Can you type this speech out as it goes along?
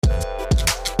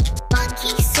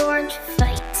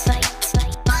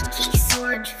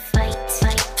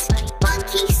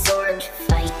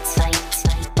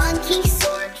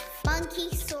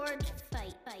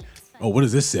oh, what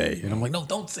does this say? And I'm like, no,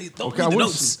 don't say it. Don't Okay, read I the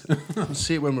won't notes.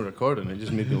 say it when we're recording. It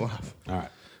just made me laugh. All right.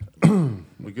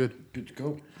 We're good. Good to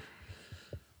go.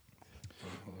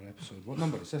 Another episode. What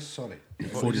number is this? Sorry.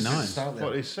 49. Start there.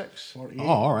 46. 48. Oh,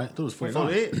 all right. I thought it was 49.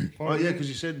 48. Oh, 48. yeah, because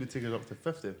you said we'd take it up to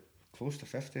 50. Close to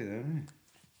 50 then, eh?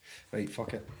 Right,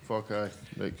 fuck it. Fuck aye.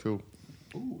 Right, cool.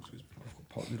 Ooh, I've got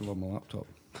pot noodle on my laptop.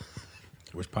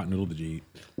 Which pot noodle did you eat?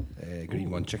 Green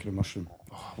one, chicken and mushroom.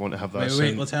 Oh, I want to have that Wait,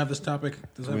 sound. let's have this topic.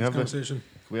 Let's have this conversation.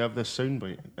 Can we have this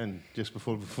soundbite? And just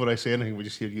before I say anything, we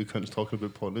just hear you cunts talking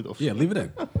about pot noodles. Yeah, leave it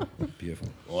in. Beautiful.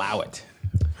 Allow it.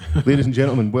 Ladies and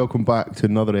gentlemen, welcome back to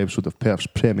another episode of Perth's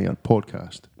premier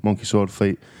podcast, Monkey Sword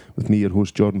Fight, with me, your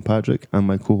host Jordan Patrick, and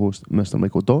my co-host Mr.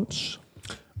 Michael Dodds.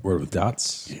 Word with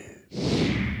dots.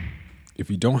 If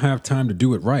you don't have time to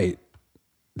do it right,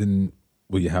 then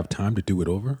will you have time to do it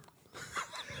over?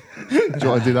 Do you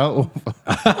want to do that over?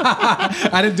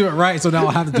 I didn't do it right, so now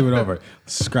I'll have to do it over.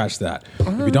 Scratch that.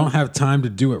 If you don't have time to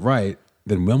do it right,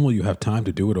 then when will you have time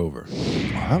to do it over?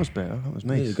 Oh, that was better. That was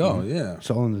nice. There you go, yeah.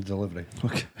 It's all in the delivery.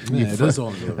 Okay. Yeah, it is all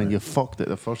in the delivery. And you fucked it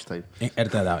the first time.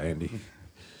 Edit that out, Andy.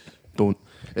 Don't.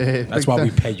 That's why we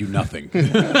pay you nothing.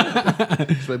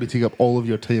 That's why we take up all of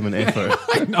your time and effort.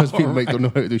 Because people might don't know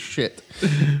how to do shit.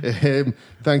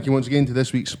 Thank you once again to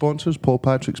this week's sponsors, Paul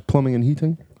Patrick's Plumbing and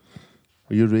Heating.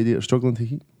 Are your radiator struggling to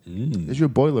heat? Is your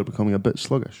boiler becoming a bit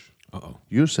sluggish? Uh-oh.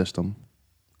 Your system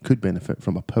could benefit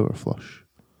from a power flush.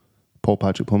 Paul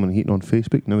Patrick Plumbing and Heating on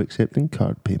Facebook, now accepting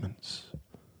card payments.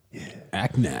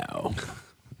 Act now.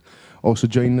 Also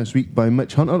joined this week by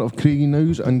Mitch Hunter of Craigie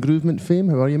Nows and Groovement fame.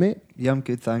 How are you, mate? Yeah, I'm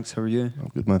good, thanks. How are you? I'm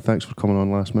good, man. Thanks for coming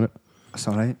on last minute. That's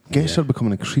all right. Guests are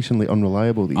becoming increasingly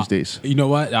unreliable these days. You know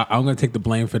what? I'm going to take the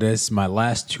blame for this. My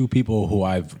last two people who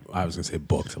I was going to say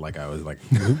booked,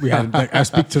 we had, I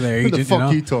speak to their Who agent. the fuck you know?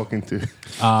 are you talking to?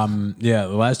 Yeah,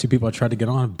 the last two people I tried to get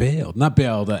on bailed. Not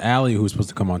bailed. Ali, who's supposed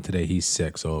to come on today, he's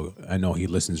sick, so I know he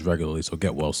listens regularly. So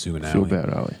get well soon, Ali. Feel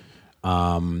better, Ali.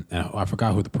 And I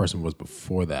forgot who the person was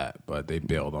before that, but they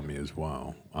bailed on me as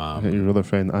well. Your other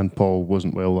friend and Paul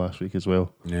wasn't well last week as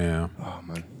well. Yeah. Oh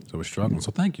man. So we're struggling.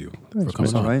 So thank you Thanks, for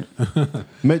coming That's all on. right.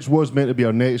 Mitch was meant to be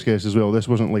our next guest as well. This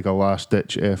wasn't like a last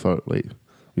ditch effort. Like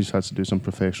we just had to do some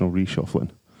professional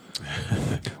reshuffling.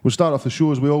 We'll start off the show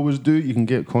as we always do. You can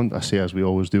get I say as we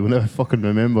always do, whenever I fucking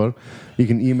remember. You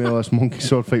can email us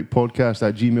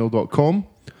monkeyswordfightpodcast@gmail.com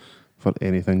for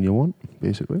anything you want,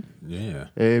 basically. Yeah.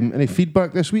 Any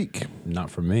feedback this week? Not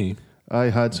for me. I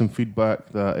had some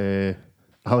feedback that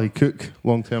Ali Cook,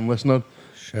 long-term listener,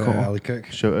 Shout out Ali Cook.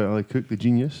 shout out Ali Cook, the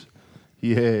genius.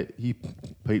 He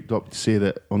piped up to say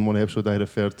that on one episode I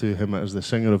referred to him as the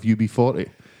singer of UB40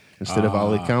 instead of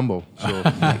Ali Campbell. So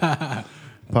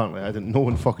apparently I didn't. No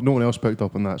one else picked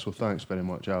up on that. So thanks very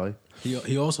much, Ali.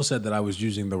 He also said that I was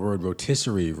using the word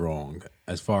rotisserie wrong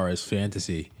as far as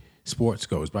fantasy sports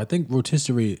goes, but I think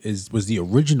rotisserie was the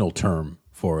original term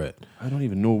for it. I don't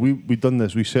even know. We done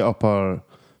this. We set up our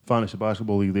fantasy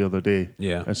basketball league the other day.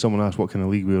 Yeah. And someone asked what kind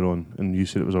of league we were on, and you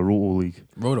said it was a roto league.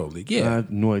 Roto League, I yeah.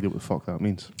 had no idea what the fuck that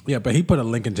means. Yeah, but he put a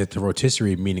link into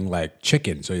rotisserie, meaning like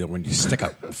chicken. So when you stick a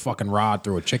fucking rod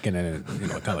through a chicken and it,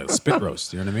 kind of like a spit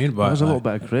roast, you know what I mean? But That was a little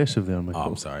bit aggressive there, Michael. Oh,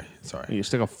 I'm sorry. You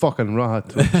stick a fucking rat.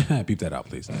 Beep that out,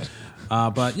 please.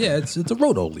 But yeah, it's a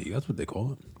roto league. That's what they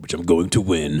call it. Which I'm going to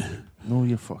win. No,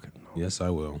 you're fucking not. Yes,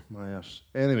 I will. My ass.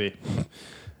 Anyway,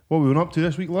 what we been up to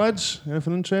this week, lads?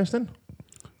 Anything interesting?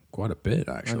 Quite a bit,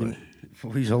 actually.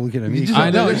 He's all looking at me. just- I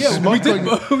know. This Yeah, we did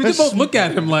both look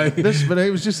at him like. But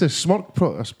it was just a smirk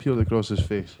that's peeled across his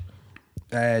face.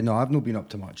 No, I've not been up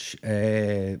to much.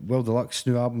 Will Deluxe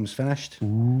new album's finished.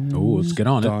 Oh, let's get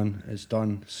on it. Done. It's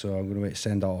done. So I'm going to wait to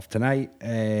send that off tonight.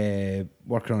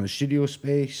 Working on a studio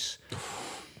space.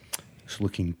 It's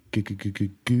looking good.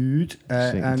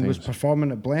 Exciting And was times.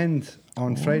 performing at Blend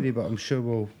on Friday, but I'm sure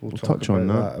we'll talk touch about on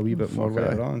that. a wee bit more Fuck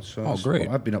later aye. on. So Oh, that's great.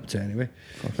 what I've been up to anyway.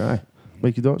 Okay.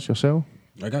 Mikey Dots, yourself?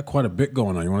 I got quite a bit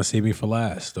going on. You want to save me for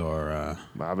last, or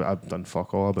I've done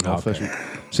fuck all. I've been off Okay. this week.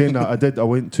 Saying that, I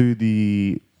went to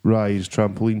the Rise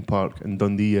trampoline park in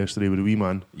Dundee yesterday with a wee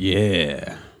man.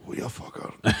 yeah? Oh, you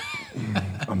fucker.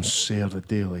 I'm scared of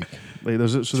day, like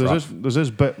there's this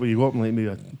bit where you go up and like maybe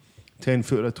a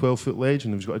 10-foot or a 12-foot ledge,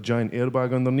 and he's got a giant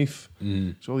airbag underneath.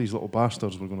 So all these little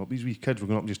bastards were going up. These wee kids were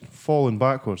going up, just falling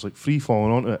backwards, like free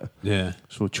falling onto it. Yeah.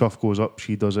 So Chuff goes up,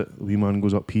 she does it. The wee man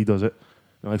goes up, he does it.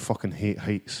 And I fucking hate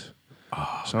heights.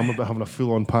 So I'm a bit having a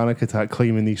full-on panic attack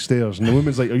climbing these stairs. And the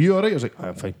woman's like, "Are you all right?" I was like,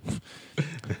 "I'm fine."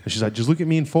 And she's like, "Just look at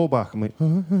me and fall back." I'm like,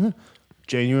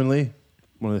 genuinely,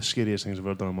 one of the scariest things I've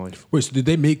ever done in my life. Wait, so did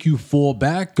they make you fall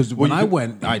back? Because when you I could-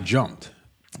 went, I jumped.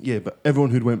 Yeah, but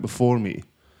everyone who'd went before me,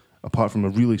 apart from a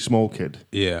really small kid,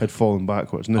 Yeah. had fallen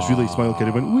backwards. And this really small kid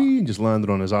had went wee and just landed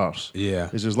on his arse. Yeah.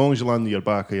 Is as long as you land on your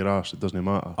back or your arse, it doesn't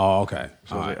matter. Oh, okay.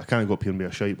 So I was like, I can't go up here and be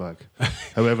a shite bag.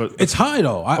 However, It's high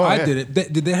though. I yeah. did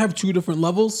it. Did they have 2 different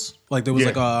levels? Like there was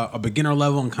Yeah. like a beginner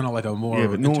level and kind of like a more yeah,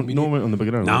 but no one went on the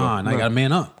beginner. Nah, level. I got to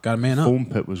man up. Got to man up. Foam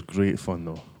pit was great fun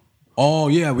though. Oh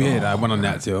yeah, we did. I went on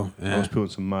that too. I Yeah. was pulling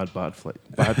some bad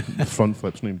front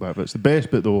flips, not even bad. But it's the best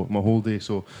bit though, my whole day.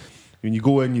 So when you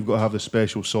go in, you've got to have the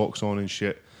special socks on and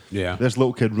shit. Yeah. This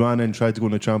little kid ran in, tried to go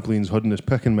on the trampolines, holding his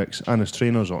pick and mix and his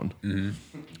trainers on.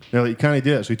 Mm-hmm. Now, like, you can't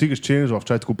do it. So he took his trainers off,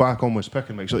 tried to go back on with his pick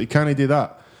and mix. Like, you can't do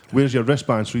that. Where's your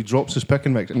wristband? So he drops his pick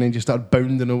and mix and then just started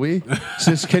bounding away.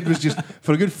 So this kid was just,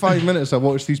 for a good 5 minutes, I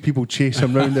watched these people chase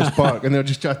him around this park and they're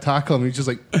just trying to tackle him. He's just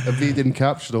like evading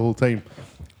capture the whole time.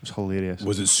 It was hilarious.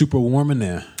 Was it super warm in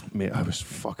there? Mate, I was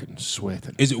fucking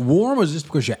sweating. Is it warm or is it just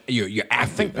because you're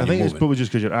active? I think it's probably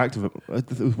just because you're active.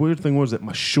 The weird thing was that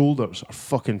my shoulders are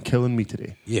fucking killing me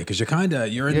today. Yeah, because you're in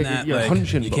that. You're like,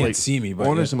 hunching. You but can't like, see me, but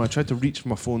honestly, I tried to reach for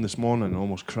my phone this morning and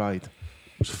almost cried.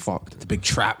 It was fucked. it's a big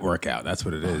trap workout. That's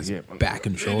what it is. yeah. Back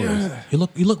and shoulders. You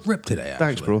look ripped today. Actually.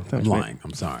 Thanks, bro. Thanks, I'm mate. lying.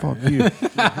 I'm sorry. Fuck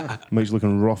you. Mike's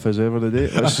looking rough as ever today.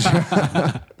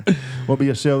 What about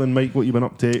yourself then, Mike? What you been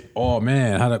up to? Oh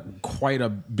man, I had quite a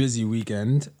busy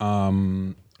weekend. I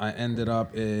ended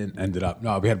up.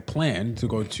 No, we had planned to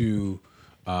go to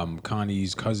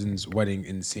Connie's cousin's wedding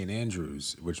in St.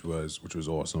 Andrews, which was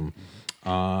awesome.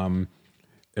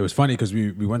 It was funny because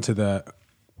we went to the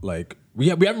we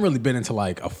haven't really been into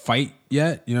like a fight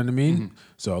yet. You know what I mean? Mm-hmm.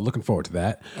 So looking forward to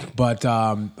that. But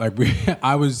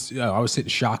I was sitting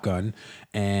shotgun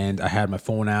and I had my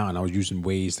phone out and I was using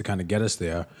Waze to kind of get us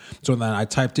there. So then I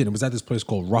typed in. It was at this place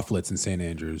called Rufflett's in St.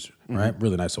 Andrews, right?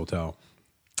 Really nice hotel.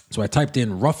 So I typed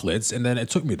in Rufflett's and then it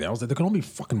took me there. I was like, there can only be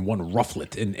fucking one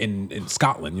Rufflett in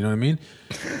Scotland. You know what I mean?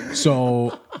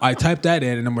 So I typed that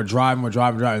in and then we're driving,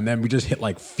 and then we just hit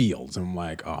like fields and I'm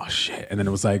like, oh shit. And then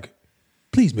it was like,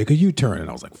 please make a U-turn. And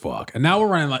I was like, fuck. And now we're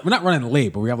not running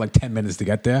late, but we have like 10 minutes to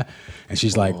get there. And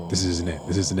she's like, this isn't it.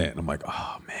 And I'm like,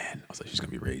 oh man. I was like, she's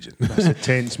gonna be raging. That's a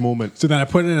tense moment. So then I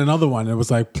put in another one and it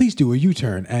was like, please do a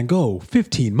U-turn and go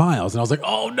 15 miles. And I was like,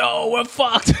 oh no, we're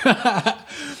fucked.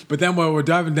 But then when we're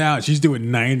driving down, she's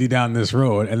doing 90 down this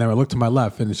road. And then I look to my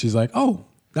left and she's like, oh,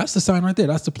 that's the sign right there.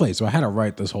 That's the place. So I had it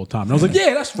right this whole time. And I was like,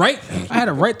 yeah, that's right. I had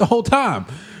it right the whole time.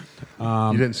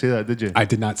 You didn't say that, did you? I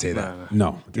did not say that.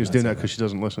 No. He was doing that because she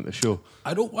doesn't listen to the show.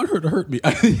 I don't want her to hurt me.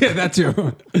 Yeah, that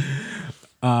too.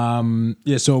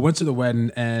 So I went to the wedding,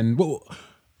 and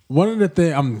one of the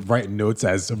things I'm writing notes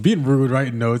I'm being rude,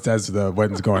 writing notes as the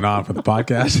wedding's going on for the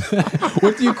podcast.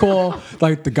 What do you call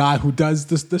like the guy who does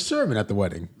the sermon at the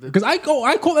wedding? Because I call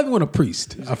everyone a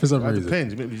priest for some That reason.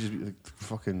 depends. Maybe just be like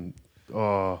fucking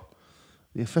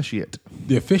the officiate.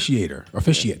 The officiator,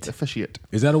 officiate. Officiate.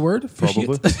 Is that a word? Probably.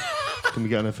 Officiate? Can we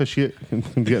get an officiate? Can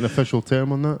we get an official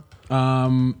term on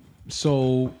that?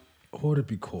 So what would it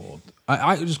be called?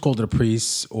 I just called it a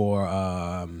priest or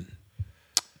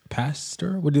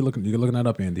pastor. What are you looking? You're looking that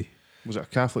up, Andy. Was it a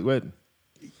Catholic wedding?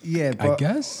 Yeah, I but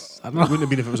guess I It don't know. wouldn't have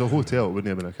been if it was a hotel. It wouldn't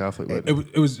have been a Catholic wedding.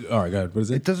 It was all right. God, what is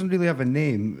it it? doesn't really have a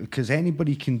name because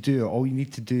anybody can do it. All you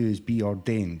need to do is be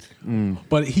ordained.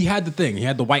 But he had the thing. He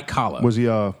had the white collar. Was he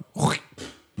a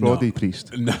Roddy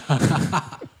priest?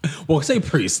 Well, say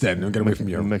priest then. Get away from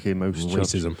your Mickey Mouse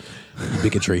racism,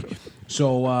 bigotry.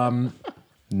 So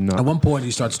No. at one point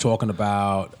he starts talking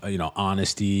about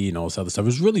honesty and all this other stuff. It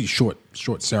was really short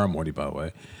ceremony, by the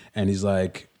way. And he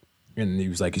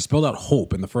spelled out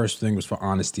hope, and the first thing was for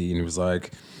honesty, and he was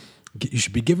like, you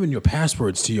should be giving your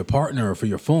passwords to your partner for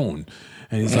your phone.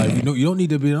 And he's like, you don't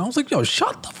need to be. And I was like, yo,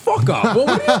 shut the fuck up. What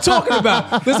are you talking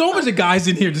about? There's a whole bunch of guys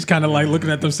in here just kind of like looking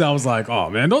at themselves like, oh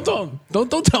man, don't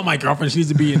tell my girlfriend she needs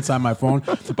to be inside my phone.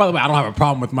 By the way, I don't have a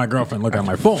problem with my girlfriend looking at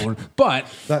my phone, but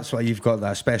That's why you've got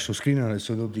that special screen on it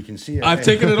so nobody can see it. I've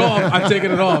taken it off. I have taken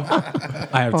it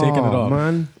off.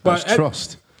 Man, But that's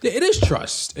trust. It is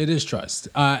trust. It is trust.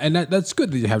 And that's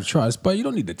good that you have trust, but you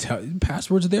don't need to tell.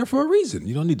 Passwords are there for a reason.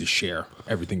 You don't need to share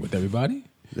everything with everybody.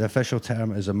 The official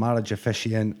term is a marriage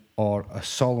officiant or a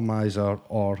solemnizer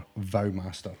or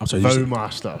vowmaster. I'm sorry. you said-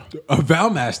 Vowmaster. A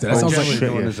Vowmaster. That sounds Generally like shit,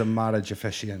 known yeah. as a marriage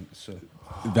officiant. So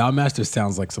Vowmaster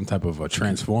sounds like some type of a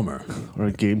transformer. Or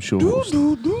a game show host.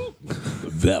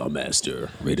 Vowmaster,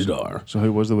 rated R. So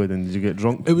how was the wedding? Did you get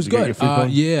drunk? It was Did you get good. your freak on?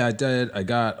 Yeah, I did. I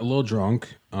got a little drunk.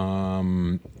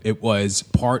 It was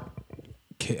part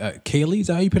Kaylee. Is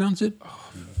that how you pronounce it?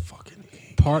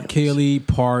 Part Kaylee,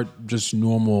 part just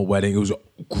normal wedding. It was a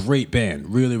great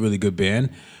band, really, really good band.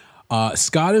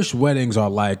 Scottish weddings are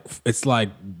like, it's like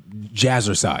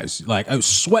jazzercise. Like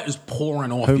sweat is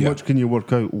pouring off How you. much can you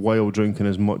work out while drinking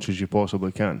as much as you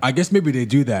possibly can? I guess maybe they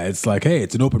do that. It's like, hey,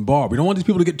 it's an open bar. We don't want these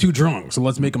people to get too drunk, so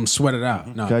let's make them sweat it out.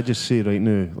 No. Can I just say right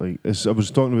now, like I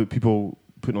was talking about people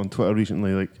putting on Twitter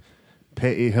recently, like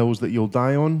petty hills that you'll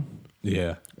die on.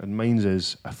 Yeah. And mine's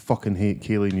is I fucking hate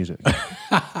Kaylee music.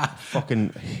 Fucking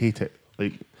hate it.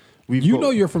 Like You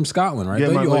know you're from Scotland, right?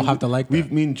 Don't man, you all have to like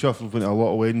that. Me and Chuff have been to a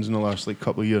lot of weddings in the last like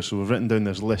couple of years, so we've written down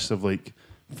this list of like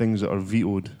things that are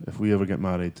vetoed if we ever get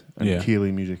married. And Yeah.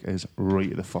 Kaylee music is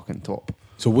right at the fucking top.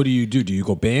 So what do you do? Do you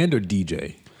go band or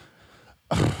DJ?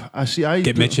 I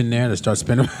Get Mitch in there to start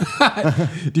spinning.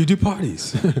 Do you do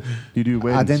parties? You do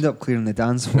weddings. I'd end up clearing the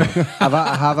dance floor.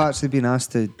 I have actually been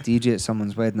asked to DJ at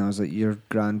someone's wedding. I was like, your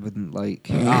grand wouldn't like.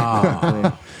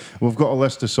 We've got a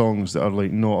list of songs that are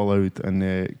like not allowed, and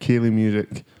Kaylee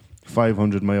music,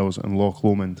 500 Miles, and Loch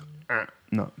Lomond.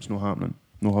 No, it's not happening.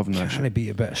 No having that Trying to shit. beat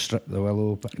a bit of Strip the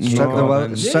Willow. But Strip the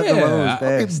Willow. Strip the Willow's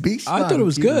best. beast, I thought it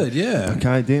was good. Yeah. I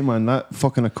can't date, man. That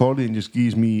fucking accordion just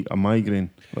gives me a migraine.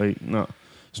 Like, no,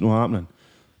 it's not happening.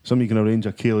 Somebody can arrange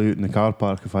a Kaylee out in the car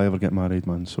park if I ever get married,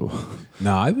 man. So,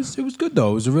 No, it was good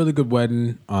though. It was a really good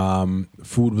wedding.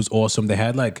 Food was awesome. They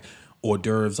had like hors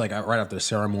d'oeuvres like right after the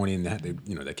ceremony, and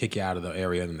they kick you out of the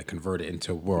area and they convert it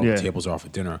into where all Yeah. the tables are for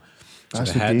dinner. So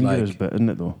that's they the had dangerous like bit, isn't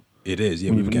it, though? it is. Yeah,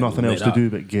 When we you've were got getting nothing else lit to up. do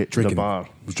but get to the bar. I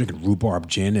was drinking rhubarb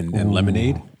gin and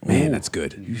lemonade. Man, that's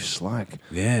good. You slack.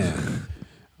 Yeah.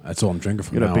 That's all I'm drinking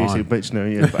from You're now a basic on. bitch now.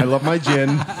 Yeah. I love my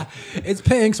gin. It's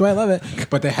pink, so I love it.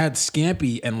 But they had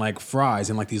scampi and like fries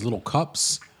in like these little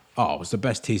cups. Oh, it was the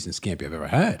best tasting scampi I've ever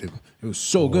had. It was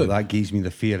so good. that gives me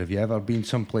the fear. Have you ever been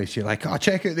someplace you're like, oh,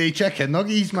 check out the chicken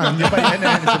nuggets, man. You bite in there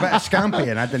and it's a bit of scampi,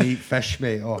 and I didn't eat fish,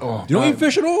 mate. Oh, You don't eat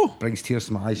fish at all? brings tears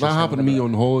to my eyes. That just happened to thinking me about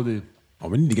on holiday. Oh,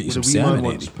 we need to get you The some wee man salmon,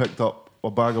 once Andy. picked up a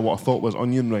bag of what I thought was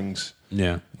onion rings.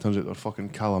 Yeah. It turns out they're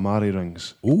fucking calamari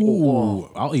rings. Ooh,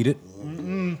 I'll eat it.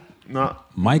 Nah,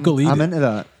 Michael eat I'm it. into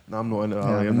that. I'm not into that.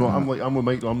 Yeah, I'm with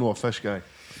Michael. I'm not a fish guy.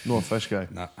 Not a fish guy.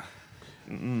 Nah.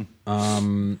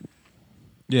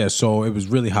 Yeah, so it was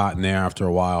really hot in there after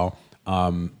a while.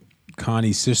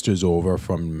 Connie's sister's over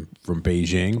from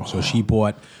Beijing, so she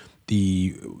bought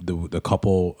the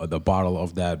couple the bottle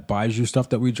of that baijiu stuff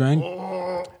that we drank,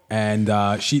 and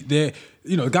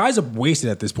guys are wasted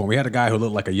at this point. We had a guy who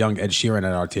looked like a young Ed Sheeran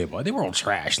at our table. They were all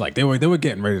trash, like they were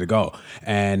getting ready to go,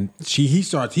 and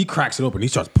he cracks it open. He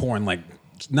starts pouring like.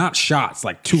 Not shots,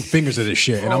 like 2 fingers of this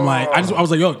shit, and I'm like, I was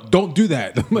like, yo, don't do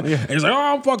that. And he's like,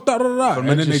 oh, I'm fucked up, and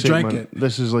then they drank it.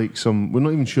 This is like we're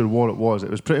not even sure what it was. It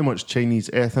was pretty much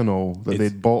Chinese ethanol that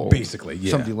they'd bottled. Basically,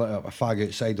 yeah. Somebody lit up a fag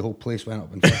outside, the whole place went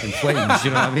up in fucking flames. You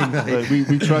know what I mean? Like,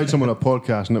 we tried some on a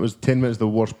podcast, and it was 10 minutes the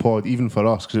worst pod, even for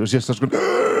us, because it was just us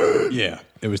going. Yeah,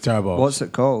 it was terrible. What's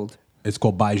it called? It's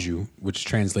called baijiu, which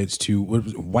translates to what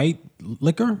was it, white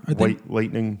liquor, I think. White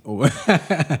lightning.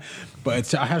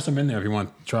 But I have some in there if you want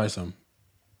to try some.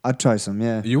 I'd try some,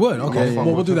 yeah. You would? Okay. Yeah, yeah.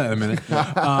 Well, we'll do that in a minute.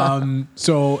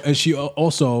 And she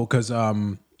also, because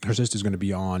her sister's going to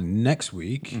be on next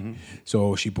week,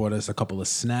 so she bought us a couple of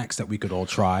snacks that we could all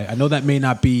try. I know that may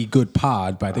not be good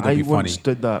pod, but I think it'd be funny. once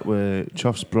did that with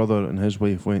Chuff's brother and his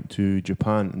wife went to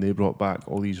Japan, and they brought back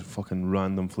all these fucking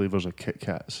random flavours of Kit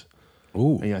Kats.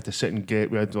 Ooh. And you had to sit and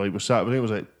get. We had to we sat. I think it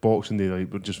was like Boxing Day.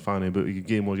 Like we're just fanning about. The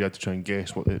game was you had to try and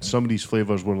guess what some of these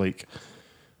flavors were like.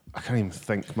 I can't even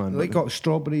think, man. They got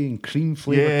strawberry and cream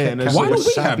flavour. Yeah, Kit and Kat it's Why with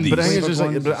don't we have wasabi these? But the thing is, flavoured it's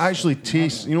like, ones. but it actually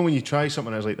tastes. You know, when you try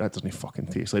something, I was like, that doesn't fucking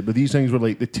taste like. But these things were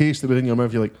like the taste that was in your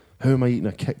mouth. You're like, how am I eating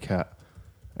a Kit Kat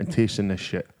and tasting this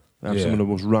shit? They have some Yeah. of the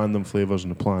most random flavors on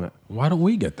the planet Why don't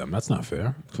we get them? That's not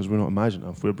fair. because we're not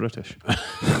imaginative. We're British.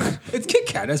 It's Kit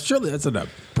Kat. That's a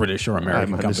British or American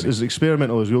Man, company. as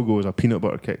experimental as we'll go is a peanut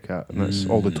butter Kit Kat, and that's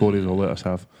all the Tories will let us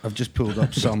have. I've just pulled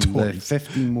up some the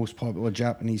 15 most popular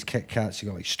Japanese Kit Kats. You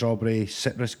got like strawberry,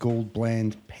 citrus gold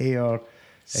blend, pear,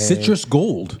 Citrus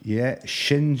Gold. yeah,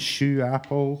 Shinshu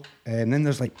apple, and then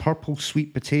there's like purple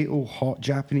sweet potato, hot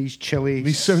Japanese chili,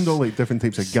 These sound all like different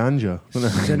types of ganja. don't they?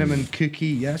 cinnamon cookie.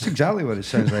 Yeah, that's exactly what it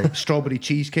sounds like. Strawberry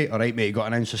cheesecake. All right, mate, you got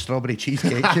an ounce of strawberry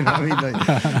cheesecake. You know what I mean?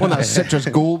 Like, Want that citrus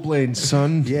gold blend,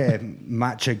 son? yeah,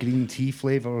 matcha green tea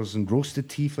flavors and roasted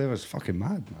tea flavors. Fucking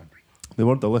mad, man. They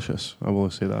were delicious. I will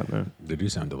say that now. They do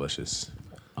sound delicious.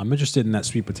 I'm interested in that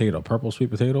sweet potato. Purple sweet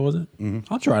potato, was it?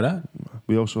 Mm-hmm. I'll try that.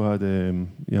 We also had,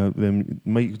 them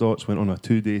Mike Dots went on a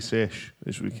 2-day sesh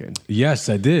this weekend. Yes,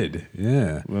 I did.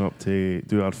 Yeah. Went up to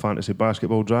do our fantasy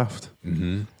basketball draft.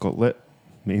 Mm-hmm. Got lit.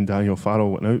 Me and Daniel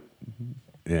Farrell went out.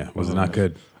 Yeah. Was it not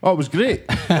good? Oh, it was great.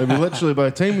 It was literally by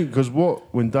the time because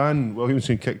when Dan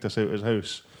Williamson kicked us out of his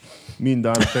house, me and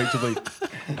Dan effectively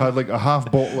had like a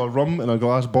half bottle of rum in a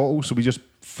glass bottle, so we just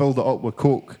filled it up with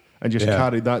Coke and just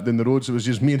carried that down the road. So it was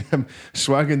just me and him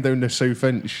swagging down the South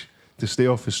Inch to stay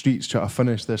off the streets, trying to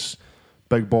finish this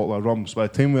big bottle of rum. So by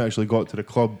the time we actually got to the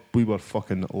club, we were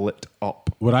fucking lit up.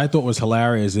 What I thought was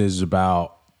hilarious is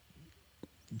about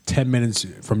 10 minutes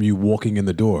from you walking in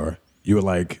the door, you were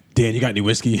like, Dan, you got any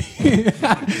whiskey?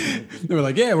 They were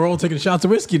like, yeah, we're all taking shots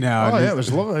of whiskey now. Oh, And yeah, it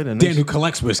was lovely. Dan, who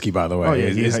collects whiskey, by the way, Oh, yeah,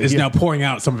 is now pouring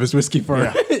out some of his whiskey for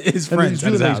his friends at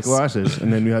and his really nice house. glasses.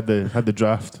 And then we had the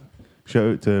draft. Shout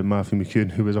out to Matthew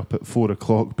McCune, who was up at 4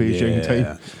 o'clock Beijing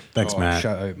time Thanks, Matt.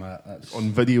 Shout out, Matt. That's on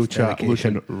video chat,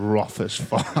 dedication. looking rough as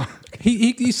fuck.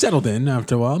 He settled in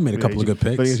after a while, made a couple of good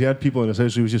Thing picks. is, he had people in his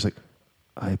house who was just like,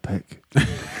 I pick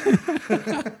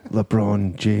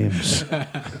LeBron James.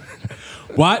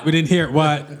 What? We didn't hear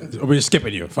what? We're just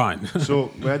skipping you. Fine.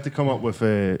 So we had to come up with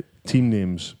team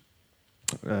names.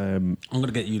 I'm going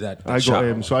to get you that I shot.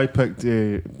 got so I picked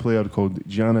a player called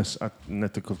Giannis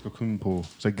Antetokounmpo.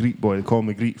 It's a Greek boy. They call him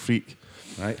the Greek Freak.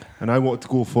 right. And I wanted to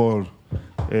go for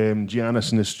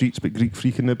Giannis in the streets, but Greek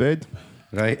Freak in the bed.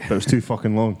 Right. But it was too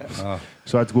fucking long.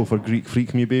 So I had to go for Greek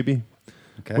Freak Me Baby.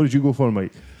 Okay. What did you go for,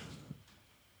 Mike?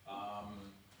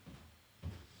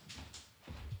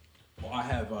 Well, I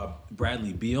have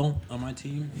Bradley Beal on my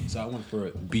team, so I went for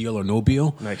Beal or no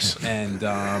Beal. Nice. And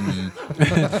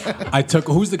I took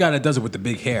who's the guy that does it with the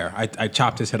big hair? I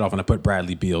chopped his head off and I put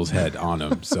Bradley Beal's head on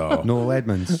him. So Noel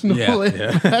Edmonds. yeah.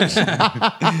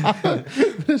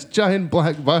 This giant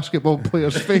black basketball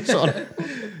player's face on it.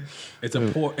 It's a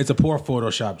poor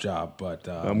Photoshop job, but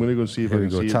I'm going to go see if Here I we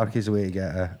can go. see it. Turkey's away to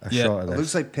get a Yeah. shot of It this.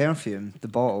 looks like perfume, the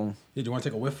bottle. do you want to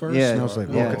take a whiff first? Yeah, smells like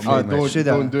yeah. rocket Oh, fuel, mate.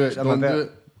 don't do it. Don't do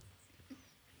it.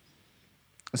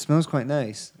 It smells quite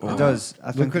nice. It does.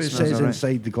 I think Look what it it smells says alright.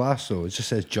 inside the glass, though. It just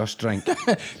says "just drink,"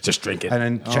 Just drink it. and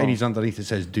then Chinese underneath it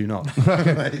says "do not."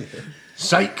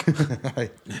 Psych.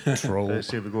 Troll. Let's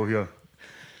see if we go here.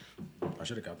 I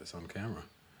should have got this on camera.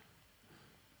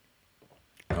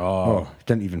 Oh,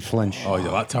 didn't even flinch. Oh, you're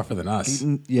a lot tougher than us.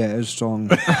 Yeah, it is strong.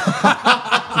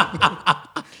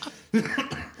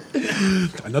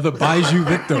 Another Baiju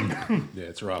victim. Yeah,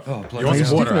 it's rough. Oh, bloody you want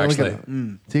some water, Taking it like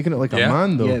actually? Taking it like Yeah? a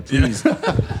man, though. Yeah, please.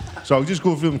 So I'll just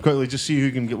go through them quickly, just see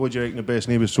who can get what do you reckon the best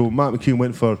name is. So Matt McCune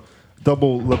went for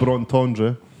double LeBron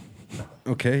Tondre.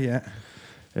 Okay,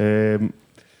 yeah.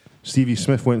 Stevie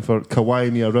Smith went for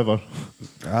Kawhi Me a River.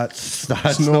 That's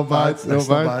not not bad, bad. not That's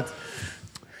bad. not bad.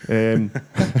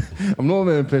 I'm not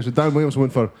very impressed with Dan Williams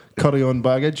went for Curry on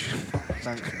Baggage.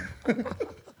 Thanks.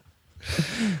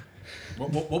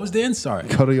 What was Dan? Sorry.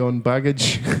 Curry on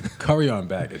Baggage. Curry on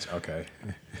baggage. Okay.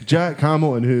 Jack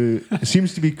Hamilton, who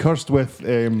seems to be cursed with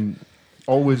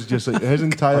always just like his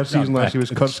entire season last year was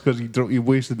cursed because he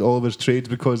wasted all of his trades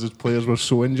because his players were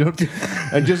so injured.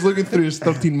 And just looking through his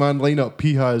 13-man lineup,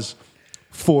 he has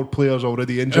 4 players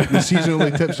already injured. And the season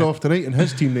only tips off tonight, and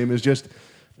his team name is just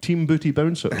Team Booty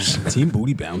Bouncers. Team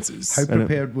booty bounces. How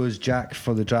prepared was Jack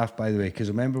for the draft, by the way? Because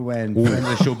I remember when friend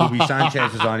of the show, Bobby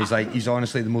Sanchez, was on, he's like, he's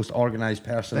honestly the most organised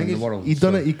person in the world. He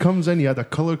done it. He comes in. He had a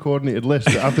color coordinated list.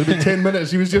 But after about 10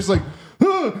 minutes, he was just like,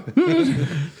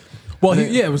 Well,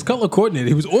 it was color coordinated.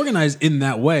 He was organized in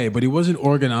that way, but he wasn't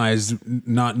organized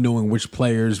not knowing which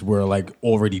players were like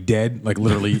already dead, like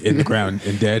literally in the ground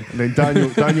and dead. And then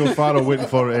Daniel Farrell went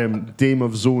for Dame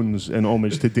of Zones in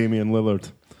homage to Damian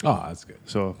Lillard. Oh, that's good.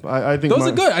 So I think Those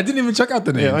are good. I didn't even check out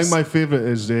the names. Yeah, I think my favourite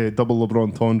is double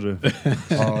LeBron Tondre.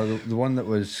 Oh, the one that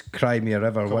was Cry Me a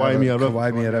River. Kawhi Me a River.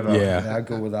 Kawhi Me a River. Yeah. I'll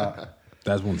go with that.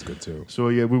 That one's good too. So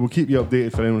yeah, we will keep you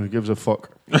updated for anyone who gives a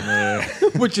fuck.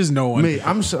 Which is no one. Mate,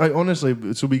 I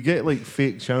honestly, so we get like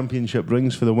fake championship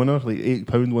rings for the winner, like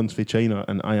 £8 ones for China,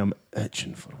 and I am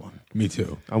itching for one. Me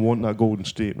too. I want that Golden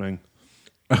State ring.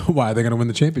 Why are they going to win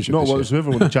the championship? No, this well, year? it's whoever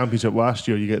won the championship last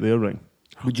year, you get their ring.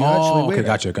 Would you actually wear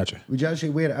okay, it? gotcha. Would you actually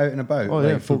wear it out and about? Oh,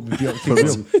 yeah, folk would be up to for you.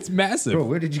 real. It's massive. Bro,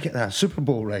 where did you get that Super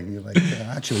Bowl ring? You're like,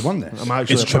 I actually won this. I'm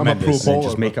actually It's I'm a pro tremendous. They baller.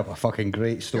 just make up a fucking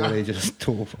great story. Just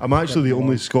told. I'm actually the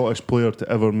only Scottish player to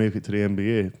ever make it to the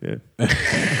NBA. Yeah.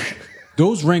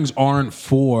 Those rings aren't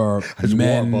for As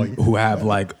men what, boy? who have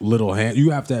like little hands.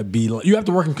 You have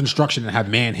to work in construction and have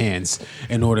man hands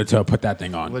in order to put that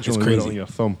thing on. Literally It's wear it on crazy. your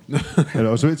thumb. And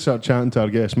I was about to start chatting to our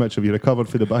guest, Mitch. Have you recovered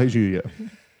for the Baiju yet?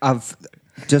 I've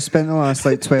just spent the last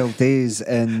like 12 days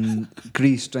in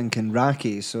Greece drinking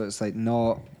raki, so it's like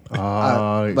not.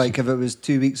 Right. Like if it was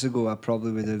 2 weeks ago, I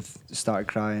probably would have started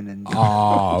crying and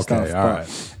Oh, okay, stuff. all but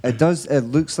right. it does. It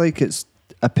looks like it's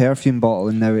a perfume bottle,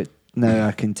 and now it now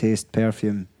I can taste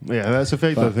perfume. Yeah, that's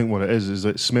effectively, I think, what it is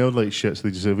it smelled like shit, so they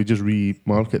just said, if we just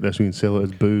remarket this, we can sell it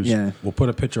as booze. Yeah. We'll put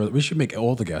a picture. We should make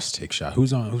all the guests take a shot.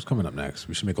 Who's coming up next?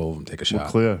 We should make all of them take a Well,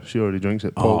 shot. Claire, she already drinks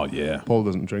it. Paul, yeah. Paul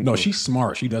doesn't drink No, it. she's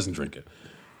smart. She doesn't drink it.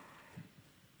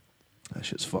 That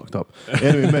shit's fucked up.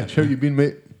 Anyway, Mitch, how you been,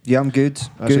 mate? Yeah, I'm good.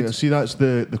 I Good. see that's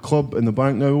the club in the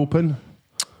bank now open.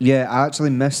 Yeah, I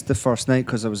actually missed the first night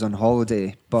because I was on holiday,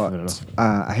 Fair but enough.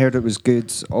 I heard it was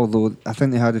good. Although I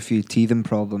think they had a few teething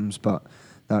problems, but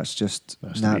that's just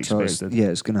That's to be natural. expected. Yeah,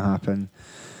 it's going to happen.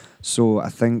 So I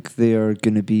think they're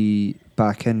going to be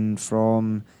back in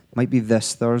from might be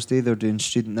this Thursday. They're doing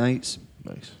student nights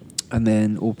Nice. and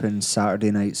then open Saturday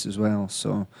nights as well.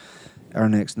 So our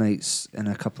next nights in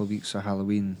a couple of weeks are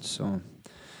Halloween. So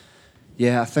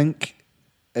yeah, I think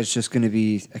it's just going to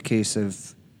be a case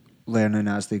of learning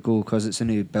as they go because it's a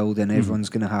new building. Everyone's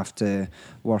going to have to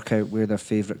work out where their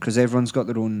favourite, because everyone's got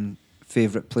their own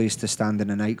favourite place to stand in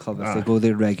a nightclub if they Aye. go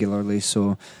there regularly.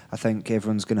 So I think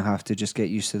everyone's going to have to just get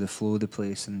used to the flow of the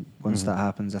place, and once that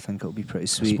happens, I think it'll be pretty I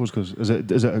sweet. suppose because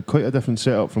is it quite a different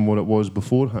setup from what it was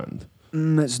beforehand?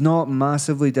 It's not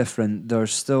massively different.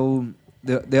 There's still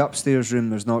the upstairs room.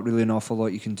 There's not really an awful lot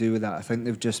you can do with that. I think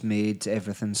they've just made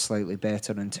everything slightly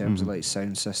better in terms of like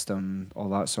sound system, all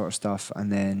that sort of stuff.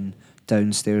 And then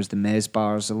downstairs, the mez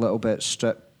bar's a little bit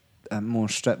more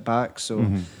stripped back. So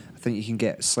I think you can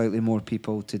get slightly more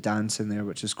people to dance in there,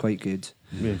 which is quite good.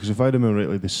 Yeah, because if I remember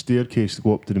rightly, the staircase to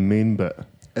go up to the main bit.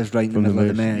 It's right in the From the middle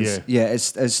of the mez, mez. Yeah,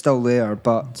 it's still there,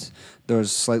 but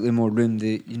there's slightly more room.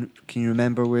 Can you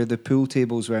remember where the pool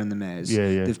tables were in the mez? Yeah,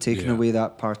 yeah. They've taken Yeah. away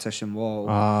that partition wall.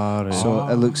 Ah, right. So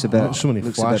it looks a bit. So many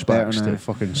looks a bit better flashbacks now. to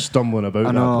fucking stumbling about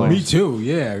I that know. place. Me too.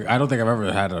 Yeah, I don't think I've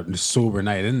ever had a sober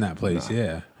night in that place.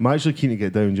 Yeah, I'm actually keen to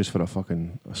get down just for a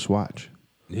swatch.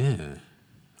 yeah.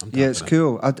 I'm Yeah, down it's for that.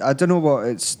 cool. I don't know what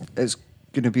it's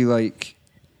going to be like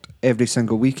every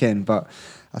single weekend, but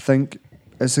I think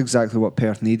it's exactly what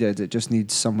Perth needed. It just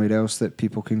needs somewhere else that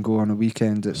people can go on a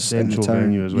weekend. It's Central in the town.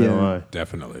 venue as well. Yeah. Aye.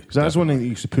 Definitely. Because that's one thing that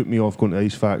used to put me off going to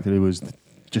Ice Factory was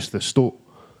just the stoke.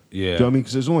 Yeah. Do you know what I mean?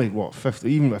 Because it's only,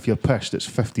 50, even if you're pissed, it's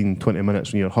 15, 20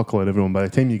 minutes when you're huckling everyone. By the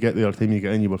time you get there, the time you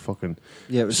get in, you were fucking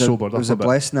Yeah, it was sobered it was up a a bit.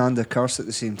 blessing and a curse at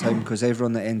the same time because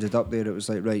everyone that ended up there, it was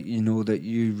like, right, you know that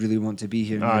you really want to be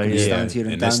here and Aye, you're going to yeah. stand here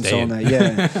and And they're dance all staying. night.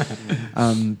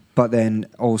 Yeah. But then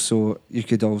also you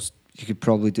could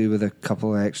probably do with a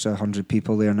couple of extra 100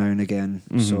 people there now and again.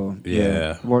 So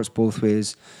Yeah. works both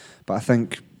ways. But I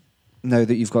think now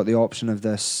that you've got the option of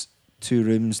this 2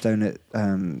 rooms down at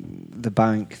the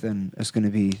bank, then it's going to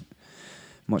be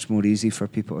much more easy for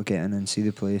people to get in and see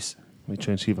the place. Let me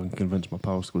try and see if I can convince my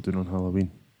pals to go down on Halloween.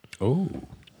 Oh.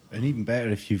 And even better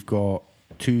if you've got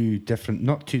 2 different,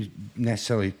 not 2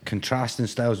 necessarily contrasting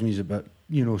styles of music, but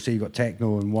say you've got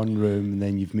techno in one room and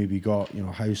then you've maybe got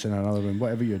house in another room.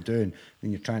 Whatever you're doing, then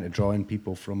you're trying to draw in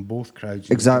people from both crowds.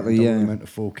 Exactly, Double yeah. the amount of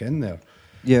folk in there.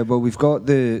 Yeah, well, we've got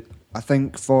I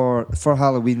think for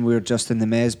Halloween we're just in the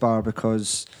mez bar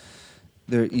because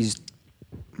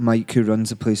Mike, who runs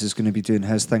the place, is going to be doing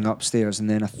his thing upstairs, and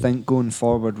then I think going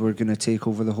forward we're going to take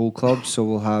over the whole club. So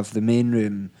we'll have the main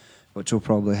room, which will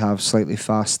probably have slightly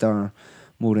faster,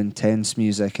 more intense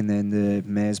music, and then the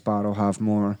mez bar will have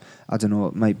more. I don't know,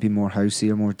 it might be more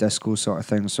housey or more disco sort of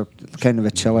thing. So kind of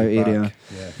a chill out area.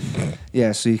 Yeah.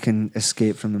 Yeah, so you can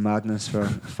escape from the madness for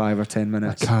 5 or 10 A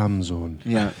minutes. calm zone.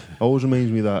 Yeah. Always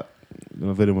reminds me of that,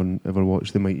 if anyone ever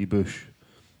watched The Mighty Bush,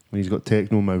 when he's got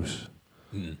Techno Mouse.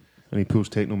 And he pulls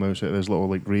Techno Mouse out of his little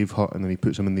rave hut and then he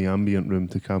puts him in the ambient room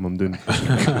to calm him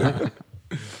down.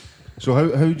 So how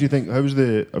do you think,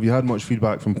 have you had much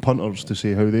feedback from punters to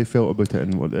say how they felt about it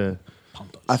and what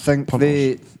I think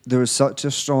Punters. there was such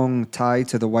a strong tie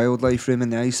to the wildlife room in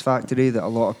the Ice Factory that a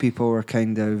lot of people were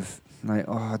kind of like,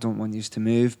 oh, I don't want you to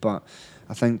move. But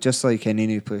I think just like in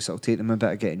any place, it'll take them a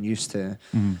bit of getting used to.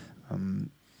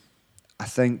 I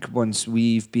think once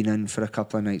we've been in for a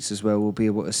couple of nights as well, we'll be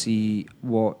able to see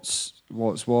what's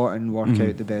what and work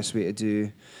out the best way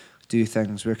to do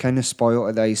things. We were kind of spoiled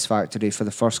at the Ice Factory for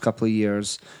the first couple of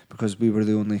years because we were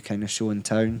the only kind of show in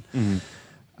town.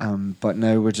 But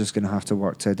now we're just going to have to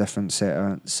work to a different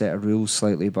set of rules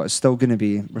slightly. But it's still going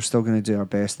to we're still going to do our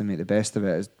best and make the best of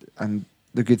it. And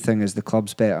the good thing is the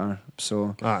club's better,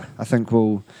 so Aye. I think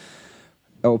it'll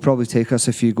probably take us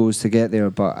a few goes to get there.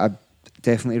 But I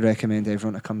definitely recommend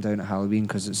everyone to come down at Halloween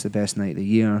because it's the best night of the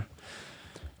year.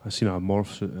 I seen a morph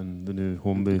suit in the new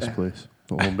home base place.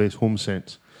 Not home base, Home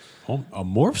Sense. A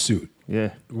morph suit.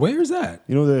 Yeah. Where's that?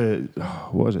 You know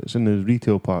what is it? It's in the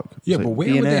retail park. It's Yeah, like but where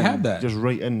would they B&M. have that? just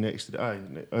right in next to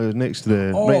the next to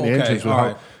the Oh, right in the okay, entrance. all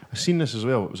right. I seen this as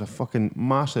well. It was a fucking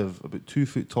massive, about 2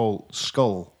 foot tall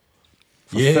skull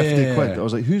for 50 quid. I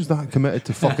was like, who's that committed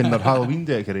to fucking their Halloween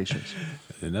decorations?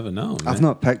 You never know. I've man.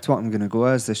 not picked what I'm going to go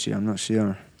as this year. I'm not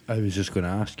sure. I was just going to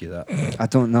ask you that. I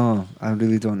don't know. I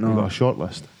really don't You got know. a short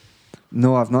list.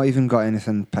 No, I've not even got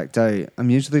anything picked out. I'm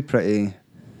usually pretty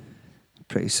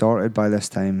sorted by this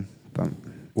time. But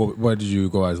What did you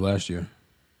go as last year?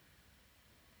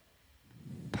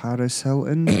 Paris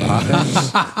Hilton.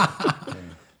 I think.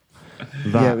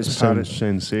 That it was sounds Paris.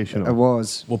 sensational. It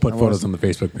was. We'll put I photos was. on the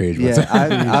Facebook page. Yeah,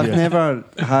 I've Yeah. never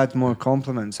had more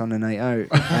compliments on a night out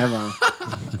ever.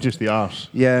 Just the arse.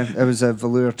 Yeah, it was a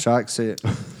velour tracksuit.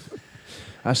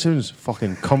 That sounds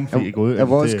fucking comfy to go out It in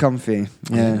was too. comfy.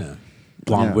 Yeah.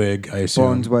 Blonde Yeah. wig, I assume.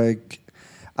 Blonde wig.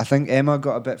 I think Emma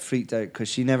got a bit freaked out because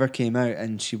she never came out,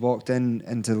 and she walked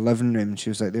into the living room and she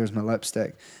was like, "There's my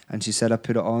lipstick," and she said I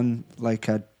put it on like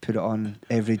I'd put it on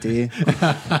every day.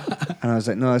 And I was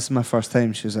like, "No, this is my first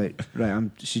time." She was like,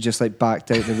 "Right." She just like backed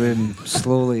out the room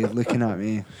slowly, looking at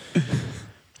me.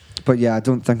 But yeah, I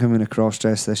don't think I'm going to cross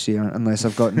dress this year unless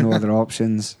I've got no other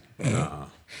options. Nah.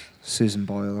 Susan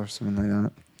Boyle or something like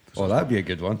that. Oh, that'd be a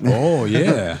good one. Oh,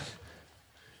 yeah.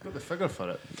 Got the figure for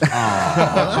it.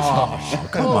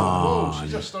 Come on.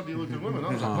 She's a sturdy looking woman.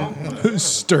 That was a compliment.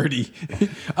 Sturdy.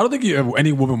 I don't think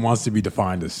any woman wants to be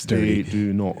defined as They sturdy.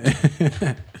 do not.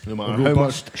 No matter how much.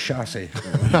 Robust chassis.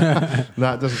 That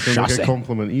doesn't sound like Chassis. a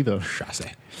compliment either.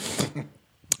 Chassis.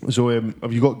 So,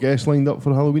 have you got guests lined up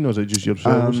for Halloween, or is it just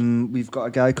yourselves? We've got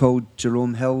a guy called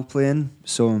Jerome Hill playing.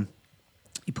 So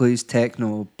he plays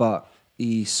techno, but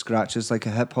he scratches like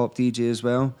a hip hop DJ as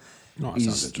well. Oh, that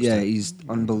sounds interesting. Yeah, he's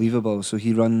unbelievable. So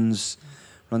he runs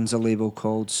a label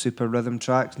called Super Rhythm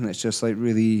Tracks, and it's just like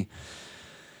really,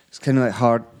 it's kind of like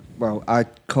hard. Well, I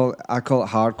call it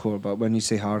hardcore, but when you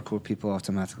say hardcore, people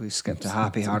automatically skip to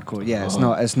happy hardcore. Yeah, it's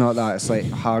not that. It's like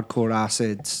hardcore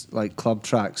acids, like club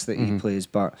tracks that he plays.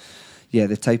 But yeah,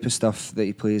 the type of stuff that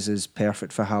he plays is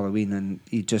perfect for Halloween, and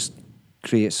he just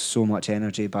creates so much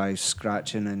energy by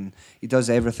scratching, and he does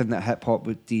everything that hip hop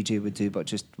DJ would do, but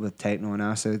just with techno and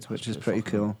acid, which is pretty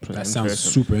cool. That sounds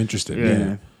super interesting. Yeah. Yeah. Yeah.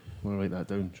 I'm gonna write that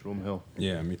down, Jerome Hill.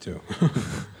 Yeah, me too.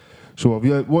 So, have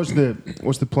you, what's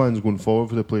the plans going forward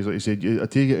for the place? Like you said, I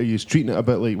take it, are you treating it a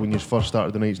bit like when you first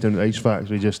started the nights down at the Ice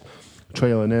Factory, just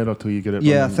trial and error till you get it?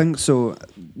 Yeah, I running? think so.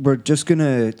 We're just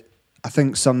gonna. I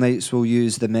think some nights we'll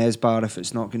use the Mez Bar if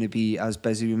it's not going to be as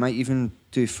busy. We might even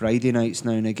do Friday nights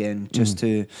now and again just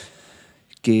to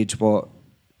gauge what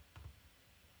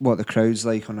the crowd's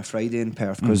like on a Friday in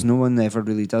Perth, because no one ever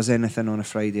really does anything on a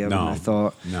Friday. I No. wouldn't have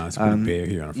thought. No, it's pretty bare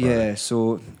here on a Friday. Yeah,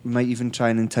 so we might even try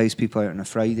and entice people out on a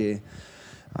Friday.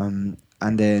 And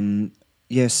then,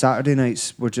 yeah, Saturday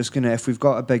nights, we're just going to, if we've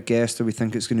got a big guest or we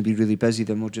think it's going to be really busy,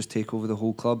 then we'll just take over the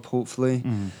whole club, hopefully.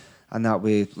 And that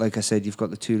way, like I said, you've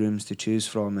got the 2 rooms to choose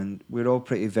from. And we're all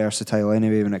pretty versatile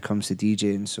anyway when it comes to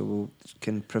DJing, so we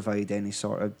can provide any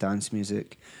sort of dance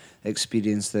music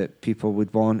experience that people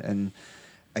would want. And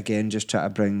again, just try to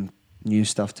bring new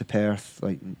stuff to Perth,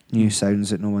 like new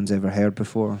sounds that no one's ever heard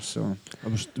before. So I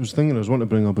was thinking, I was wanting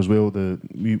to bring up as well,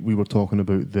 we were talking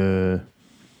about the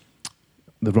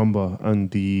rumba and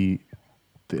the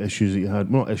issues that you had,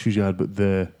 well, not issues you had,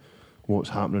 but what's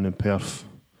happening in Perth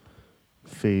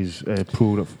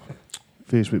Facebook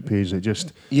page that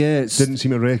just yeah, it's didn't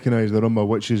seem to recognise the rumba,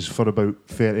 which is for about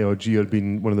 30 odd years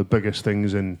been one of the biggest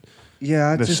things in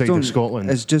I this just side don't. of Scotland.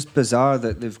 It's just bizarre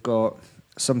that they've got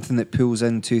something that pulls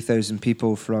in 2,000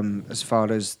 people from as far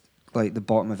as like the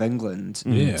bottom of England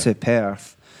Yeah. to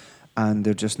Perth, and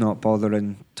they're just not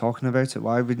bothering talking about it.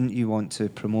 Why wouldn't you want to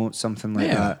promote something like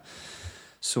Yeah. that?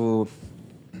 So,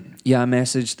 yeah, I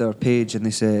messaged their page and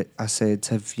I said,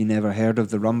 have you never heard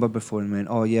of the rumba before? And went,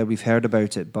 oh yeah, we've heard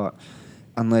about it, but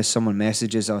unless someone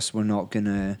messages us, we're not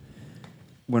gonna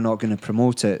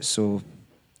promote it. So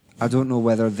I don't know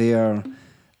whether they're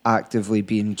actively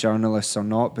being journalists or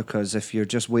not, because if you're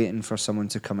just waiting for someone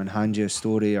to come and hand you a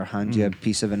story or hand you a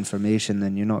piece of information,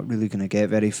 then you're not really going to get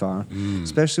very far.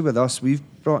 Especially with us, we've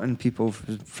brought in people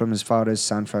from as far as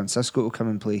San Francisco to come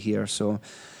and play here. So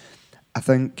I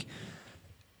think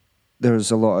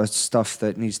there's a lot of stuff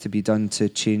that needs to be done to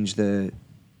change the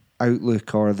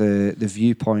outlook or the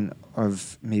viewpoint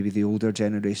of maybe the older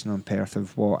generation on Perth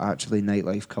of what actually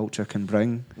nightlife culture can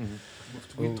bring.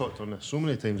 We've talked on this so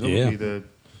many times, Yeah. haven't we? The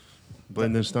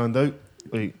blend and stand out.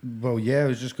 Like, Well, yeah, I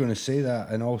was just going to say that.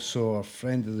 And also, a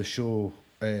friend of the show,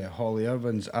 Holly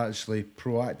Irvin's actually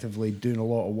proactively doing a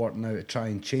lot of work now to try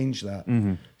and change that.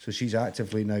 So she's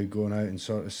actively now going out and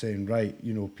sort of saying, right,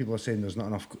 you know, people are saying there's not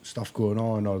enough stuff going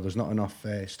on, or there's not enough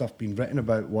stuff being written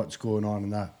about what's going on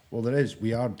and that. Well, there is.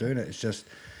 We are doing it. It's just,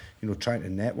 trying to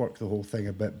network the whole thing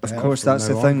a bit Of better. course, from that's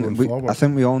the now on thing. going I forward.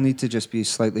 think we all need to just be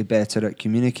slightly better at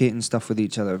communicating stuff with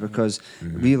each other, because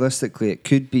realistically, it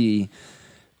could be,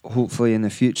 hopefully in the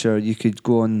future, you could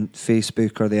go on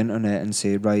Facebook or the internet and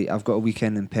say, right, I've got a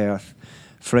weekend in Perth.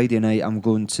 Friday night, I'm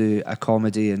going to a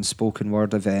comedy and spoken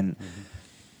word event.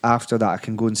 After that, I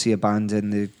can go and see a band in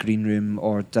the Green Room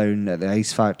or down at the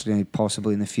Ice Factory,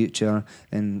 possibly in the future.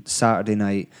 And Saturday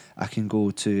night, I can go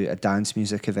to a dance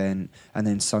music event. And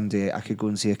then Sunday, I could go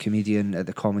and see a comedian at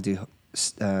the comedy,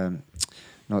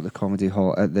 not the comedy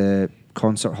hall, at the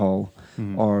concert hall,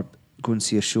 or go and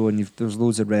see a show. And there's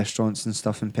loads of restaurants and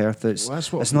stuff in Perth. It's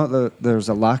not that there's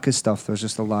a lack of stuff, there's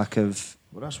just a lack of...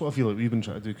 Well, that's what I feel like we've been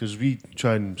trying to do, because we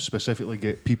try and specifically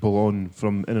get people on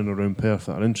from in and around Perth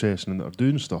that are interested and that are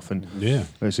doing stuff. And Yeah.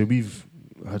 like I say, we've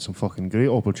had some fucking great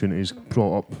opportunities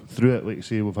brought up through it. Like I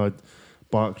say, we've had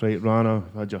Barkwright, Rana,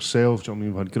 we've had yourself, do you know what I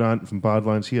mean? We've had Grant from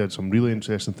Badlands. He had some really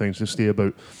interesting things to say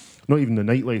about, not even the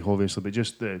nightlife, obviously, but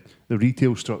just the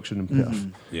retail structure in Perth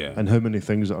Yeah. and how many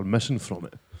things that are missing from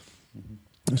it.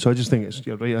 So I just think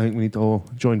you're right. I think we need to all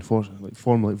join forces,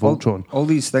 form like Voltron. All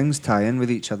these things tie in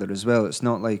with each other as well. It's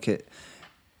not like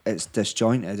it's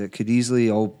disjointed. It could easily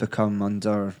all come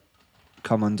under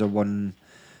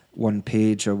one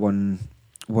page or one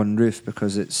roof,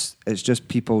 because it's just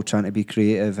people trying to be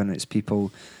creative, and it's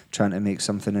people trying to make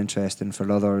something interesting for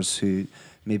others who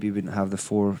maybe wouldn't have the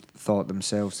forethought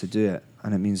themselves to do it.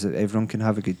 And it means that everyone can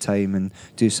have a good time and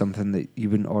do something that you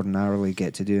wouldn't ordinarily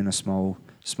get to do in a small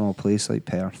place like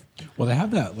Perth. Well, they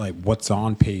have that like what's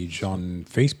on page on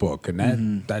Facebook,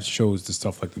 and that shows the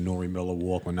stuff like the Nori Miller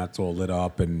Walk when that's all lit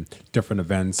up, and different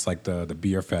events like the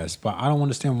beer fest. But I don't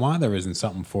understand why there isn't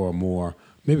something for more.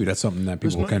 Maybe that's something that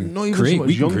people can not even create. so much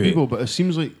We can young create. people, but it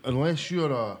seems like unless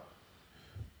you're a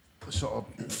sort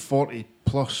of 40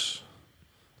 plus,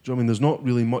 do you know what I mean? There's not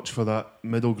really much for that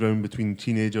middle ground between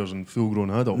teenagers and full grown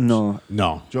adults. No.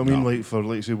 No. Do you know what I mean? no. Like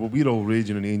for say, well, we're all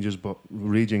raging in ages. Fuck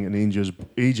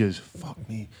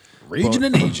me. Raging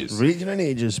in ages. Raging in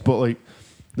ages. But like,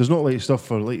 there's not like stuff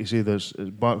for, like you say, there's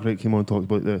Barkwright came on and talked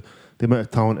about the amount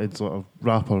of talented sort of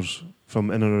rappers from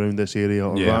in and around this area.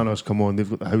 Or Yeah. Rana's come on, they've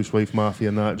got the Housewife Mafia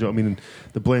and that. Do you know what I mean? And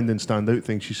the blend and stand out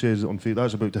thing, she says on Facebook,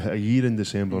 that's about to hit a year in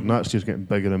December, and that's just getting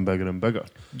bigger and bigger and bigger.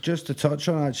 Just to touch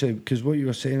on actually, because what you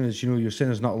were saying is, you're saying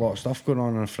there's not a lot of stuff going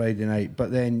on a Friday night,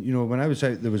 but then, when I was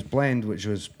out, there was Blend, which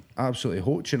was absolutely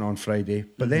hoaching on Friday,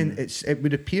 but then it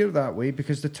would appear that way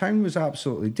because the town was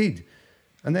absolutely dead.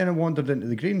 And then I wandered into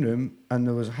the Green Room and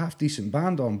there was a half decent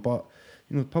band on, but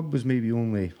the pub was maybe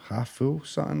only half full,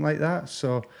 something like that.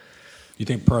 So You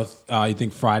think Perth? You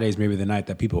think Friday's maybe the night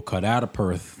that people cut out of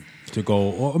Perth to go,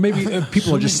 or maybe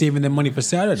people are just saving their money for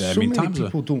Saturday. so many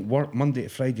people don't work Monday to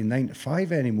Friday 9 to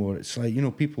 5 anymore. It's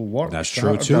like, people work. That's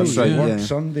true Saturdays, too, they yeah. work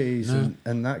Sundays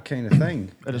and that kind of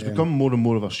thing. And it's become more and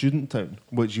more of a student town,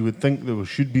 which you would think there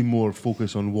should be more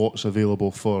focus on what's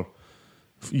available for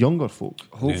younger folk.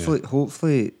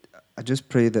 Hopefully, I just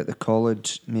pray that the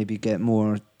college maybe get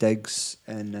more digs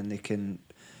and then they can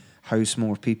house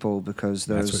more people, because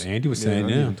That's what Andy was saying. I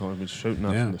Yeah. even thought I was shouting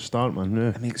that Yeah. from the start, man. Yeah.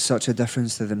 it makes such a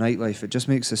difference to the nightlife. It just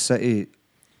makes the city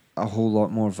a whole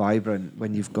lot more vibrant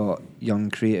when you've got young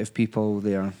creative people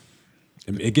there.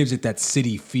 It gives it that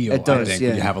city feel. It does, I think, yeah.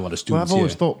 when you have a lot of Well, students. I've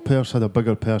always here. thought Perth's had a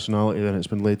bigger personality than it's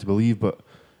been led to believe, but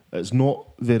it's not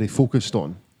very focused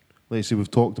on. Like I say,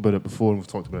 we've talked about it before and we've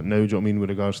talked about it now, do you know what I mean,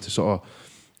 with regards to sort of,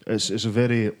 it's a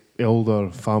very elder,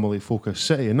 family-focused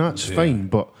city, and that's fine,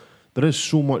 but there is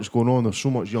so much going on, there's so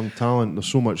much young talent, there's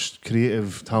so much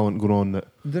creative talent going on that...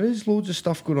 There is loads of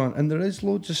stuff going on, and there is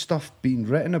loads of stuff being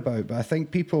written about. But I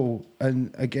think people,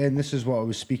 and again, this is what I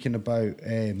was speaking about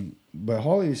with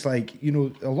Holly. It's like,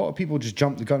 a lot of people just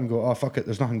jump the gun and go, "Oh fuck it,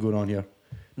 there's nothing going on here,"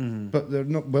 but they're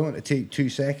not willing to take 2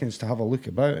 seconds to have a look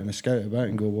about and a scout about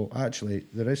and go, "Well, actually,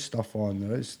 there is stuff on.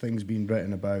 There is things being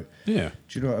written about." Yeah.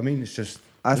 Do you know what I mean? It's just.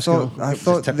 I it's thought just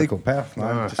the- typical Perth,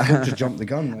 man. Just don't just jump the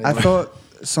gun. I thought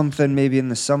something maybe in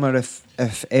the summer,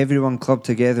 if everyone clubbed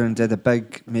together and did a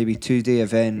big maybe 2-day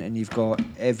event, and you've got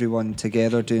everyone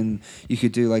together you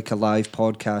could do like a live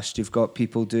podcast. You've got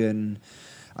people doing,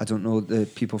 I don't know, the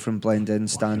people from Blend In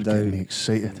stand You're out getting me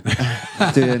excited.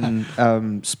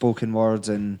 doing spoken words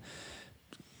and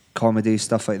comedy,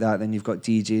 stuff like that. Then you've got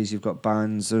DJs, you've got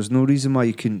bands. There's no reason why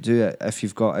you couldn't do it if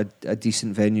you've got a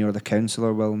decent venue or the council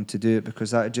are willing to do it,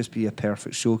 because that would just be a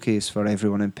perfect showcase for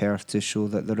everyone in Perth to show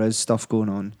that there is stuff going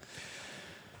on.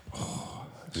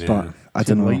 Yeah. But I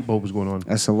don't know. Light bulbs going on.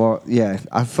 It's a lot. Yeah,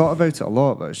 I've thought about it a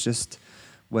lot, but it's just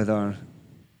whether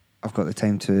I've got the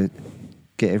time to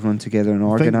get everyone together and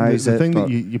organise The it. thing but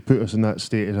that you put us in that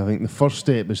state is, I think the first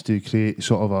step is to create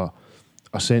sort of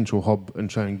a central hub and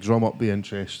try and drum up the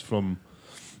interest from,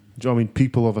 do you know what I mean,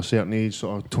 people of a certain age,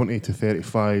 sort of 20 to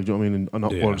 35, do you know what I mean, and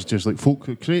upwards, just like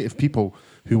creative people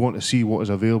who want to see what is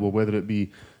available, whether it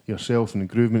be yourself and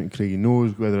Groovement and Craigie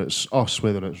Knows, whether it's us,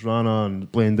 whether it's Rana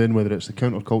and Blend In, whether it's the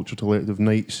Counterculture Collective,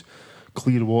 Nights,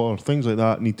 Clearwater, things like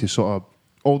that need to sort of,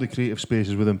 all the creative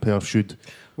spaces within Perth should.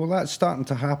 Well, that's starting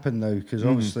to happen now because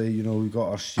obviously, you know, we've got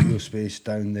our studio space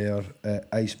down there,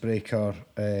 Icebreaker,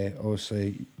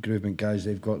 obviously, Groovement guys,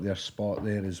 they've got their spot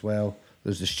there as well.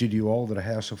 There's the studio, all the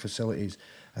rehearsal facilities.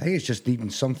 I think it's just needing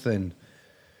something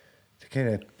to kind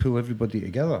of pull everybody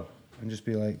together and just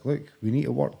be like, look, we need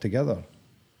to work together.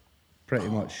 Pretty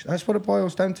much. That's what it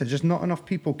boils down to. Just not enough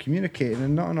people communicating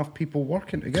and not enough people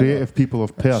working together. Creative people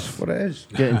of That's Perth. what it is.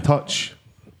 Get in touch.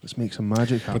 Let's make some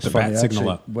magic happen. Put the Funny, bat signal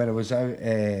actually, up. when I was out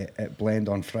at Blend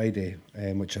on Friday,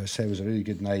 which I said was a really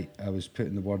good night, I was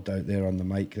putting the word out there on the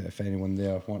mic that if anyone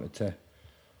there wanted to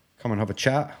come and have a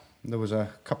chat, there was a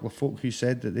couple of folk who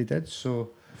said that they did. So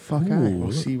Fuck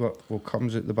we'll see what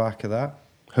comes at the back of that.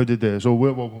 How did they? So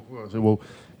well,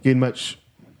 again, Mitch,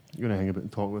 you're going to hang about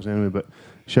and talk with us anyway, but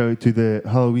shout out to the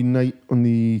Halloween night on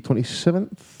the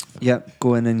 27th. Yep,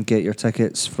 go in and get your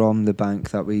tickets from the bank.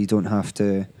 That way you don't have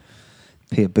to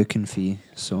pay a booking fee.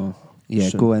 So, yeah,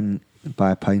 So- go in,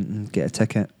 buy a pint and get a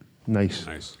ticket. Nice.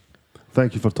 Nice.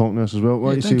 Thank you for talking to us as well.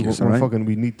 Like you say, thank you. we're Alright. fucking,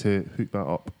 we need to hook that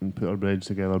up and put our breads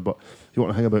together. But if you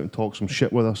want to hang about and talk some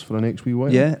shit with us for the next wee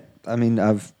while? Yeah, I mean,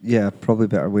 probably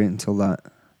better wait until that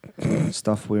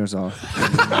stuff wears off.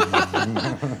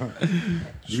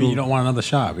 You mean you don't want another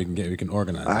shot? We can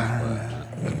organize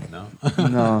that. No.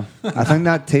 No, I think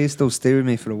that taste will stay with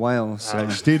me for a while. So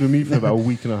It stayed with me for about a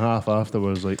week and a half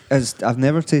afterwards. Like, I've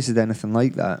never tasted anything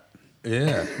like that.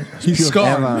 Yeah. He's pure,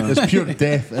 scarred. it's pure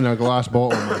death in a glass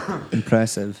bottle, man.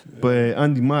 Impressive. But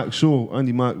Andy Mack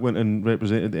went and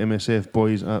represented the MSF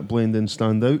boys at Blend In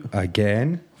Stand Out.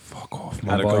 Again, Fuck off,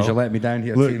 my man. boys, you let me down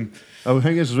here, Look, team. I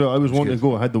think this as well. I was wanting good. to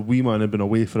go. I had the wee man had been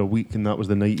away for a week, and that was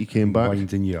the night he came back.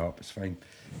 Winding you up, it's fine.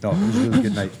 No, it was a really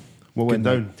good night. What went Good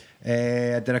down?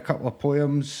 night. I did a couple of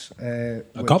poems. A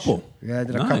couple? Yeah, I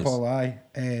did a Nice. couple. I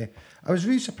was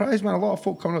really surprised, man. A lot of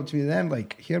folk coming up to me then,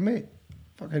 like, here, mate,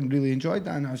 fucking really enjoyed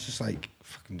that. And I was just like,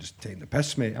 fucking just taking the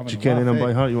piss, mate. Did you get in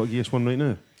by heart? You want to give us one right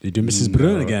now? You do Mrs.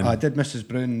 Bruin again. I did Mrs.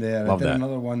 Brown there. Love I did that.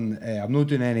 another one. I'm not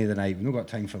doing any of the night. We've not got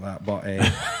time for that. But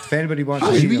if anybody wants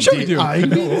to Aye, see we them, should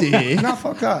do. nah,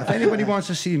 fuck that. If anybody wants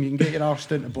to see him, you can get your arse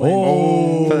down to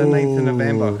Blend for the 9th of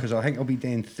November because I think I'll be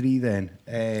doing 3 then.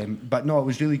 But no, it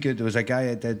was really good. There was a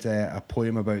guy that did a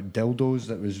poem about dildos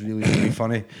that was really, really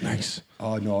funny. Nice.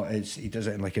 Oh no, he does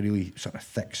it in like a really sort of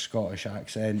thick Scottish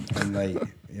accent and like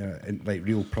in like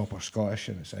real proper Scottish,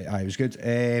 and it's like, it was good.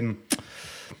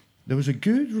 There was a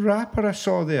good rapper I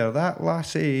saw there. That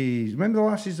lassie, remember the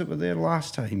lassies that were there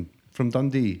last time from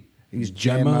Dundee? It was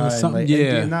Gemma or and, something? like, Yeah.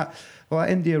 India and that. Well, that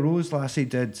India Rose lassie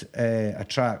did a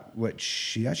track which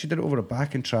she actually did it over a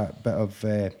backing track, bit of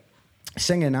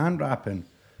singing and rapping.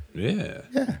 Yeah.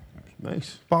 Yeah.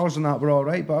 Nice. Bars and that were all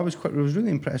right, but I was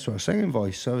really impressed with her singing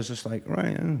voice. So I was just like,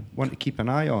 right, want to keep an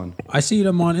eye on. I see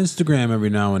them on Instagram every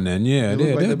now and then. Yeah, They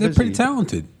look like they're they're pretty busy.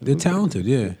 talented. They're talented,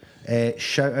 yeah.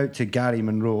 Shout out to Gary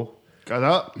Monroe.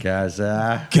 Got that?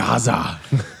 Gaza. Gaza.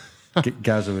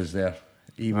 Gaza was there.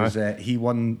 He was. He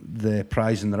won the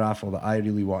prize in the raffle that I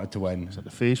really wanted to win.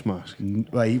 The face mask.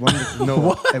 Well, he won.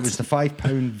 No, it was the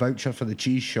 £5 voucher for the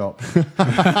cheese shop.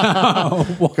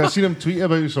 I seen him tweet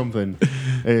about something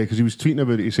because he was tweeting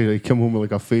about it. He said he come home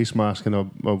with like a face mask and a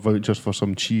vouchers for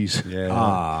some cheese.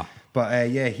 Yeah. But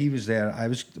yeah, he was there.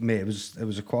 It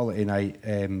was a quality night.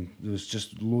 There was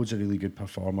just loads of really good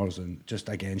performers, and just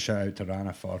again shout out to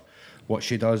Rana for what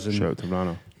she does. And Shout out to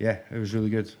Rana. yeah, it was really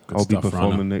good. I'll be stuff,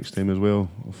 performing Rana. next time as well.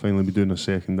 I'll finally be doing a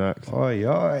second act. Oi,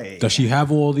 oi. Does she have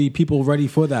all the people ready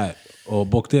for that or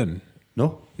booked in?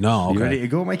 No. No, You okay. ready to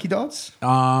go, Mikey Dodds?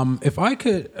 If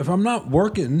I'm not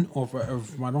working or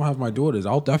if I don't have my daughters,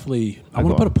 I want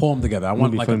to put a poem together. I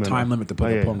want like a time limit to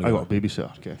put a poem I together. got a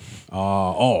babysitter. Okay.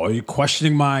 Are you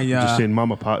questioning my? Just saying,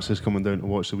 Mama Pats is coming down to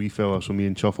watch the wee fella, so me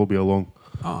and Chuff will be along.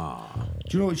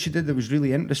 Do you know what she did that was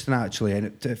really interesting, actually?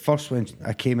 And at first, when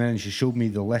I came in and she showed me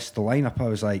the lineup, I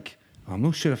was like, I'm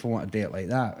not sure if I want to do it like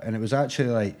that. And it was actually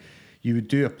like, you would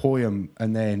do a poem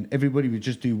and then everybody would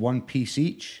just do one piece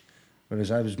each. Whereas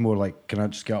I was more like, can I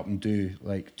just get up and do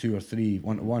like 2 or 3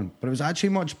 one-to-one? But it was actually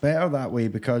much better that way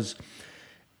because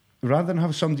rather than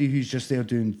have somebody who's just there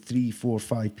doing 3, 4,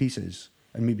 5 pieces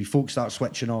and maybe folks start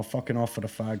switching off, fucking off for a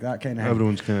fag, that kind of thing.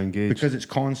 Everyone's kind of engaged. Because it's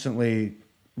constantly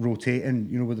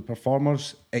rotating, with the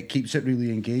performers, it keeps it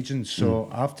really engaging. So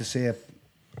I have to say,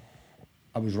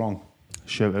 I was wrong.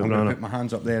 Shout out I'm going to Rana. put my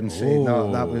hands up there and say,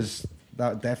 no, that was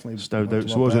That definitely Stowed worked out. a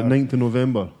So lot what was it, better. 9th of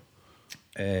November?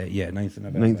 Yeah, 9th of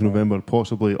November. 9th of November.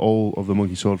 Possibly all of the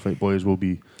Monkey Sword Fight boys will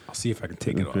be. I'll see if I can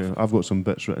take it Okay, off. I've got some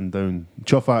bits written down.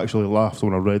 Chuff actually laughed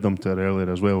when I read them to her earlier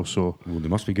as well. So Well, they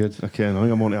must be good. okay, I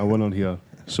think I'm on to a winner here.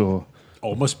 So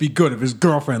Oh, it must be good if his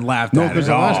girlfriend laughed no, at because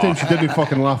it. the last Oh. time she didn't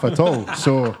fucking laugh at all.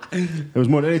 So it was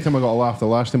more. Anytime I got a laugh, the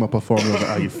last time I performed, I was like,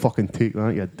 "Ah, you fucking take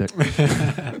that, you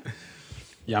dick."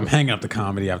 Yeah, I'm hanging up the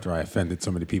comedy after I offended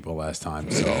so many people last time.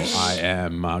 So I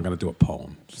am going to do a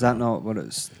poem. Is that not what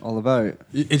it's all about?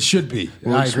 It should be.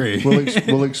 I agree.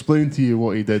 We'll explain to you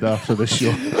what he did after the show.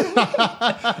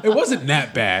 It wasn't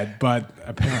that bad, but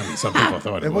apparently some people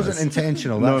thought it, It was. wasn't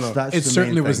intentional. No, That's, no. that's It the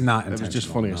certainly main was thing. not It was intentional.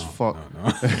 just funny as fuck.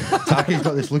 No. Taki's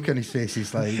got this look on his face.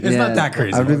 He's like, It's not that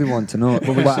crazy. I really want to know.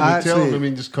 But But I tell him, I actually,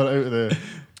 mean, just cut it out of the.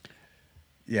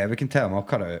 yeah, we can tell him. I'll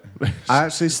cut it out. I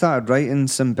actually started writing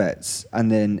some bits, and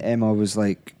then Emma was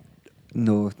like,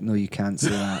 "No, you can't say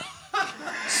that."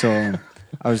 So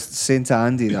I was saying to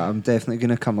Andy that I'm definitely going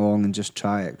to come along and just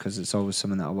try it because it's always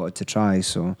something that I wanted to try.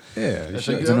 So Yeah, you It's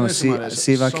should. like, don't know, listen, see- man, it's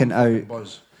see if I some can fucking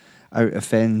buzz. out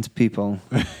offend people.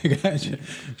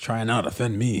 Try not to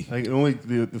offend me. Like, only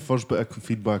the first bit of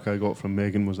feedback I got from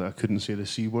Megan was that I couldn't say the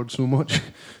C word so much.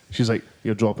 She's like,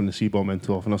 "You're dropping the C bomb in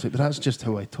too often." I was like, "That's just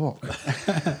how I talk."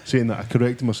 Saying that, I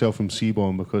corrected myself from C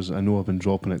bomb because I know I've been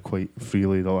dropping it quite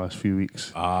freely the last few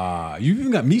weeks. You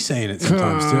even got me saying it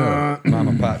sometimes too.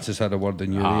 Mama Pat just had a word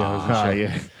in your ear. hasn't Ah, she?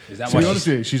 yeah. Is that To why be honest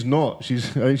with you, she's not. I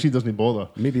think she doesn't bother.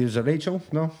 Maybe it was a Rachel?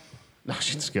 No? No,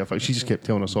 she didn't scare fuck. She just kept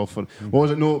telling us off. What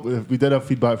was it? No, we did have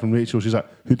feedback from Rachel. She's like,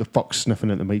 "Who the fuck's sniffing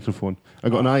at the microphone?" I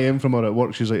got an IM from her at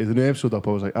work. She's like, "Is the new episode up?"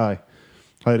 I was like, "Aye."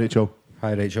 Hi, Rachel.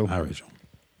 Hi, Rachel. Hi, Rachel.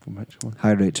 From Rachel.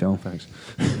 Hi, Rachel. Thanks.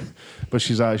 But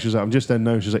she's like, "I'm just in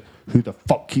now." She's like, "Who the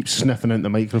fuck keeps sniffing into the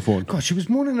microphone?" God, she was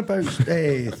moaning about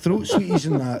throat sweeties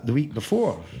and that the week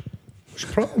before. What's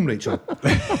your problem, Rachel?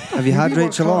 Have you had Maybe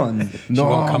work Rachel hard. on? No,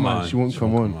 won't come man, on. she won't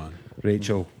come on.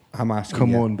 Rachel, I'm asking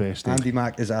Come you. on, bestie. Andy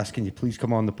Mack is asking you, please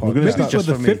come on the gonna podcast. Maybe start for just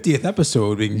the for me. 50th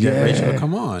episode, we can get Yeah. Rachel to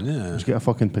come on. Yeah. Let's get a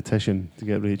fucking petition to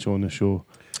get Rachel on the show.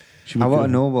 I want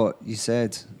to know what you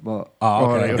said. What? Oh,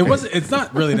 okay. right, okay. It wasn't. It's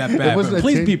not really that bad. wasn't But a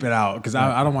please tin- beep it out because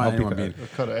I don't want anyone being.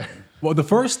 Cut it. Well, the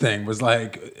first thing was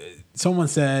like someone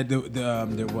said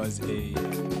there was a.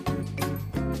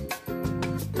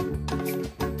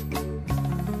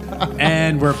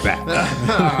 And we're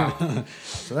back.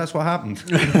 So that's what happened.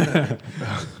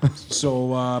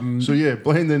 So yeah,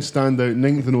 blend and stand out.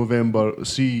 9th of November.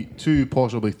 See 2,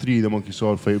 possibly 3 of the Monkey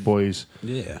Sword Fight boys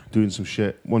Yeah. doing some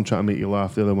shit. One trying to make you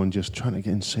laugh, the other one just trying to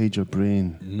get inside your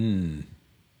brain.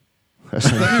 You're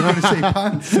going to say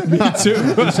pants. Me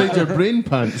too. Inside your brain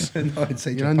pants. No, I'd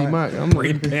say You're Andy Japan. Mack. I'm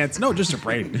Brain pants. No, just a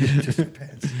brain.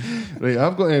 Right,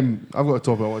 I've got a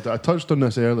topic. I touched on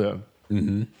this earlier,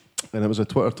 and it was a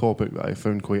Twitter topic that I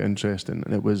found quite interesting,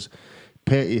 and it was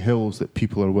petty hills that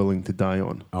people are willing to die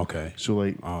on. Okay. So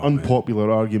like Oh, unpopular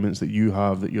arguments that you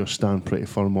have that you're stand pretty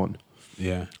firm on.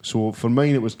 Yeah. So for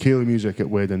mine, it was Kaylee music at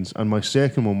weddings, and my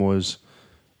second one was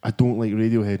I don't like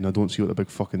Radiohead, and I don't see what the big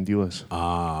fucking deal is.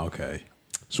 Ah, okay.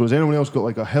 So has anyone else got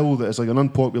like a hill that is like an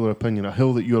unpopular opinion, a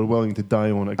hill that you are willing to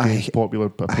die on against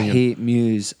popular I opinion? hate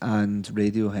Muse and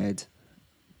Radiohead.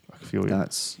 I feel you.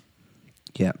 That's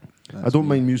yeah. I don't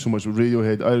mind Muse so much with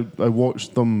Radiohead. I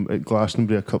watched them at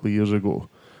Glastonbury a couple of years ago,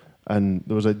 and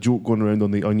there was a joke going around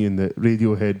on The Onion that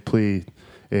Radiohead play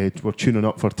were tuning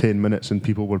up for 10 minutes and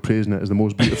people were praising it as the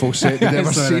most beautiful set they'd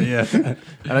ever seen. Yeah.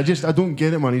 And I don't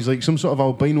get it, man. He's like some sort of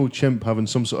albino chimp having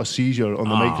some sort of seizure on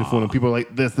the microphone, and people are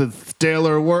like, "This is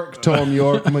stellar work, Tom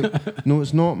York." I'm like, "No,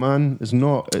 it's not, man. It's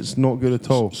not. It's not good at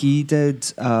all." He did.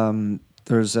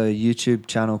 There's a YouTube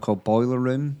channel called Boiler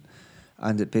Room,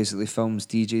 and it basically films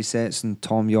DJ sets. And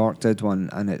Tom York did one,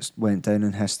 and it went down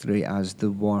in history as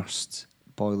the worst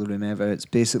boiler room ever. It's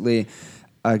basically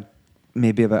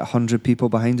maybe about 100 people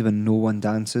behind him, and no one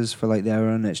dances for like the hour,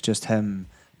 and it's just him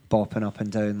bopping up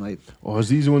and down like. Oh, is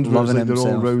these the ones where it's Loving like they're all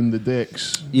himself. round the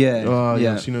decks? Yeah, Oh, yeah.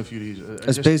 yeah. I've seen a few of these.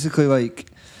 It's basically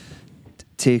like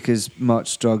take as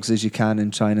much drugs as you can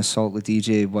and try and assault the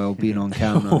DJ while being on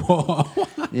camera.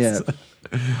 Yeah.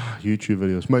 YouTube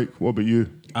videos. Mike, what about you?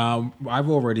 I've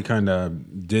already kind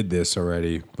of did this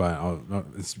already, but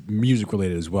it's music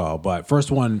related as well. But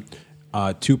first one,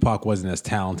 Tupac wasn't as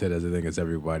talented as I think as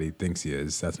everybody thinks he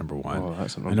is. That's number one. Oh,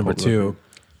 that's an and number unpopular two,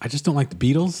 I just don't like the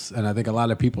Beatles, and I think a lot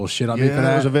of people shit on me Yeah, for that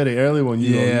that. was a very early one.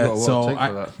 You got yeah, a lot so of take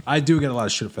for that. I do get a lot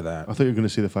of shit for that. I thought you were going to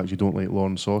say the fact you don't like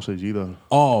Lauren Sausage either.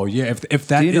 Oh yeah, if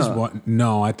that Do you is not? one,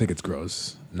 no, I think it's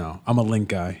gross. No, I'm a Link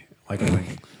guy. Like a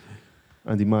Link.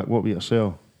 Andy Mack, what were you to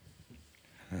sell?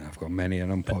 I've got many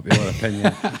an unpopular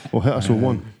opinion. Well, hit us with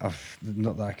one.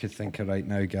 Not that I could think of right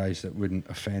now, guys, that wouldn't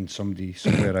offend somebody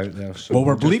somewhere out there. So Well,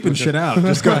 we're bleeping shit out.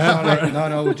 Just go ahead. All right,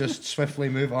 no, we'll just swiftly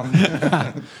move on.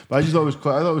 But I just thought I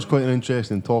thought it was quite an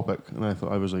interesting topic, and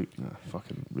I was like, nah,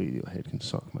 fucking Radiohead can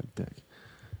suck my dick.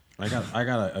 I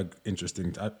got a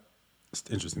interesting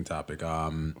topic.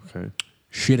 Okay.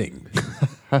 Shitting.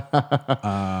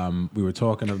 We were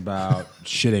talking about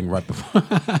shitting right before.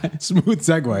 Smooth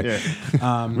segue. Yeah.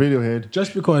 Radiohead.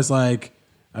 Just because, like,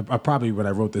 I probably, when I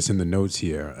wrote this in the notes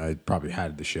here, I probably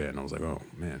had the shit, and I was like, oh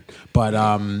man. But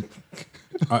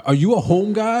are you a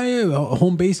home guy, a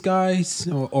home based guy,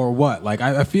 or what? Like,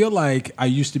 I feel like I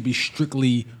used to be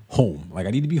strictly home. Like, I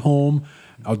need to be home.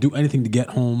 I'll do anything to get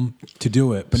home to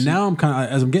do it. But now I'm kind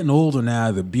of, as I'm getting older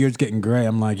now, the beard's getting gray.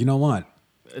 I'm like, you know what?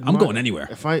 I'm going anywhere.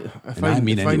 If I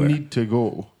need to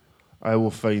go, I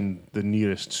will find the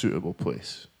nearest suitable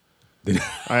place.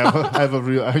 I have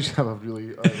a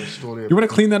story. You want to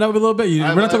clean that up a little bit?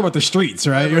 We're not talking about the streets,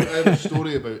 right? I have a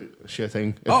story about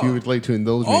shitting. If you would like to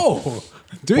indulge me. Oh,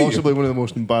 do you? Possibly one of the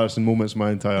most embarrassing moments of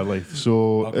my entire life.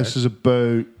 So This is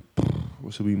about,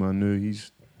 what's a wee man now?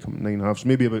 He's coming 9.5, so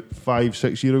maybe about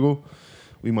 5-6 years ago.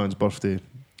 Wee man's birthday.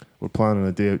 We're planning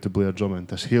a day out to Blair Drummond.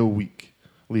 This whole week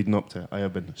leading up to it, I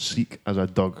have been sick as a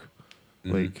dog.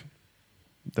 Like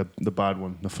the bad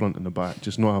one, the front and the back.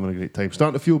 Just not having a great time.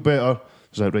 Starting to feel better. I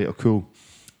was like, right, cool.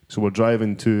 So we're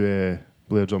driving to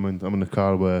Blair Drummond. I'm in the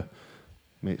car with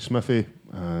mate Smithy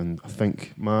and I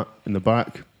think Matt in the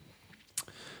back.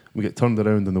 We get turned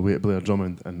around on the way to Blair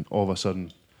Drummond, and all of a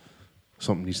sudden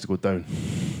something needs to go down.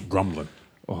 Grumbling.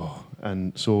 Oh,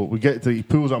 and so we get to, he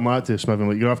pulls up Matt to Smithy, and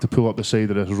like, you're going to have to pull up the side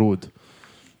of this road.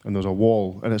 And there's a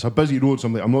wall, and it's a busy road, so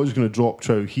I'm like, I'm not just going to drop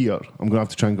trow here. I'm going to have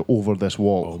to try and get over this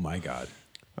wall. Oh my God.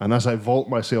 And as I vault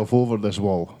myself over this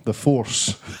wall, the force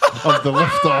of the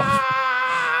lift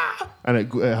off, and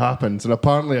it happens. And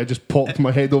apparently I just popped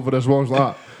my head over this wall. I was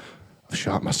like, I've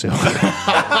shot myself.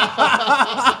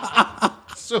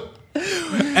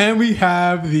 And we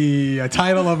have the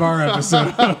title of our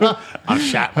episode. I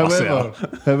shot myself.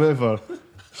 However,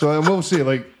 so I will say,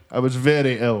 like, I was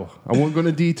very ill. I won't go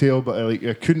into detail, but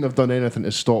I couldn't have done anything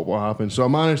to stop what happened. So I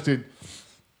managed to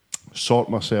sort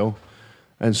myself.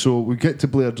 And so we get to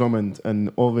Blair Drummond,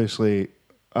 and obviously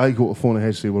I go to phone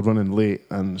ahead, say we're running late,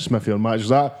 and Smithy or Matt is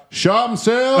that, shot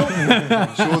himself!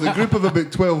 So the group of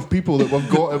about 12 people that we've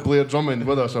got at Blair Drummond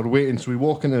with us are waiting. So we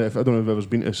walk in, I don't know if I've ever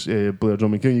been to Blair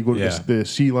Drummond. Can you go to the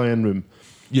Sea Lion room?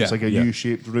 Yeah, it's like a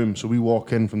U-shaped room. So we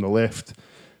walk in from the left,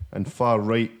 and far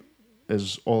right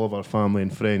is all of our family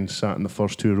and friends sat in the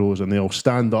first 2 rows, and they all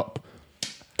stand up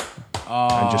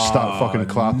and just start fucking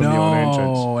clapping me on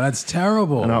entrance. Oh, that's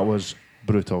terrible. And that was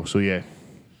brutal. So yeah,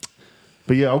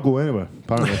 but yeah, I'll go anywhere.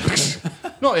 Apparently,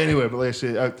 not anywhere, but let's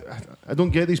say I don't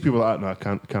get these people that no, I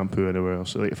can't poo anywhere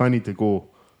else. Like if I need to go,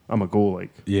 I'm a go. Like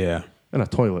yeah, in a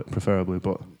toilet preferably,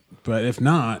 but if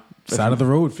not, side of the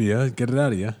road for you. Get it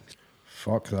out of you.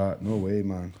 Fuck that. No way,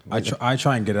 man. I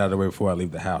try and get it out of the way before I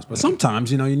leave the house. But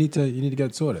sometimes, you need to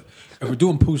get it sorted. If we're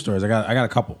doing poo stories, I got a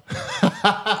couple.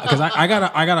 Because I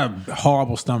got a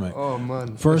horrible stomach. Oh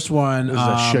man. First one. This is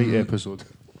a shite episode.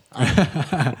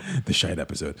 The shite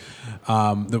episode.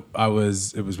 It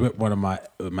was with one of my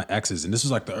exes, and this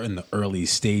was like in the early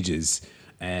stages,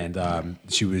 and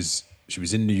she was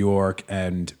in New York,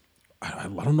 and I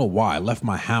don't know why I left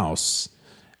my house,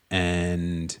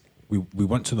 and we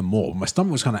went to the mall. My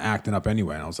stomach was kind of acting up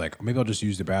anyway, and I was like, maybe I'll just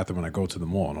use the bathroom when I go to the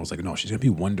mall. And I was like, no, she's gonna be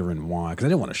wondering why, because I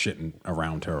didn't want to shit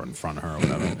around her, in front of her, or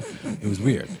whatever. It was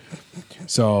weird.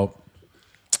 So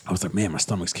I was like, man, my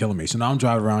stomach's killing me. So now I'm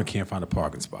driving around, can't find a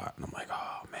parking spot, and I'm like,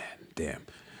 oh man, damn.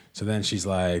 So then she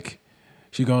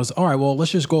goes, all right, well,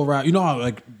 let's just go around. You know how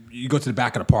like you go to the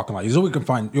back of the parking lot. You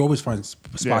always find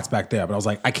spots back there. But I was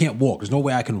like, I can't walk. There's no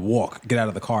way I can get out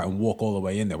of the car and walk all the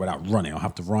way in there without running. I'll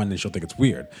have to run, and she'll think it's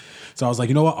weird. So I was like,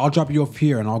 you know what? I'll drop you off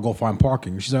here, and I'll go find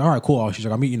parking. She's like, all right, cool. She's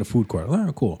like, I'll meet you in the food court. All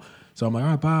right, cool. So I'm like,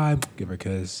 all right, bye. Give her a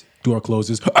kiss. Door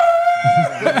closes.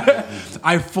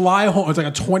 I fly home. It's like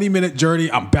a 20-minute journey.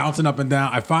 I'm bouncing up and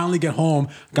down. I finally get home,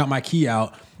 got my key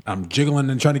out. I'm jiggling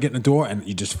and trying to get in the door, and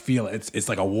you just feel it. It's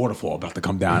like a waterfall about to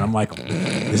come down. I'm like,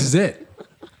 this is it.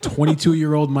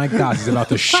 22-year-old Mike Doss is about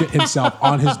to shit himself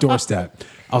on his doorstep.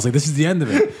 I was like, this is the end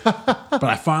of it. But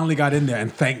I finally got in there,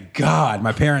 and thank God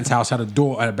my parents' house had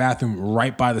a bathroom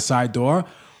right by the side door.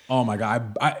 Oh my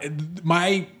God.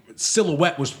 My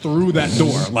silhouette was through that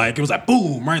door. Like, it was like,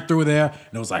 boom, right through there.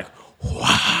 And it was like,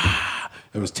 wow.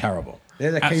 It was terrible.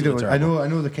 They're the kind of I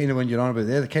know the kind of one you're on about.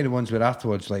 They're the kind of ones where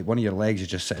afterwards, like one of your legs is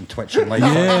just sitting twitching, like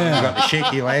yeah, you got the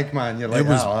shaky leg, man. You're like,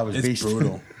 that was beast.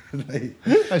 Brutal. Right.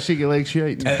 I shake your legs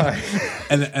shite.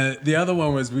 And the other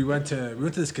one was we went to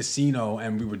this casino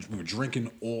and we were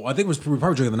drinking all. I think we were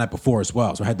probably drinking the night before as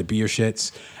well. So I had the beer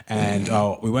shits and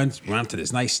we went to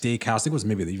this nice steakhouse. I think it was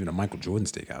maybe even a Michael Jordan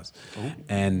steakhouse.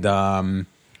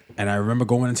 And I remember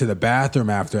going into the bathroom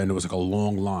after, and it was like a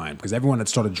long line because everyone had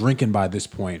started drinking by this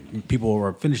point. People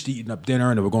were finished eating up dinner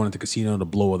and they were going into the casino to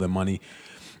blow all their money.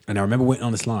 And I remember waiting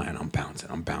on this line. I'm bouncing.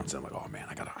 I'm like, oh man,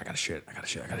 I gotta shit.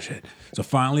 So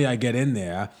finally, I get in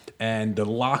there, and the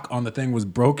lock on the thing was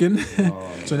broken.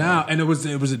 So now, and it was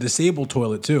a disabled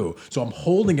toilet too. So I'm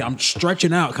holding it. I'm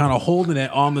stretching out, kind of holding it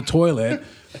on the toilet.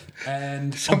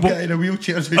 And Some guy in a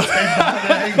wheelchair's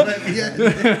let me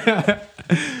in.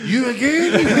 You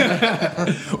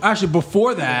again? Actually,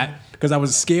 before that, because I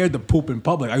was scared to poop in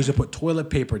public, I used to put toilet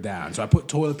paper down. So I put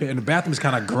toilet paper, and the bathroom is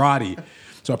kind of grotty.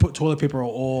 So I put toilet paper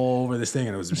all over this thing,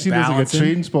 and it was See, there's like a balancing.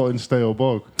 train spotting style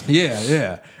bog.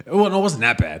 Yeah. Well, no, it wasn't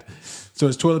that bad. So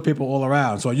there's toilet paper all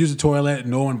around. So I used the toilet,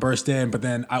 no one burst in. But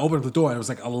then I opened up the door, and it was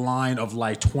like a line of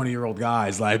like 20-year-old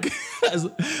guys, like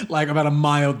about a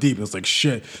mile deep. It was like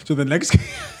shit. So the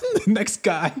next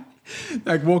guy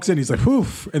like walks in, he's like,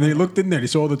 "Whoof!" And then he looked in there, and he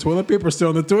saw the toilet paper still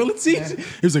on the toilet seat.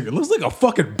 He was like, "It looks like a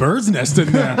fucking bird's nest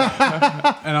in there."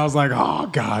 And I was like, "Oh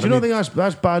god!" Do you not think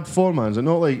that's bad form, man? Is it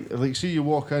not like see you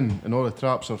walk in and all the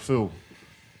traps are full,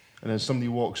 and then somebody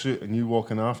walks out and you walk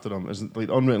in after them? Isn't like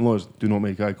unwritten laws? Do not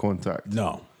make eye contact.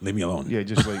 No, leave me alone. Yeah,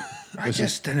 just like I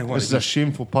just didn't want this is a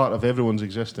shameful part of everyone's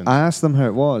existence. I asked them how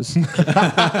it was.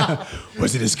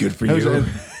 Was it as good for How's, you?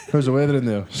 how's the weather in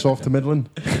there? Soft to middling?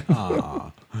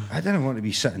 I didn't want to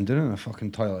be sitting down in a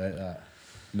fucking toilet like that.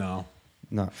 No.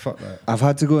 Nah, fuck that. I've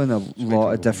had to go in a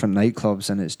lot of different nightclubs,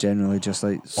 and it's generally just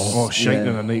like Shiting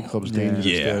in a nightclub's dangerous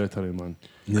Yeah. territory, man.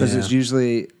 because it's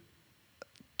usually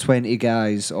 20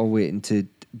 guys all waiting to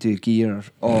do gear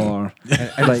or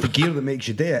And it's the gear that makes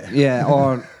you do it. yeah,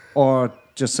 or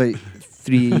just like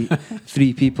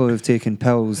three people who've taken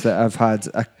pills that have had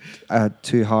a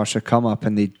too harsh a come up,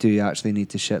 and they do actually need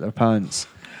to shit their pants.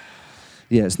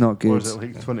 Yeah, it's not Or good. is it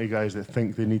like 20 guys that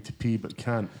think they need to pee but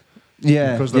can't?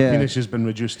 Yeah, Because their yeah. penis has been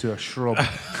reduced to a shrub.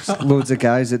 Loads of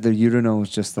guys at their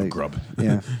urinals just like grub.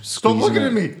 Yeah, Stop squeezing looking it.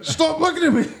 at me! Stop looking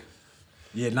at me!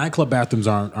 Yeah, nightclub bathrooms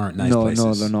aren't nice places.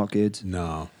 No, they're not good.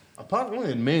 No.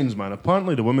 Apparently in men's, man.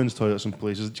 Apparently the women's toilets in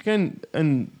places. Do you get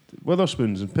in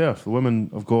Witherspoons in Perth, the women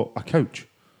have got a couch.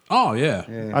 Oh yeah.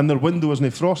 And their window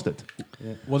isn't frosted.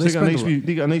 Well, So they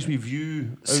get a nice wee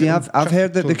view. See, out I've of-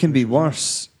 heard that they can be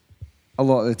worse. A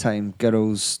lot of the time,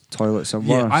 girls' toilets are worse.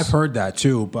 Yeah, I've heard that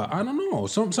too, but I don't know.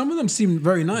 Some of them seem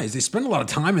very nice. They spend a lot of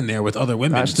time in there with other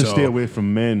women. That's to so- stay away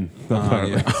from men.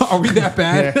 apparently. Yeah. Are we that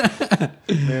bad?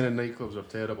 Men in nightclubs are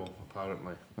terrible,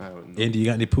 apparently. I don't know. Andy, you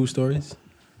got any poo stories?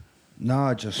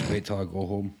 Nah, just wait till I go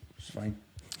home. It's fine.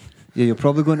 Yeah, you're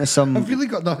probably going to some. I've really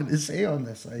got nothing to say on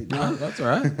this. Like, That's all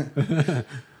right.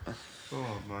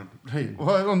 Oh, man. Right,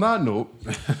 well, on that note,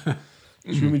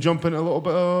 should we jump into a little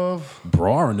bit of...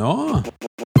 Bra or no?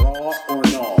 Raw or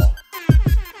no?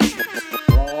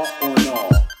 Raw or no?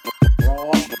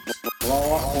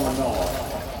 Raw or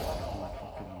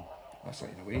no? that's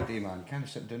like the way day, man. Kind of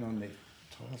sit down on the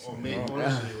toilet. Oh, mate,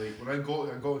 honestly, like, when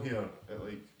I got here at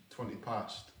like 20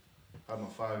 past, had my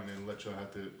fag and then literally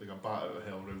had to, like, a bat out of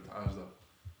hell round to Asda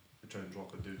to try and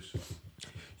drop a deuce.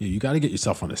 Yeah, you got to get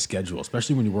yourself on a schedule,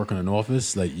 especially when you work in an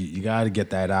office. Like you got to get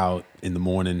that out in the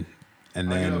morning,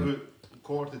 and I get then. about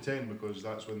 9:45 because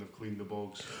that's when they've cleaned the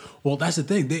bogs. Well, that's the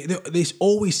thing. They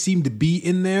always seem to be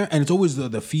in there, and it's always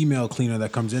the female cleaner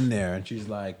that comes in there, and she's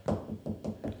like,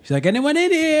 anyone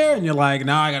in here? And you're like,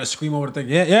 now I got to scream over the thing.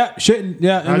 Yeah, shitting.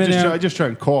 Yeah, I'm in there. I just try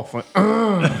and cough. Like,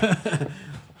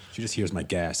 She just hears my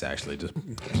gas, actually. Just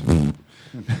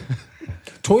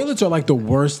toilets are like the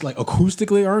worst. Like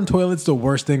acoustically, aren't toilets the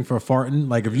worst thing for farting?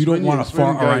 Like if you don't want to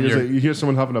fart around your. you hear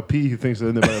someone having a pee who thinks they're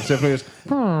in there by themselves.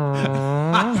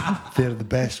 They're the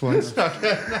best ones.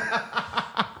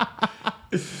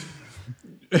 This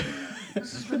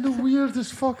has been the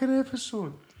weirdest fucking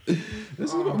episode. This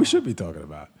is what we should be talking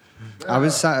about. I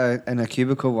was sat in a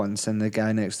cubicle once, and the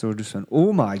guy next door just went,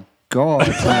 "Oh my god!"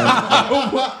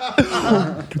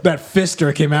 That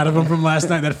fister came out of him from last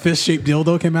night. That fist-shaped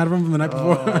dildo came out of him from the night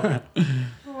before.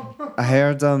 I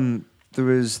heard there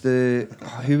was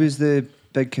who was the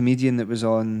big comedian that was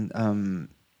on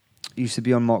used to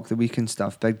be on Mock the Week and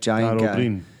stuff, big giant Darryl guy.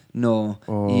 Breen. No,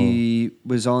 he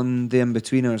was on The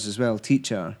In-Betweeners as well,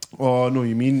 Teacher. Oh no,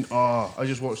 you mean? Oh, I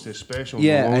just watched this special.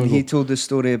 Yeah, not long and he ago. told the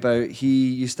story about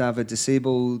he used to have a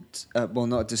disabled, well,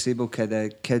 not a disabled kid, a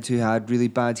kid who had really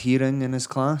bad hearing in his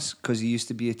class because he used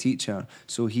to be a teacher.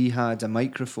 So he had a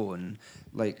microphone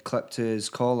like clipped to his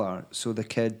collar, so the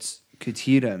kids could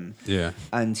hear him. Yeah.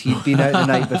 And he'd been out the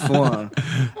night before,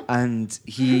 and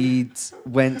he'd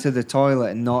went to the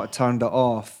toilet and not turned it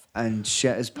off and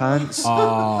shit his pants.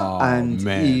 Oh, And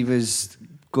man. he was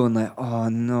going like, oh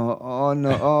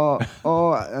no,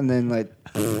 and then like,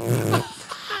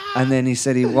 and then he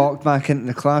said he walked back into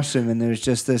the classroom and there was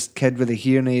just this kid with a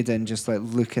hearing aid in, just like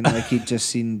looking like he'd just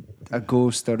seen a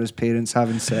ghost or his parents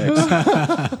having sex.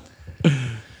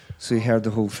 So he heard the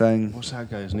whole thing. What's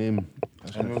that guy's name?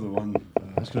 I know the one.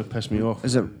 That's going to piss me off.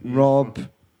 Is it Rob?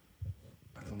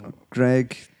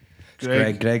 Greg?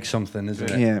 Greg something,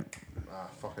 isn't it? Yeah. Ah,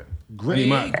 fuck it. Hey,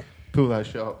 Matt, pull that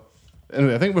shit up.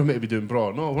 Anyway, I think we're meant to be doing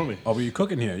bra. No, weren't we? Oh, were you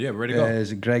cooking here? Yeah, we're ready to go.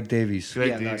 Is it Greg Davies? Greg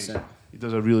Yeah, Davies. that's it. He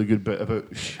does a really good bit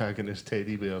about shagging his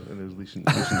teddy bear in his recent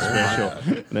special.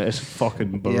 And it is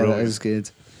fucking Yeah, brilliant. that is good.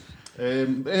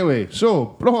 Anyway, so,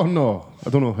 bra or no? I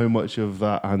don't know how much of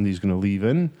that Andy's going to leave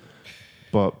in,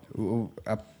 but Well,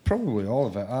 probably all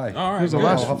of it, aye. All right, Here's the good.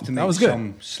 last I'll have to That make was good.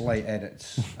 some slight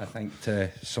edits, I think, to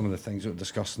some of the things that were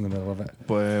discussed in the middle of it.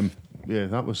 yeah,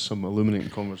 that was some illuminating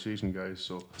conversation, guys.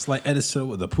 So, It's like Edison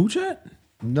with the poo chat?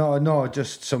 No,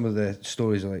 just some of the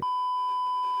stories like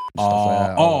stuff like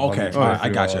that. Okay. I'll All right, go I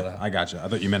through got all you. of that. I got you. I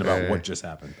thought you meant about what just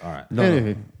happened. All right. No,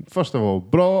 anyway, first of all,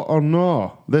 bra or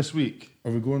no this week?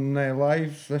 Are we going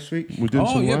live this week? We're doing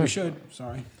Oh, some yeah, we live. should.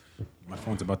 Sorry. My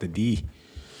phone's about to D.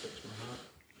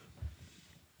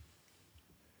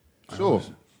 So,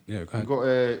 Yeah, go we've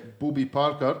ahead. got Bobby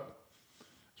Parker.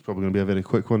 It's probably going to be a very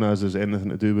quick one, as is anything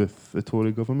to do with the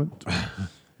Tory government.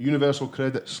 Universal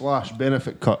credit /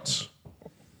 benefit cuts.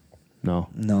 No.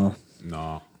 No.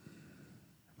 No.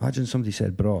 Imagine somebody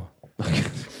said bra.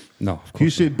 No, of If you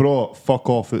course. say bra, fuck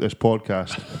off at this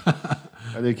podcast.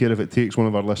 I don't care if it takes one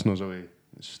of our listeners away.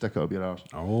 Stick it up your arse.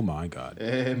 Oh, my God.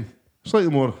 Slightly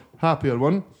more happier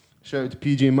one. Shout out to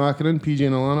PJ Mackerin, PJ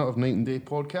and Alana of Night and Day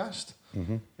podcast.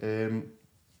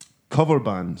 Cover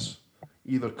bands.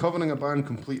 Either covering a band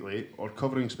completely or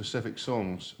covering specific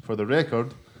songs. For the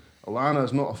record, Alana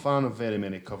is not a fan of very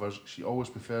many covers. She always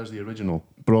prefers the original.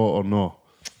 Bra or no?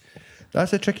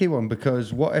 That's a tricky one,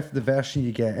 because what if the version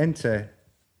you get into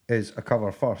is a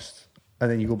cover first,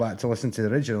 and then you go back to listen to the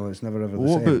original and it's never ever the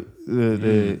What same? about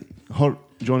the Hurt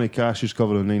Johnny Cash's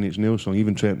cover of Nine Inch Nails song?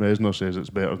 Even Trent Reznor says it's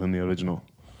better than the original.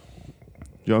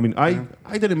 Do you know what I mean?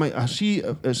 I didn't mind. I see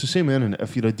it's the same ending.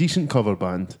 If you're a decent cover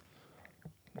band,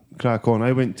 crack on.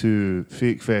 I went to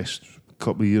Fake Fest a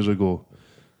couple of years ago,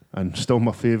 and still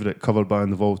my favourite cover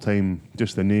band of all time,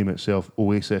 just the name itself,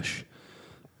 Oasis,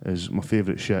 is my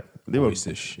favourite shit.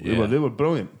 Oasis, they were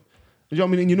brilliant. You know what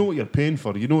I mean? And you know what you're paying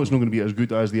for. You know it's not going to be as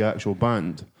good as the actual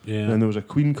band. Yeah. And there was a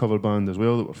Queen cover band as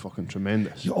well that were fucking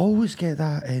tremendous. You always get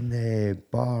that in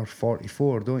Bar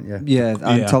 44, don't you? Yeah,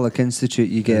 and Tulloch Institute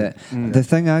you get. The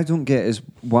thing I don't get is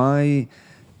why,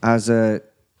 as a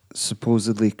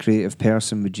supposedly creative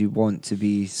person, would you want to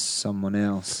be someone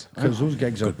else? Because those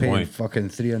gigs are Good paying point. fucking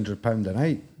 £300 a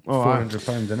night, Oh, aye.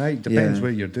 £400 a night. Depends Yeah.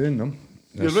 where you're doing them.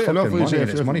 You're There's right fucking enough, money, Lizzie, and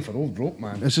if- it's money for old rope,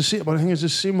 man. It's the same, but I think it's the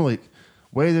same like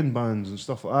wedding bands and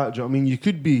stuff like that. Do you know what I mean? You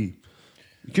could be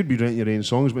writing your own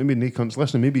songs, but maybe no cunts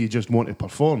listening. Maybe you just want to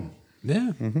perform.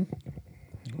 Yeah.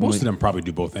 Most of them probably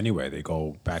do both anyway. They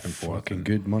go back and forth. Fucking and-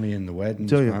 good money in the weddings,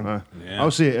 Tell you, man. Yeah.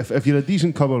 I'll say if you're a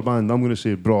decent cover band, I'm going to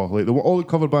say bra. Like all the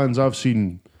cover bands I've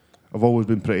seen have always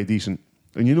been pretty decent,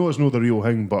 and you know it's not the real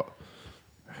thing, but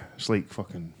it's like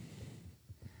fucking.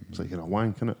 It's like you're a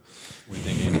wank, innit? What are you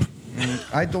thinking?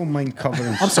 I don't mind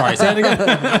covering. I'm sorry, say that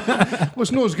again. Well,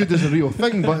 it's not as good as the real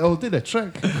thing, but it'll do the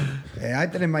trick. I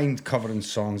didn't mind covering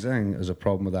songs. I think there's a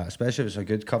problem with that, especially if it's a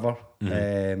good cover.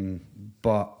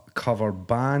 But cover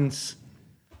bands,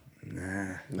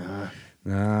 nah,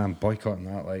 I'm boycotting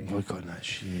that. Like, Boycotting that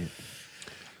shit.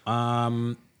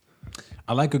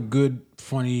 I like a good,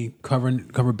 funny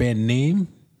cover band name.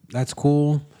 That's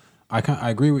cool. I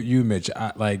agree with you, Mitch.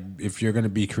 Like if you're gonna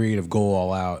be creative, go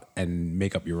all out and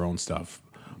make up your own stuff.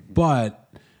 But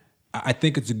I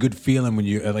think it's a good feeling when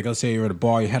you like. Let's say you're at a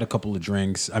bar, you had a couple of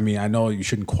drinks. I mean, I know you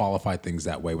shouldn't qualify things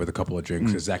that way with a couple of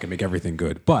drinks because that can make everything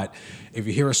good. But if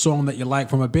you hear a song that you like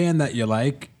from a band that you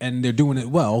like and they're doing it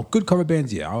well, good cover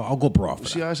bands, yeah, I'll go bra for that.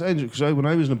 See, that's because when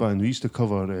I was in a band, we used to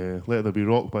cover "Let There Be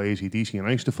Rock" by AC/DC, and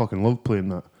I used to fucking love playing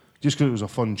that just because it was a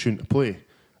fun tune to play,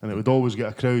 and it would always get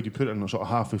a crowd. You put it in sort of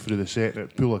halfway through the set, and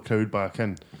it'd pull a crowd back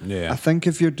in. Yeah. I think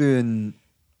if you're doing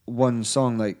one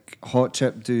song like Hot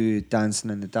Chip do Dancing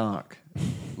in the Dark,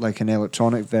 like an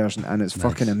electronic version, and it's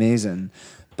fucking amazing.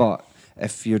 But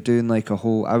if you're doing like a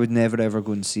whole, I would never ever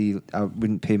go and see, I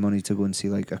wouldn't pay money to go and see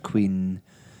like a Queen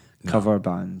cover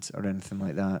band or anything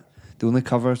like that. The only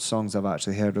cover songs I've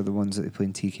actually heard are the ones that they play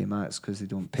in TK Maxx because they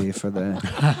don't pay for the.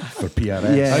 For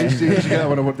PRS. Yeah. I used to get that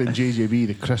when I worked in JJB.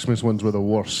 The Christmas ones were the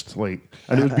worst. Like,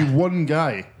 and it would be one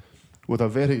guy with a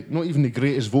very, not even the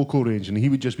greatest vocal range, and he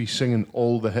would just be singing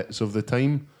all the hits of the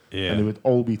time, Yeah. and they would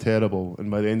all be terrible. And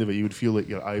by the end of it, you would feel like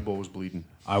your eyeball was bleeding.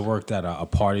 I worked at a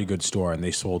party goods store, and they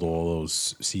sold all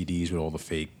those CDs with all the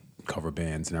fake cover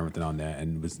bands and everything on there,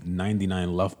 and it was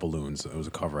 99 Love Balloons. It was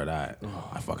a cover of that.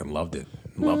 I fucking loved it.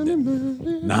 Loved it.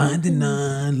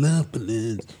 99 Love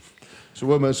Balloons. So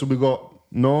what minute? So we got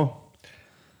no.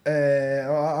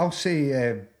 I'll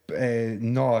say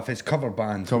no if it's cover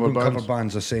bands. Cover When bands? Cover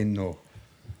bands are saying no.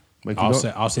 Mikey,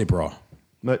 I'll say bra.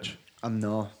 Mitch. I'm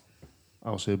no.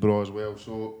 I'll say bra as well.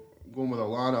 So going with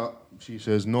Alana, she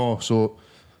says no. So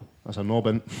that's a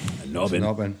nobbin. A nobbin.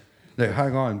 Nobbin. Now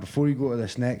hang on, before you go to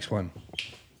this next one.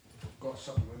 Got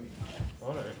something with me.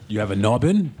 All right. You have a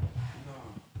nobbin?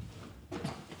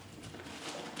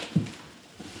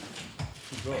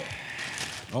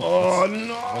 Oh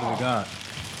no! What do we got?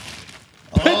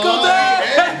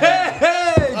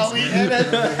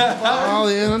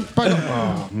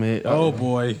 Oh mate. Oh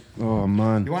boy. Oh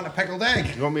man. You want a pickled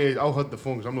egg? You want me? I'll hug the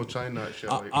phone because I'm not trying that shit.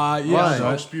 Like, Yeah.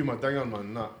 I'll spew my dinger,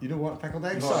 man. Nah. You don't want a pickled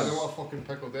egg, No, son? I don't want a fucking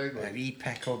pickled egg. A Like. wee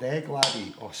pickled egg,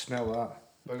 laddie. Oh, smell that.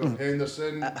 Big up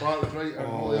Henderson, Bartlett Wright, and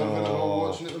all the other men are all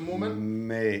watching at the moment.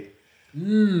 Mate.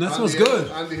 That smells Andy-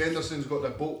 good. Andy Henderson's got the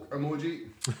bulk emoji.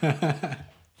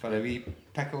 For a wee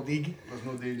pickled egg. There's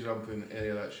no danger I'm putting any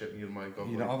of that shit near my gut.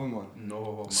 You not having one?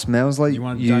 No. Man. Smells like You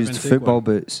wanna dive in and used take football one?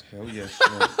 boots. Hell yes.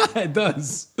 It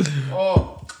does.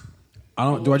 Oh. I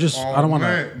don't. Do I just? I don't want to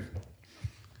mate.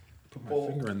 put my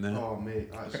finger in there. Oh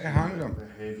mate, that's Put your hand on.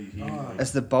 the heavy heat.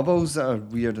 It's the bubbles that are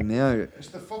weirding me out. It's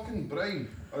the fucking brine.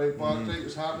 Alright, Bartlett Wright,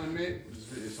 what's happening, mate?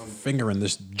 Just wait till some. Finger in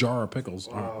this jar of pickles.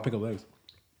 Or pickled eggs.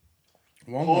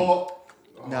 One more.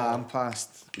 Oh. Nah, I'm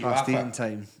past You off eating it?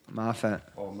 time. I'm off it.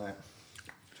 Oh, mate.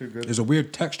 Too good. There's a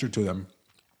weird texture to them.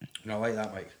 No, I like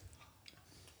that, Mike.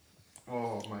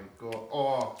 Oh my god.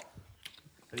 Oh.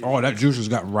 Oh, that juice has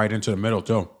got right into the middle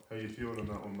too. How you feeling on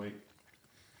that one, Mike?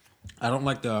 I don't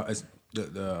like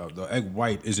the egg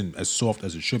white isn't as soft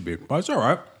as it should be, but it's all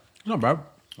right. It's not bad.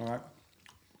 All right.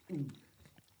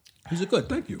 These are good.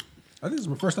 Thank you. I think this is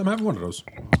my first time having one of those.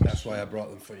 That's why I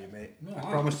brought them for you, mate. I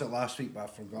promised it last week, but I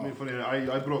forgot. I mean, funny,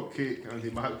 I brought cake and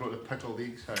Andy Mac brought the pickled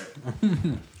eggs out.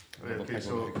 Right, okay,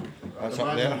 so That's I'd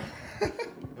up imagine- there.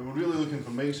 And we're really looking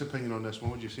for Mike's opinion on this one.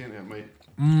 What would you say to it, Mike?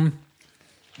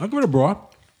 I'll give it a bra.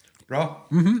 Bro?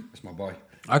 Mm-hmm. It's my boy.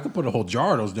 I could put a whole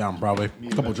jar of those down probably. Me A and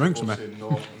couple Mitch drinks in both there. said no,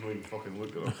 I'm not even fucking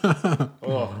looking at them.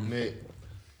 Oh, mate.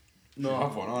 No,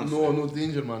 have one, honestly. no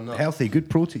danger, man. No. Healthy, good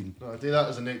protein. No, I do that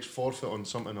as an next forfeit on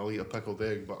something. I'll eat a pickled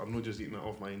egg, but I'm not just eating it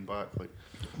off my own back. Like,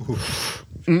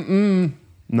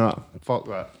 nah, fuck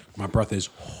that. My breath is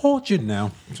haunted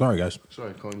now. Sorry, guys.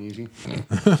 Sorry, calling you easy.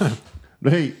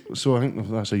 Right, so I think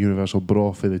that's a universal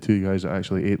bra for the two guys that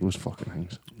actually ate those fucking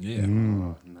things. Yeah.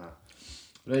 Nah.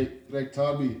 Right, Greg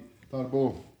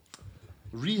Tarbo.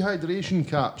 Rehydration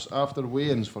caps after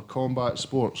weigh-ins for combat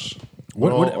sports.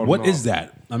 What is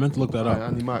that? I meant to look that up.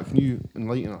 Andy Mac, can you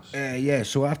enlighten us? Yeah,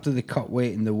 so after the cut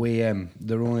weight and the weigh in,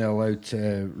 they're only allowed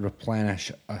to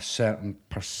replenish a certain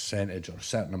percentage or a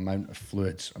certain amount of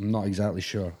fluids. I'm not exactly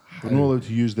sure how. They're not allowed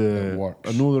to use it the. works.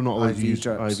 I know they're not allowed to IV use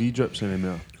drips. IV drips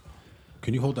anymore.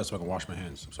 Can you hold that so I can wash my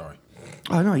hands? I'm sorry.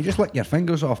 Oh, no, you just lick your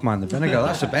fingers off, man. The vinegar,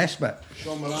 that's the best bit.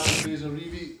 Sean Moran, Fraser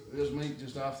Reevy. There's Mike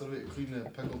just after it, clean the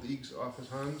pickled eggs off his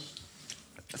hands.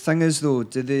 Thing is, though,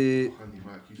 do they Andy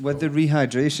Mac, you with the felt-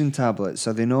 rehydration tablets?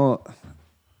 Are they not?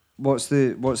 What's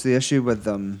the issue with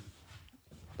them?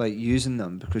 Like using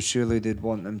them, because surely they'd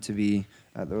want them to be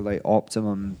at their like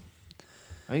optimum.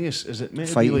 I think it's, is it meant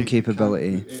to Fighting be like you can't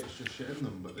capability. put extra shit in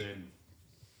them, but then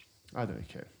I don't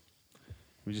care.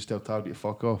 We just tell Tarby to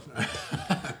fuck off.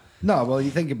 No, well, you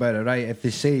think about it, right? If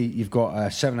they say you've got a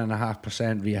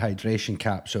 7.5% rehydration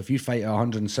cap, so if you fight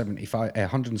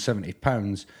 170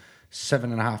 pounds,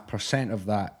 7.5% of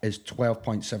that is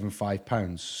 12.75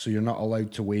 pounds. So you're not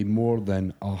allowed to weigh more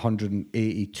than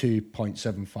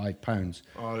 182.75 pounds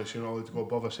Alright, so you're not allowed to go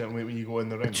above a certain weight when you go in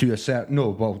the ring. to a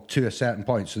certain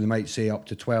point. So they might say up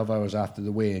to 12 hours after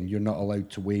the weigh-in, you're not allowed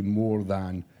to weigh more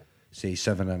than, say,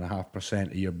 7.5%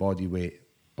 of your body weight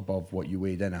above what you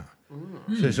weighed in at.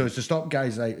 So it's to stop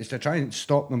guys like, it's to try and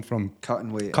stop them from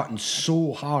Cutting weight. cutting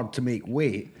so hard to make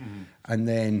weight, and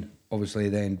then obviously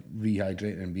then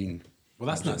rehydrating and being. Well,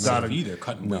 that's not That- safe either.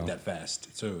 Cutting weight that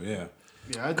fast too. Yeah.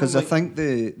 Yeah, I Because don't I think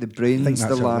the brain's that's the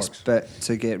how it last works. bit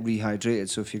to get rehydrated.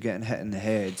 So if you're getting hit in the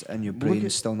head and your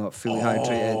brain's still not fully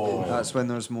hydrated, that's when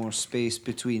there's more space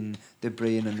between the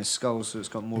brain and the skull, so it's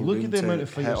got more Look room at the to amount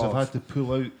of hit fighters I've off. had to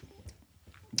pull out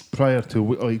prior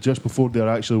to, like, just before they're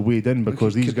actually weighed in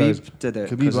because these Khabib guys did it.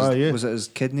 Khabib, 'cause yeah. Was it his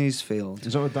kidneys failed?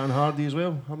 Is that with Dan Hardy as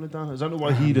well? How many Dan? Is that not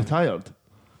why he retired?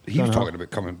 He was Dan talking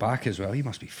about coming back as well. He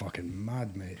must be fucking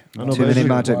mad, mate. I know, Too but many is it-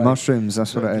 magic why? mushrooms.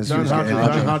 That's what it is. He Dan was Hardy, getting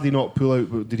Dan injured. Hardy not pull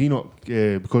out, but did he not,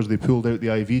 because they pulled out the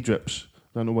IV drips?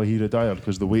 I don't know why he retired,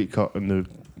 because the weight cut and the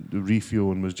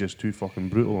refueling was just too fucking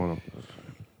brutal on him.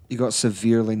 He got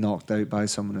severely knocked out by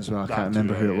someone as well. I That can't too,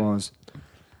 remember who it yeah. was.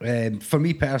 For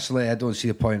me personally, I don't see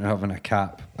the point in having a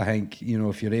cap. I think, you know,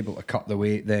 if you're able to cut the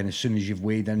weight, then as soon as you've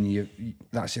weighed in,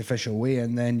 that's the official weigh,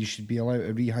 and then you should be allowed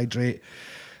to rehydrate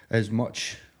as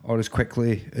much or as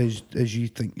quickly as you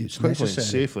think it's Quickly and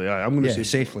necessary. safely, aye. I'm going to Yeah, say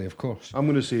safely, of course. I'm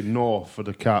going to say no for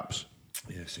the caps.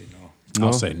 Yeah, say no. No?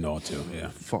 I'll say no too. Yeah.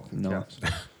 Fucking No. caps.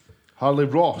 Harley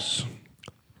Ross,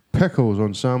 pickles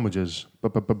on sandwiches.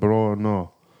 Bra or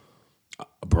no?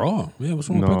 Bro, yeah. What's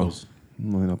wrong with No, pickles?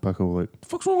 not a pickle like The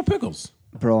fuck's wrong with pickles?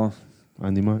 Bro,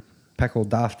 Andy Mac. Pickle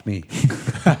daft me.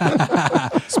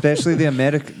 especially the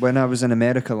America. When I was in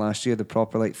America last year, the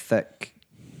proper like thick,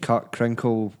 cut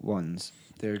crinkle ones.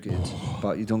 They're good,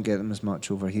 but you don't get them as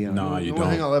much over here. No, The you only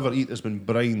thing don't. I'll ever eat that's been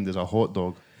brined is a hot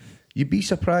dog. You'd be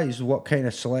surprised what kind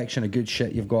of selection of good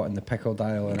shit you've got in the pickle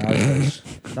dial in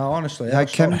Asda's. No, honestly. I had I've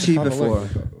stopped- kimchi have a look.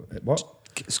 before. What?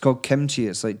 It's called kimchi.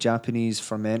 It's like Japanese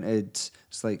fermented.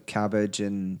 It's like cabbage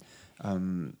and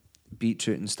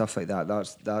beetroot and stuff like that.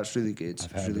 That's really good. I've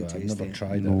It's heard really of it. I've tasty. never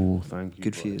tried it. No, thank you.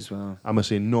 Good for you as well. I'm going to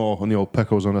say no on the old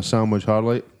pickles on a sandwich,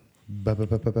 Harley. Bra.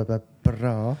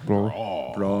 Bro.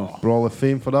 Bro. Brawl of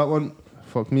Fame for that one.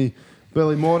 Fuck me.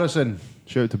 Billy Morrison.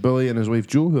 Shout out to Billy and his wife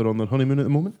Jo, who are on their honeymoon at the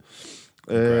moment.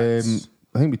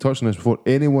 I think we touched on this before.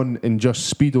 Anyone in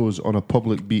just Speedos on a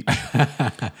public beach.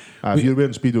 If you're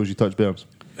wearing Speedos, you touch berms.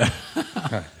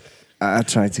 I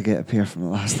tried to get a pair from the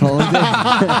last holiday.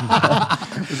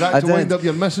 Is that I to wind did. up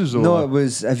your missus, or? No, it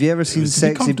was. Have you ever seen was to be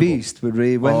Sexy comfortable. Beast with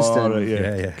Ray Winston? right,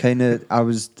 yeah. Yeah. Kind of. I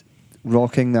was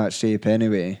rocking that shape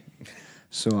anyway,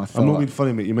 so I thought I'm not being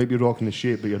funny, mate. You might be rocking the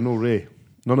shape, but you're no Ray.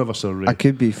 None of us are Ray. I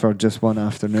could be for just one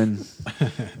afternoon.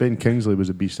 Ben Kingsley was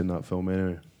a beast in that film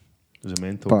anyway. It was a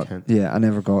mental But cunt. yeah, I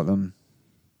never got them.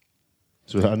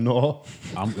 So that no.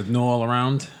 I'm with no all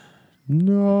around.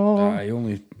 No.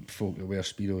 Only folk that wear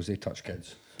Speedos, they touch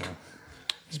kids. So.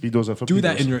 Speedos are for Do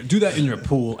that pedos. in your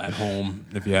pool at home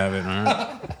if you have it. All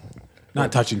right?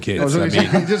 Not touching I kids. was I going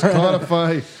to mean, just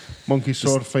clarify. Monkey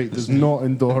Sword Fight does not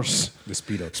endorse. the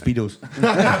speedo. Speedos.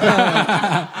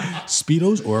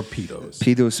 Speedos or pedos?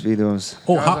 Speedos.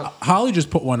 Oh, Holly just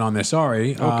put one on there.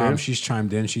 Sorry, Okay. she's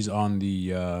chimed in. She's on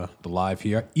the live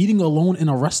here. Eating alone in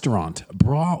a restaurant,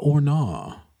 bra or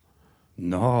nah?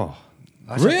 No.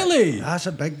 Really? That's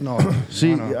a big no.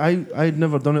 See, No, no. I'd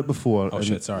never done it before. Oh and-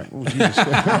 shit! Sorry. Oh, Jesus.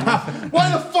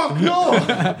 Why the fuck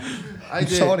no? I'm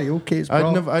sorry, okay, it's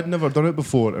bra. I'd never done it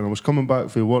before, and I was coming back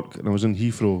from work, and I was in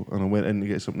Heathrow, and I went in to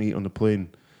get something to eat on the plane.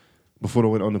 Before I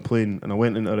went on the plane, and I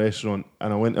went into a restaurant,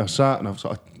 and I sat, and I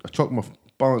chucked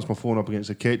balanced my phone up against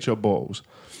the ketchup bottles,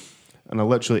 and I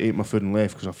literally ate my food and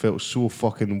left because I felt so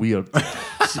fucking weird.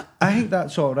 I think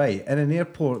that's all right. In an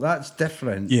airport, that's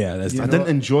different. Yeah, that's You I know, didn't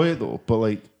enjoy it though, but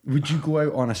like, Would you go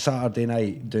out on a Saturday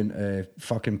night doing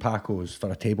fucking Paco's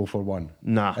for a table for one?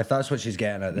 Nah. If that's what she's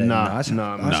getting at, then Nah, that's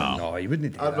nah, that's nah. a no. You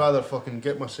wouldn't do I'd that. rather fucking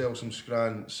get myself some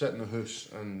scran, sit in the house,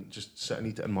 and just sit and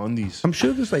eat it in my undies. I'm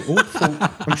sure there's like old folk.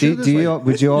 I'm sure Do there's you, like,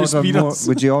 would you order more? Speedos.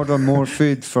 Would you order more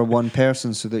food for one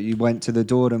person so that you went to the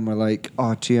door and were like,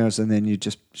 "Oh, cheers," and then you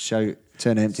just shout to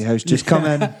an empty house, "Just come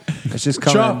in! It's just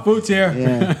come Shut in." up, food's here.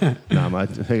 Yeah, Nah, man,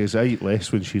 the thing is, I eat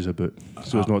less when she's about,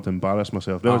 so as not to embarrass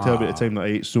myself. Did I ever tell you about the time that I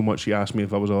ate so much she asked me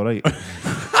if I was all right? We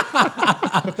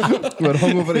were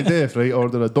hungover to death, right?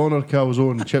 Ordered a doner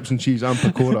calzone, chips and cheese, and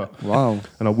pakora. wow.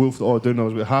 And I wolfed it all down. I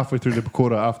was about halfway through the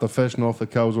pakora after finishing off the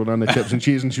calzone and the chips and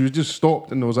cheese, and she was just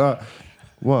stopped and I was like,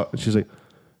 "What?" And she's like,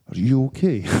 "Are you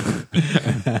okay?"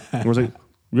 I was like,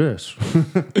 "Yes."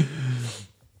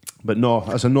 But no,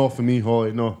 that's a no for me,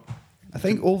 Holly. No. I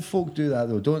think old folk do that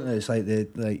though, don't they? It's like they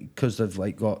because they've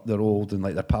like got they're old and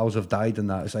like their pals have died and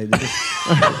that. It's like they just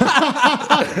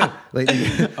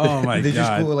like Oh my they just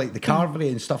God. go like the carvery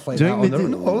and stuff like Do that you on think their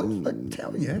they own. No, I'm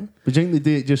telling you. But do you think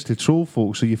they do it just to troll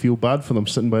folks so you feel bad for them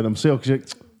sitting by themselves? 'Cause you're like,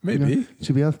 Maybe.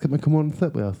 Should we ask him to come on and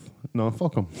sit with us? No,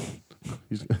 fuck him.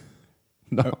 He's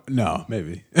No,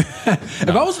 maybe. If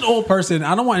I was an old person,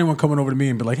 I don't want anyone coming over to me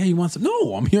and be like, "Hey, you want some?"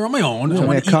 No, I'm here on my own. I Can I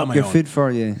want to eat on cut my your own. food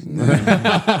for you?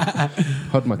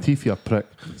 Had my teeth, you prick.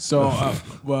 So,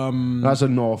 That's a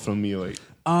no from me. Like,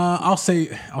 I'll say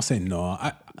no.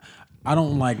 I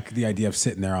don't like the idea of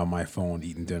sitting there on my phone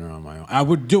eating dinner on my own. I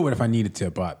would do it if I needed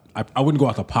to, but I wouldn't go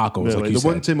out to Paco's like you the said.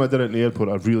 one time I did it in the airport,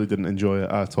 I really didn't enjoy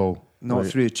it at all. Not Like,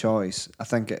 through choice. I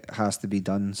think it has to be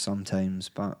done sometimes,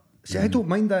 but See, I don't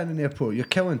mind that in an airport. You're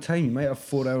killing time. You might have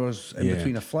 4 hours in Yeah.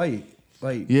 between a flight.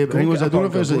 Like, Yeah, but go the thing was, get I a don't know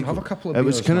if it burger, was go like and have a couple of it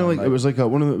was beers, kind of man, like it was like a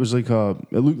one of it was like a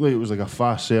it looked like it was like a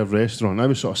fast serve restaurant. I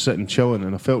was sort of sitting chilling,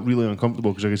 and I felt really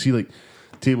uncomfortable because I could see like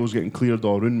tables getting cleared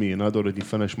all around me, and I'd already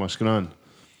finished my scran.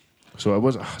 So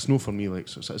it's no for me. Like,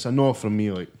 so it's a no from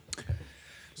me. Like,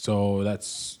 So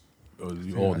that's all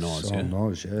no's. all Yeah.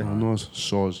 no's, yeah. I know it's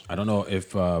saws. I don't know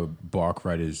if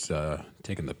Barkwright is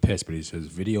taking the piss, but he says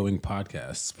videoing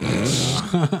podcasts.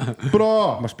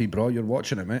 Bro, Must be, bro. You're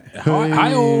watching it, mate.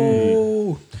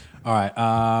 Hi-oh! All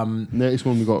right. next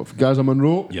one we got Gaza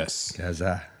Monroe. Yes. Because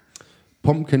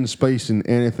Pumpkin spice in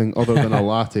anything other than a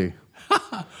latte.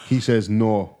 He says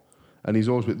no, and he's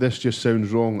always. But this just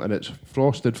sounds wrong, and it's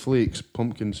Frosted Flakes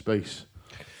pumpkin spice.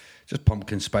 just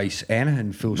pumpkin spice,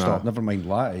 anything, full stop. Never mind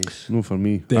lattes. No for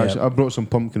me. Yeah. Actually, I brought some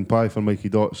pumpkin pie for Mikey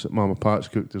Dots that Mama Pat's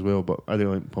cooked as well, but I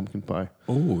don't like pumpkin pie.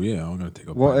 Oh yeah, I'm gonna take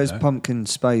a. what bite is of that. pumpkin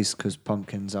spice? Because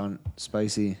pumpkins aren't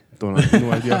spicy. Don't have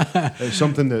no idea. It's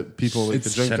something that people like to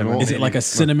It's drink. cinnamon. And all. Is it like a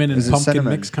cinnamon and Is it pumpkin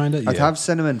cinnamon? mix kind of? I'd have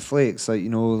cinnamon flakes, like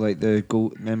like the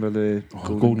gold. Remember the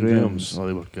golden grahams? Oh,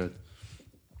 they were good.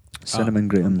 Cinnamon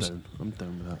grahams. I'm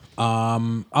down with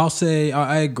that. I'll say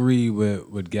I agree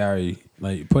with Gary.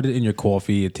 Like, put it in your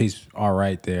coffee. It tastes all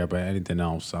right there, but anything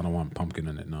else, I don't want pumpkin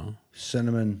in it. No.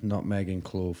 Cinnamon, nutmeg, and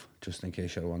clove, just in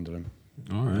case you're wondering.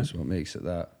 All right. That's what makes it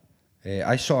that.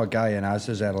 I saw a guy in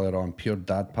Asda's earlier on, pure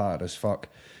dad patter as fuck.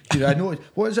 Dude, I know.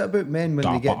 What is it about men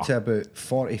when they get to about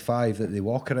 45 that they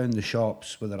walk around the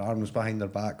shops with their arms behind their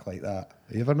back like that?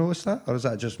 Have you ever noticed that? Or is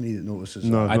that just me that notices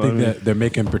No. that? I think I mean- that they're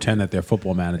making pretend that they're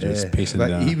football managers, pacing but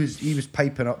down. he was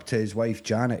piping up to his wife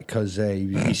Janet because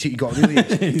he got really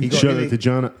he got Shout really, out to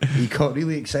Janet. he got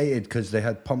really excited because they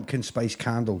had pumpkin spice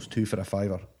candles 2 for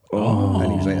 $5.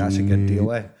 And he was like, "That's a good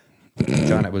deal, eh?"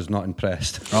 Janet was not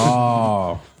impressed.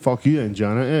 Oh, Fuck you and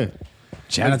Janet, eh?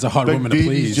 Janet's a hard Big woman to Davey's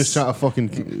please. just trying to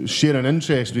fucking share an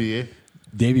interest with you.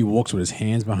 Davey walks with his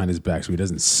hands behind his back so he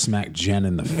doesn't smack Jen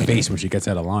in the face when she gets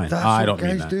out of line. That's I what don't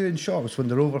mean guys that. do in shops when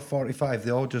they're over 45.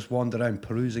 They all just wander around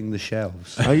perusing the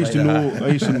shelves. I used to know.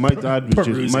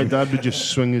 My dad would just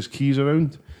swing his keys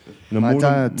around. And the My more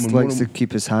dad the more likes to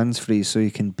keep his hands free so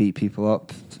he can beat people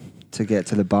up to get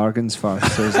to the bargains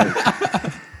first. So it's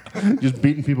like just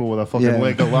beating people with a fucking Yeah.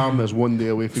 leg of lamb that's one day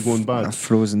away from going a bad.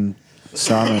 frozen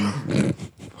salmon.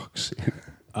 Fuck's sake.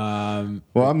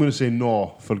 Well, I'm going to say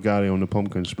no for Gary on the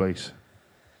pumpkin spice.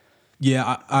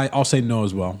 Yeah, I'll say no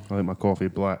as well. I like my coffee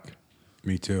black.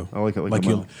 Me too. I like it like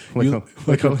you.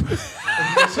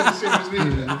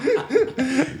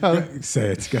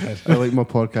 Say it. Go ahead. I like my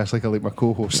podcast like I like my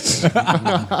co-hosts.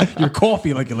 Your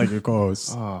coffee like you like your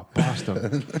co-hosts. Ah,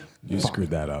 bastard. You screwed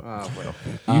that up.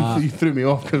 You threw me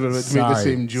off because we were about to make the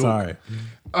same joke.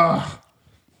 Sorry.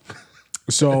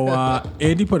 So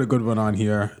Andy put a good one on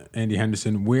here. Andy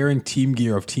Henderson, wearing team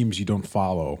gear of teams you don't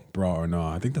follow, bro or no?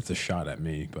 I think that's a shot at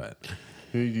me, but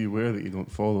Who do you wear that you don't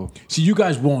follow? see, you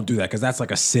guys won't do that because that's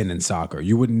like a sin in soccer.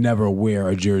 You would never wear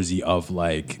a jersey of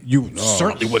like you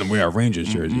certainly wouldn't wear a Rangers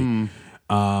jersey.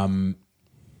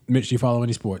 Mitch, do you follow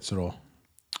any sports at all?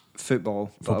 Football.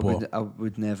 But Football. I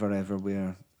would never ever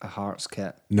wear a Hearts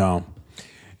kit. No.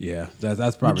 Yeah, that's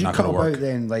Would probably you not cut going to work. about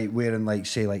then, like wearing, like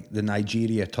say, like the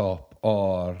Nigeria top,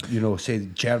 or say the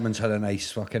Germans had a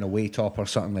nice fucking away top or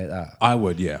something like that? I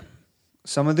would, yeah.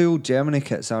 Some of the old Germany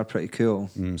kits are pretty cool.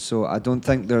 So I don't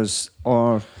think there's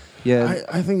I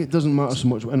think it doesn't matter so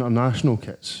much with international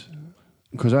kits.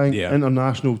 Because Yeah.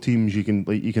 international teams, you can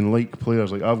like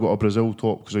players. Like I've got a Brazil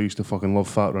top because I used to fucking love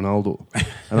Fat Ronaldo,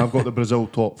 and I've got the Brazil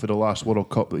top for the last World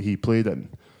Cup that he played in,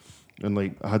 and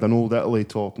like I had an old Italy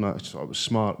top, and that so it was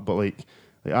smart. But like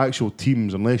actual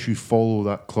teams, unless you follow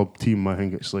that club team, I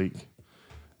think it's like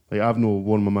I've no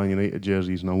worn my Man United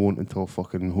jerseys, and I won't until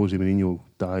fucking Jose Mourinho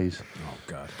dies. Oh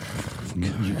God.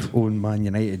 You own Man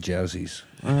United jerseys.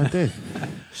 I did.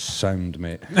 Sound,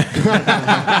 mate.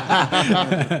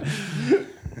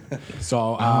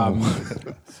 So,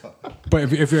 but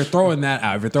if you're throwing that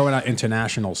out, if you're throwing out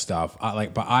international stuff,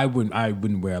 but I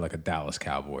wouldn't wear like a Dallas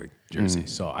Cowboy jersey.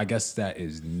 So I guess that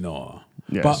is no.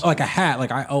 Yes. But like a hat,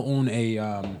 like I own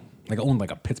a Like I owned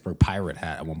like a Pittsburgh Pirate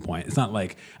hat at one point. It's not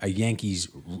like a Yankees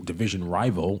division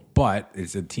rival, but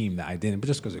it's a team that I didn't. But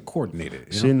just because it coordinated.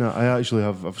 You know? Saying that, I actually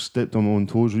I've stepped on my own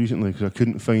toes recently because I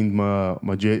couldn't find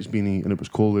my Jets beanie and it was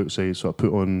cold outside, so I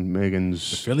put on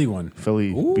Megan's Philly one.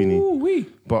 Philly Ooh, beanie. wee.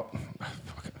 But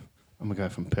fuck it, I'm a guy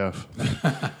from Perth.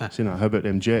 Saying that, how about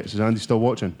them Jets? Is Andy still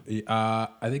watching? I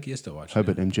think he is still watching. How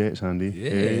about them Jets, Andy?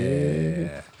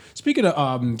 Yeah. Speaking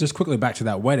of, just quickly back to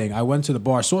that wedding, I went to the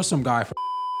bar, saw some guy from.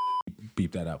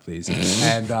 Beep that out, please.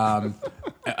 And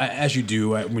as you do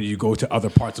when you go to other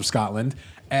parts of Scotland,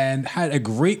 and had a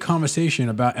great conversation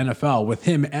about NFL with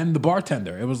him and the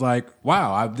bartender. It was like,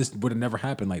 wow, this would have never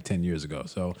happened like 10 years ago.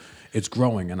 So it's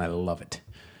growing, and I love it.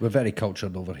 We're very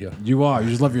cultured over here. You are. You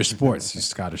just love your sports, you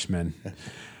Scottish men.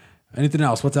 Anything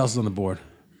else? What else is on the board?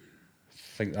 I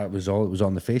think that was all. It was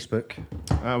on the Facebook.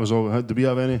 That was all. Did we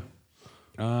have any?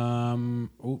 Let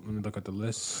me look at the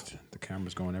list. The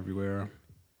camera's going everywhere.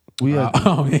 We had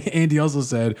Andy also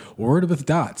said, word with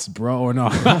dots, bro or no.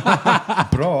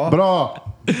 Bro.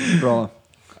 Bro.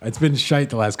 It's been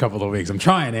shite the last couple of weeks. I'm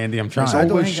trying, Andy. I'm trying. It's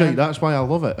don't always think shite. I'm- That's why I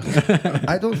love it.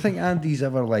 I don't think Andy's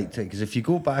ever liked it because if you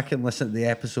go back and listen to the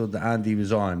episode that Andy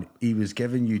was on, he was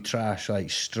giving you trash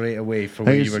like straight away from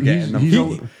where you were getting them. He's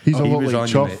from. a He lot was like on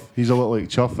you, Chuff. mate. He's a lot like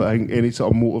Chuff. I think any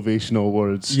sort of motivational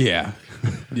words. Yeah.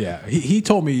 Yeah. He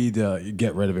told me to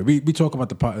get rid of it. We talk about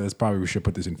the podcast. Probably we should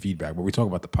put this in feedback, but we talk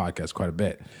about the podcast quite a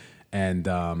bit.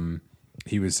 And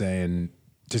he was saying,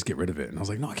 just get rid of it. And I was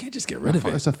like, no, I can't just get rid of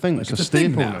it. It's a thing. Like, It's a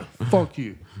thing staple now. Fuck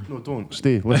you. No, don't.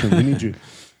 Stay. Listen, we need you.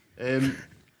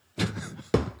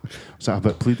 Is that a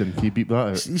bit pleading? Can you beep that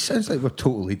out? He sounds like we're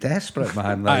totally desperate,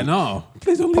 man. I Like, know.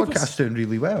 Please don't leave us. Podcast's doing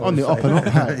really well. On the It's up and like-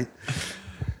 up high.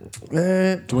 Do you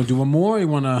want to do one more or you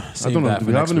want to save don't know. that Do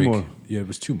for we have next any week? more? Yeah, it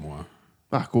was two more.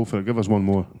 Go for it. Give us one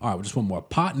more. All right, well, just one more.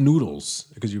 Pot noodles,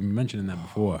 because you've been mentioning that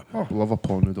before. Love a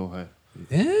paw noodle. Hey.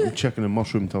 Yeah. Chicken and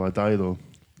mushroom till I die, though.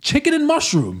 Chicken and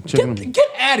mushroom. Chicken Get, and- get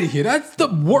out of here. That's the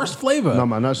worst flavor. No,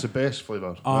 man, that's the best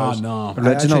flavour. Oh, no. Original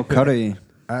actually put- curry.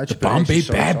 I actually put Bombay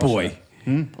extra soy bad sauce boy.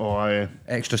 in it. Oh, aye.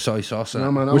 Extra soy sauce. in No,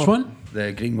 it. man, Which one?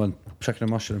 The green one, chicken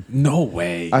and mushroom. No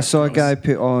way. I saw a guy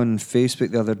put on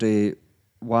Facebook the other day,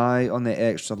 why on the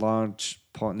extra large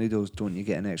pot noodles don't you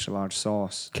get an extra large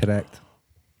sauce? Correct.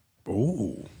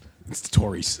 Oh, it's the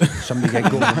Tories. Somebody get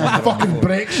going. Fucking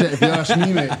Brexit, if you ask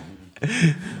me, mate.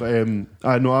 But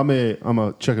I know I'm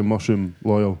a chicken mushroom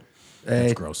loyal.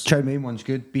 That's gross. Chow mein one's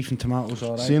good. Beef and tomatoes,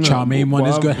 all right. Saying Chow that, mein one what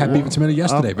is good. Had beef and tomato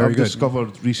yesterday. I've Very good.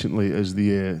 discovered recently is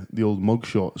the old mug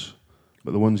shots,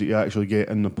 but the ones that you actually get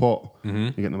in the pot. Mm-hmm.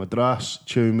 You get the madras,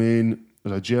 chow mein,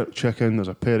 there's a jerk chicken, there's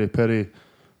a peri peri.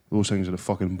 Those things are the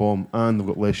fucking bomb, and they've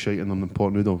got less shite in them than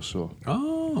pot noodles. So,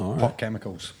 Oh, all right. Pot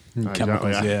chemicals. Chemicals,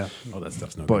 exactly, yeah. Oh, that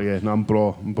stuff's no but good. yeah, no, I'm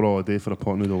bra a day for a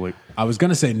pot noodle. Like I was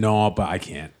gonna say no, but I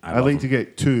can't. I like to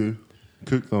get two,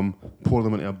 cook them, pour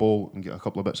them into a bowl, and get a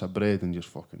couple of bits of bread and just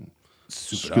fucking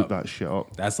Soup it scoop up. that shit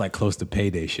up. That's like close to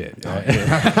payday shit. Right?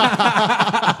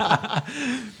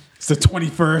 It's the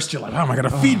 21st. You're like, how am I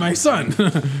gonna feed my son?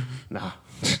 Nah.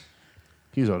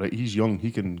 He's alright. He's young. He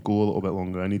can go a little bit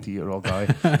longer. I need to eat or I'll die.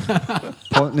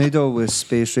 Pot noodle with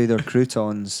Space Raider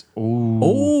croutons.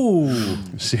 Oh,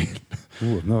 See,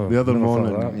 Ooh, no, the other never thought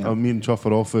morning, of that. me and Chuff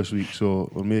are off this week,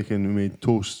 so we made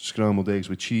toast, scrambled eggs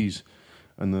with cheese,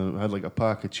 and I had like a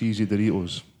pack of cheesy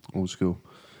Doritos, old school.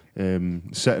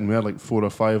 Sitting, we had like 4 or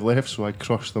 5 left, so I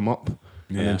crushed them up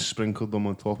and Yeah. then sprinkled them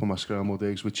on top of my scrambled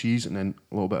eggs with cheese, and then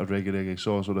a little bit of reggae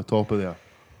sauce on the top of there.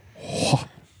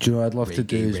 Do you know what I'd love to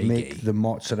do is Reggae. make the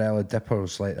mozzarella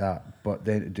dippers like that, but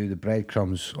then to do the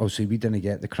breadcrumbs. Obviously, we didn't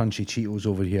get the crunchy Cheetos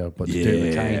over here, but to do the Yeah.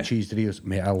 Italian cheese Doritos,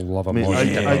 mate, I love a Mate,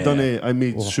 mozzarella. I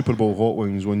made Super Bowl hot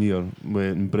wings one year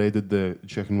and breaded the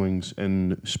chicken wings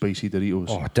in spicy Doritos.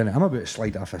 Oh, didn't I'm about to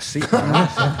slide off a seat.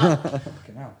 man.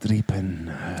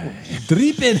 Dripping.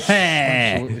 dripping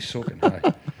hair. Absolutely soaking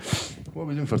high. What are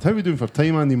we doing for? How are we doing for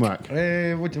time, Andy Mac?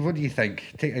 What do you think?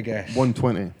 Take a guess.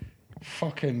 120.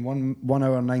 Fucking 1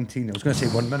 hour 19. I was going to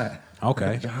say 1 minute.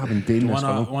 Okay. You haven't done this,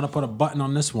 fella. Want to put a button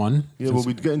on this one? Yeah, well,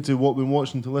 we'd get into what we've been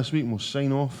watching till this week and we'll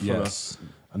sign off for Yes.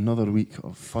 another week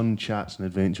of fun chats and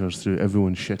adventures through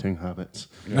everyone's shitting habits.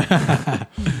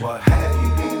 What have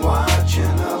you been watching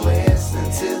or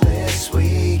listening to this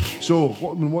week? So, what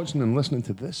have we been watching and listening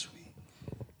to this week?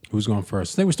 Who's going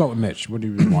first? I think we start with Mitch. What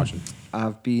have you been watching?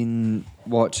 I've been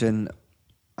watching,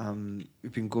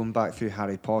 we've been going back through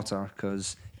Harry Potter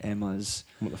because Emma's.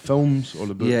 What, the films or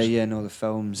the books? Yeah, no, the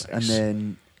films. Nice.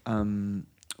 And then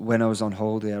when I was on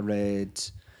holiday, I read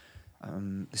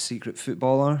The Secret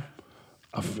Footballer.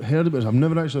 I've heard about it. I've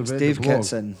never actually It's read Dave the blog.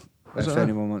 Kitson. Is If it?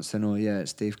 anyone wants to know, yeah,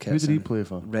 it's Dave Kitson. Who did he play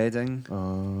for? Reading,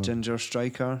 Ginger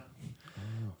Striker.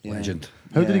 Yeah. Legend.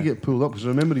 How did he Yeah. get pulled up? Because I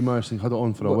remember he managed to had it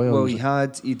on for a while. Well,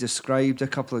 Was he described a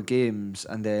couple of games,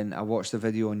 and then I watched the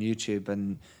video on YouTube,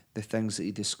 and the things that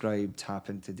he described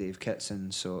happened to Dave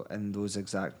Kitson. So in those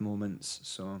exact moments,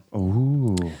 so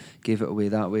Oh, gave it away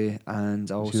that way. And I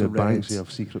see also the read, Banksy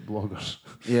of secret bloggers.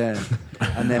 yeah,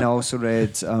 and then I also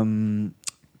read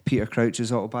Peter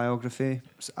Crouch's autobiography.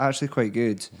 It's actually quite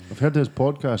good. I've heard his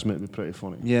podcast might be pretty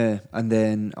funny. Yeah, and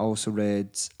then I also read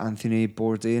Anthony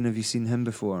Bourdain. Have you seen him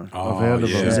before? Oh, I've heard of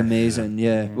yeah. him. He's amazing,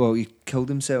 yeah. Well, he killed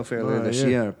himself earlier Ah, this yeah.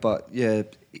 year, but yeah,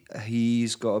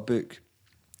 he's got a book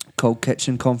called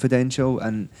Kitchen Confidential,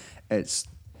 and it's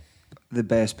the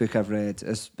best book I've read.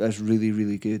 It's really,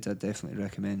 really good. I definitely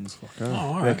recommend Oh,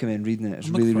 all right. recommend reading it. It's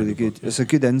I'm really, looking really forward to the good. book, yeah. It's a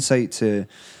good insight to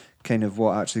kind of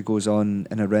what actually goes on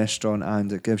in a restaurant,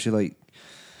 and it gives you like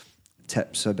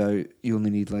tips about you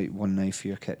only need like one knife for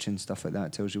your kitchen, stuff like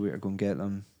that. Tells you where to go and get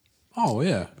them. Oh,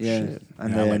 yeah. Yeah, Shit. and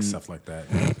Yeah, I then like stuff like that.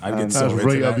 I get That's so into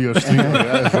right that. up your street.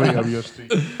 That's right up your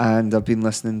street. and I've been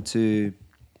listening to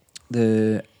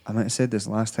I might have said this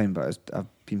last time, but I've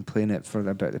been playing it for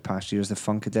about the past years. The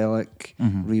Funkadelic,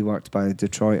 reworked by the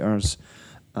Detroiters,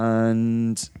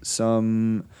 and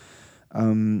some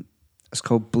it's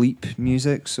called Bleep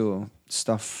music. So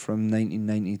stuff from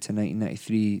 1990 to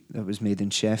 1993 that was made in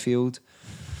Sheffield.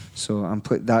 So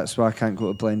that's why I can't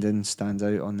go to Blendon Stand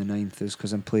Out on the 9th, is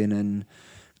because I'm playing in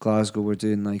Glasgow. We're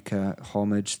doing like a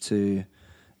homage to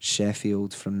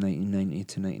Sheffield from 1990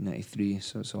 to 1993.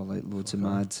 So it's all like loads of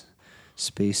mad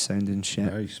space sounding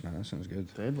shit. Nice, man. That sounds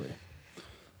good. Deadly.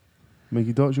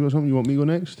 Mikey Dodge, you got something? You want me to go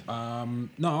next? No,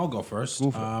 I'll go first.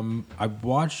 Go for it. I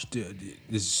watched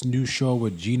this new show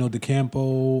with Gino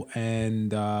DeCampo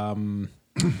and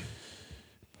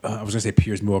I was gonna say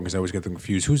Piers Morgan because I always get them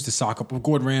confused. Who's the soccer?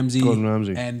 Gordon Ramsay. Gordon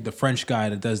Ramsay. And the French guy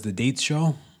that does the dates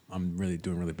show. I'm really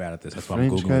doing really bad at this. That's why I'm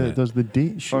French googling guy it. that does the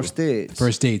date show. First dates.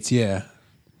 First dates. Yeah,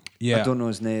 yeah. I don't know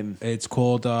his name. It's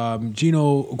called Gordon,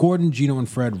 Gino, and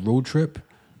Fred Road Trip,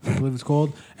 I believe it's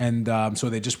called. And so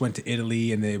they just went to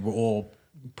Italy and they were all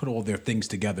put all their things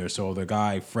together. So the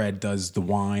guy, Fred, does the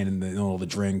wine and all the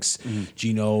drinks.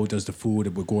 Gino does the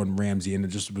food with Gordon Ramsay. And it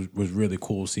just was really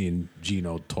cool seeing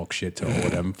Gino talk shit to all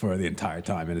of them for the entire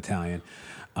time in Italian.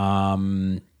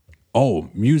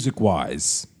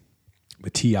 Music-wise, the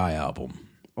T.I. album.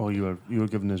 Oh, you were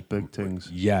giving us big things.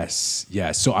 Yes.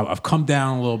 So I've come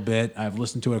down a little bit. I've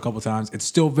listened to it a couple of times. It's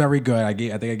still very good. I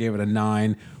think I gave it a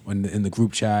 9 in the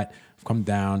group chat. I've come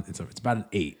down. It's about an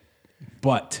 8,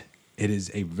 but it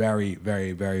is a very,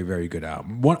 very, very, very good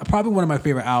album. Probably one of my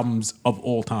favorite albums of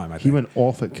all time. I think He went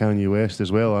off at Kanye West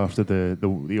as well after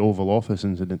the Oval Office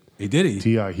incident. he did.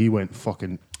 T.I. he went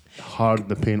fucking hard in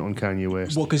the paint on Kanye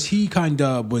West. Well, because he kind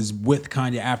of was with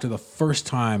Kanye after the first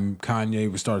time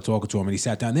Kanye started talking to him, and he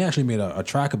sat down. They actually made a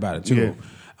track about it too.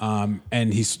 Yeah.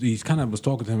 And he kind of was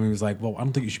talking to him. And he was like, "Well, I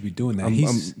don't think you should be doing that."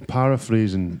 I'm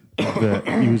paraphrasing that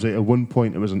he was like, at one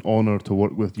point it was an honor to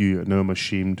work with you, and now I'm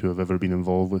ashamed to have ever been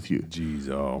involved with you. Jeez,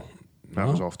 oh. That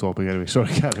was off topic anyway. Sorry,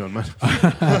 carry on, man.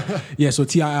 Yeah, so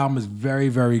T.I. album is very,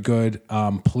 very good.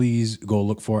 Please go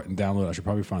look for it and download it. I should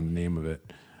probably find the name of it.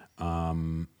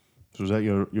 So is that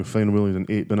your final Willies and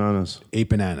 8 bananas? 8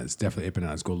 Bananas. Definitely 8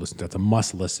 Bananas. Go listen to it. It's a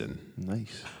must listen.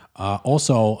 Nice.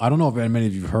 Also, I don't know if many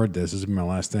of you have heard this. This is my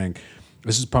last thing.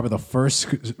 This is probably the first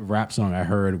rap song I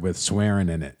heard with swearing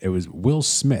in it. It was Will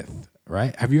Smith,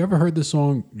 right? Have you ever heard the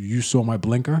song You Saw My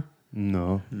Blinker?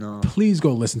 No. Please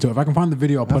go listen to it. If I can find the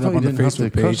video, I'll put it up on the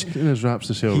Facebook page. In his raps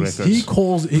to sell records. He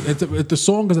calls the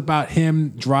song is about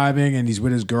him driving and he's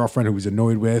with his girlfriend who he's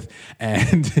annoyed with,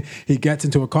 and he gets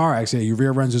into a car accident. He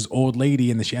rear ends his old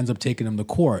lady, and then she ends up taking him to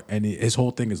court. And his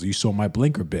whole thing is, "You saw my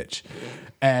blinker, bitch."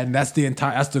 And that's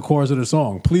the chorus of the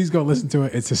song. Please go listen to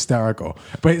it. It's hysterical,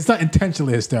 but it's not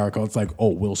intentionally hysterical. It's like, oh,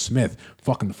 Will Smith,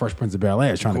 fucking the Fresh Prince of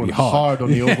Bel-Air, is trying going to be hard on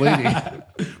the old lady.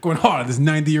 going hard on this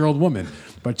 90-year-old woman.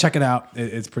 But check it out.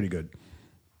 It's pretty good.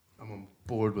 I'm on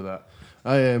board with that.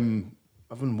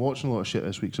 I've been watching a lot of shit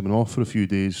this week, so I've been off for a few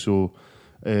days. So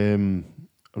I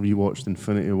rewatched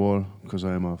Infinity War because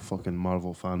I am a fucking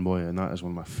Marvel fanboy, and that is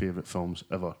one of my favourite films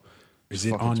ever. Is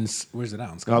it on? Where's it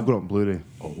out? I've got it on Blu-ray.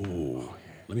 Oh,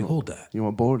 let me hold that. You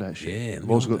want board that shit? Yeah, let I've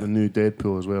me also hold got the new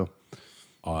Deadpool as well.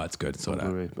 Oh, that's good. So that.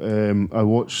 Blu-ray. I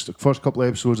watched the first couple of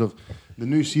episodes of the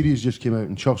new series just came out,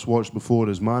 and Chuff's watched before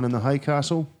is Man in the High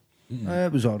Castle.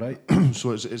 It was all right.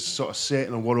 So it's sort of set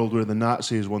in a world where the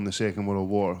Nazis won the Second World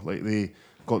War. Like they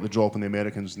got the drop on the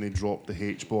Americans and they dropped the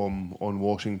H-bomb on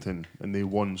Washington and they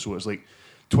won. So it's like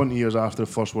 20 years after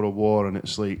the First World War, and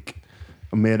it's like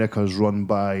America's run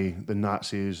by the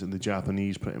Nazis and the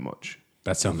Japanese pretty much.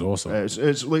 That sounds awesome. It's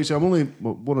like I say, I'm only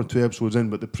 1 or 2 episodes in,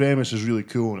 but the premise is really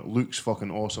cool and it looks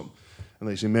fucking awesome. And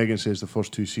like I say, Megan says the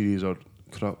first 2 series are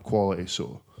quality.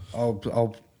 So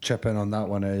I'll chip in on that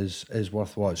one. Is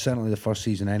worth watch. Certainly the first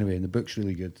season anyway, and the book's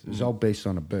really good. It's all based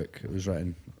on a book. It was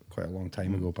written quite a long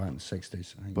time ago, back in the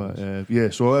 60s. I think But it was. yeah,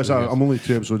 so that's, I'm only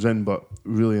 2 episodes in, but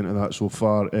really into that so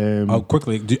far.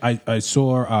 Quickly, I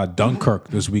saw Dunkirk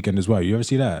this weekend as well. You ever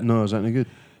see that? No, is that any good?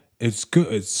 It's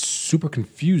good. It's super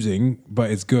confusing, but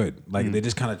it's good. Like they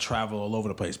just kind of travel all over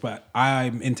the place. But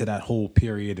I'm into that whole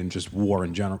period and just war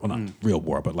in general. Well, not real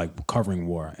war, but like covering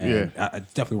war. And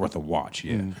it's definitely worth a watch.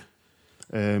 Yeah.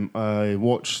 I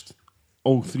watched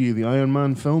all 3 of the Iron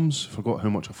Man films. Forgot how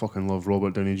much I fucking love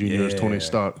Robert Downey Jr. as Tony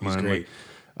Stark, man. He's great. Like,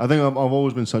 I think I've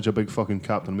always been such a big fucking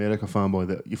Captain America fanboy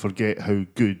that you forget how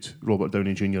good Robert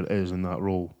Downey Jr. is in that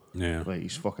role. Yeah. Like,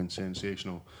 he's fucking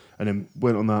sensational. And then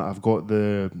went on that, I've got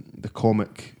the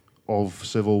comic of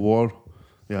Civil War,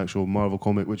 the actual Marvel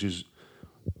comic, which is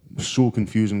so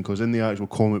confusing because in the actual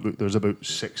comic book there's about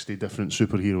 60 different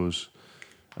superheroes.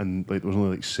 And like there was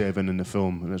only like 7 in the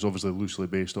film, and it's obviously loosely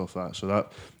based off that. So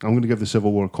that I'm going to give the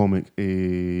Civil War comic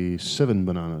a 7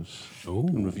 bananas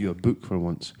and review a book for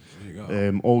once. There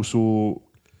you go. Also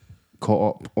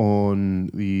caught up on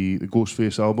the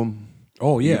Ghostface album.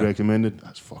 Oh, yeah. You recommended.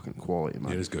 That's fucking quality,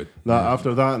 man. It is good. That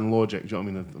after that and Logic, do you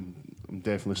know what I mean? I'm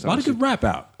definitely A starting. lot of to good see- rap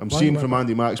out. I'm seeing from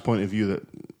Andy Mack's point of view that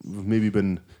we've maybe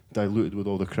been diluted with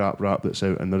all the crap rap that's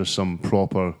out, and there is some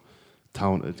proper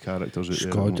talented characters out Just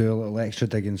there. got to man. do a little extra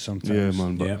digging sometimes. Yeah,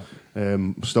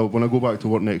 man. But still, when I go back to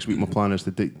work next week, my plan is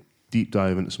to deep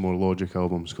dive into some more Logic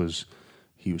albums because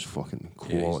he was fucking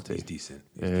quality. He's decent.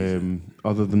 He's decent.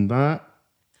 Other than that,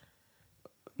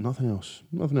 nothing else.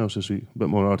 Nothing else this week. A bit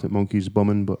more Arctic Monkeys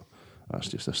bumming, but that's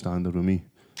just a standard with me.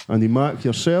 Andy Mack,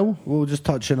 yourself? Well, just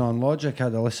touching on Logic, I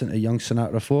had to listen to Young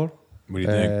Sinatra 4. What do you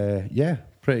think? Yeah,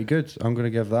 pretty good. I'm going to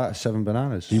give that a 7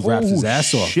 bananas. He raps his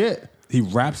ass off. Shit. He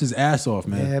raps his ass off,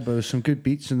 man. Yeah, but there was some good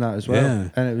beats in that as well. Yeah.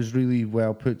 And it was really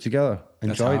well put together.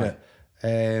 That's Enjoyed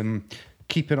it.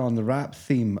 Keeping on the rap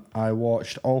theme, I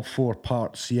watched all 4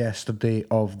 parts yesterday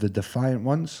of The Defiant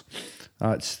Ones.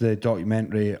 That's the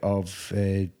documentary of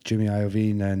Jimmy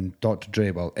Iovine and Dr.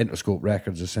 Dre, well, Interscope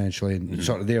Records essentially, and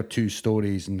sort of their 2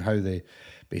 stories and how they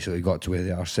basically got to where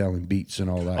they are selling beats and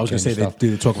all that. I was going to say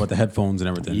they talk about the headphones and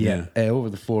everything. Yeah, over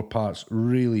the 4 parts,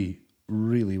 really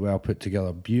well put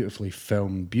together, beautifully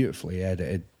filmed, beautifully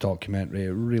edited documentary.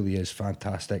 It really is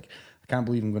fantastic. I can't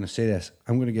believe I'm going to say this.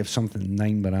 I'm going to give something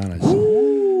 9 bananas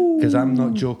because I'm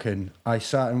not joking. I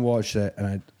sat and watched it,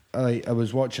 and I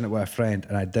was watching it with a friend,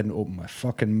 and I didn't open my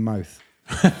fucking mouth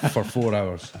for 4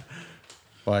 hours.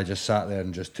 Well, I just sat there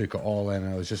and just took it all in.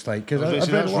 And I was just like, because I've read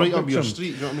that's a lot right of up books your from-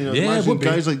 street. You know what I mean? I Yeah, it imagine would be.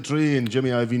 guys like Dre and Jimmy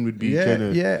Iovine would be kind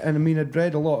of. Yeah, and I mean, I'd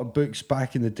read a lot of books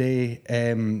back in the day,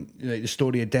 like the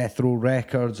story of Death Row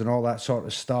Records and all that sort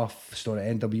of stuff, story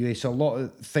of NWA. So a lot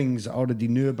of things I already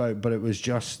knew about, but it was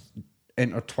just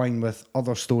intertwined with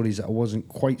other stories that I wasn't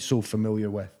quite so familiar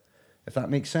with, if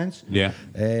that makes sense. Yeah.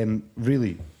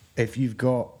 Really, if you've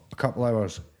got a couple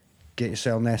hours, get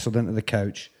yourself nestled into the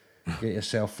couch, get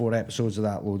yourself 4 episodes of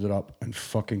that loaded up, and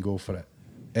fucking go for it.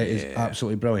 It is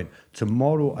absolutely brilliant.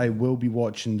 Tomorrow I will be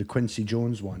watching the Quincy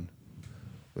Jones one,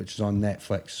 which is on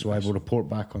Netflix. So I will report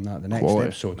back on that the next Quality.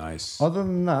 episode. Nice. Other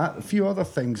than that, a few other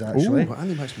things actually. Oh,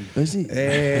 Andy Mack's been busy.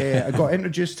 I got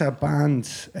introduced to a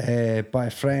band by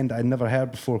a friend I'd never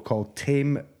heard before called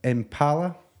Tame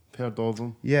Impala. Heard of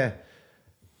them. Yeah.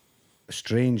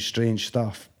 Strange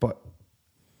stuff, but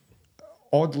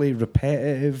oddly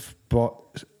repetitive, but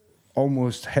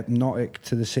almost hypnotic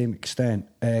to the same extent.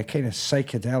 Kind of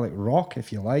psychedelic rock,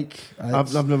 if you like.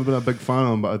 I've never been a big fan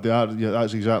of them, but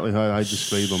that's exactly how I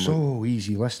describe them. So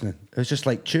easy listening. It was just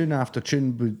like tune after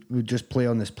tune would just play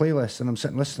on this playlist, and I'm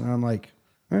sitting listening, and I'm like,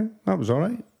 that was all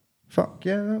right. Fuck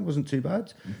yeah, that wasn't too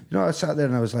bad. You know, I sat there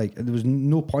and I was like, there was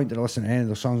no point in listening to any of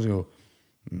the songs and go,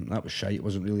 that was shite.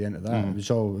 Wasn't really into that. It was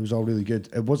all really good.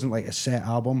 It wasn't like a set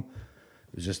album.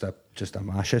 It was just a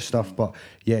mash of stuff. But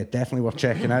yeah, definitely worth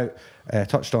checking out.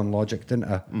 Touched on Logic, didn't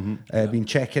I? Been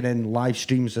checking in live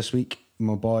streams this week.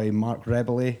 My boy Mark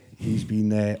Rebele, he's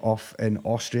been off in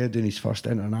Austria doing his first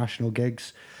international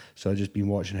gigs. So I've just been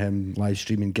watching him live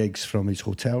streaming gigs from his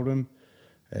hotel room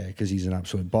because he's an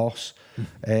absolute boss.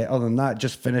 Other than that,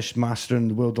 just finished mastering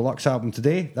the Will Deluxe album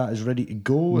today. That is ready to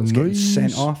go. It's getting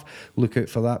sent off. Look out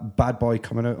for that bad boy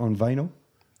coming out on vinyl.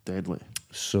 Deadly.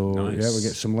 So Nice. yeah, we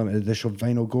get some limited edition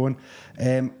vinyl going.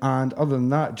 And other than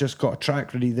that, just got a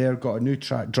track ready there. Got a new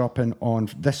track dropping on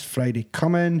this Friday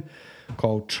coming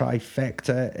called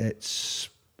Trifecta. It's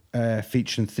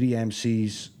featuring 3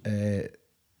 MCs,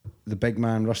 the big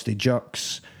man Rusty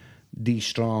Jux, D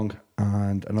Strong,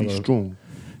 and another Strong.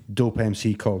 dope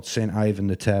MC called St. Ivan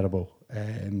the Terrible.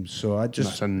 So I just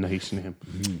That's a nice name.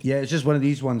 yeah, it's just one of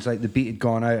these ones. Like the beat had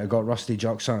gone out. I got Rusty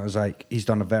Jux on. I was like, he's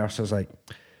done a verse. I was like,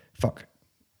 fuck,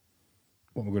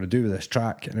 what am I going to do with this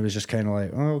track? And it was just kind of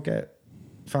like, oh,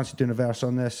 fancy doing a verse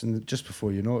on this. And just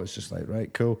before you know it, it's just like,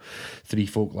 right, cool. 3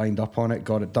 folk lined up on it,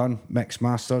 got it done, mixed,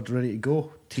 mastered, ready to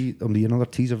go. There'll be another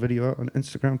teaser video out on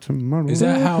Instagram tomorrow. Is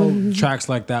that how tracks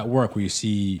like that work? Where you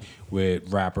see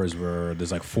with rappers where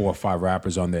there's like 4 or 5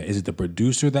 rappers on there? Is it the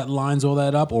producer that lines all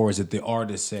that up, or is it the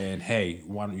artist saying, "Hey,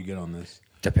 why don't you get on this"?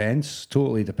 Depends.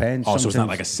 Totally depends. Oh, so it's not Sometimes-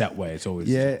 like a set way. It's always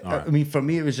Yeah, all right. I mean, for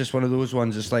me, it was just one of those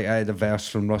ones. It's like I had a verse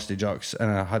from Rusty Jux, and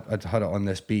I'd had it on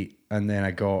this beat, and then I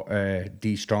got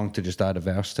D Strong to just add a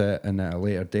verse to it, and at a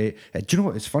later date, do you know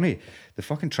what? It's funny. The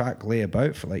fucking track lay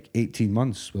about for like 18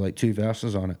 months with like 2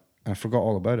 verses on it, and I forgot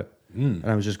all about it. And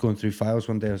I was just going through files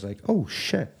one day. I was like, "Oh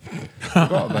shit,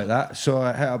 forgot about that." So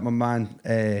I hit up my man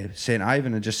Saint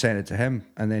Ivan and just sent it to him,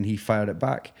 and then he fired it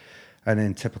back. And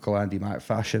then typical Andy Mack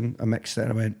fashion, I mixed it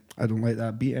and I went, I don't like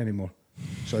that beat anymore.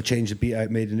 So I changed the beat out,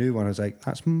 made a new one. I was like,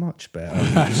 that's much better.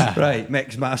 Right,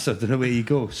 mix mastered and away you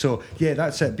go. So yeah,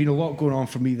 that's it. Been a lot going on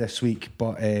for me this week,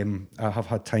 but I have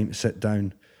had time to sit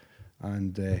down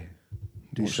and do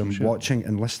Watch some some shit. watching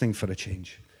and listening for a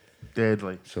change.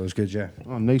 Deadly. So it was good, yeah.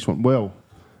 Oh, nice one. Well,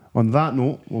 on that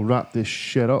note, we'll wrap this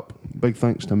shit up. Big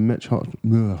thanks to Mitch Hunter.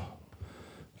 Ugh.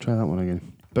 Try that one again.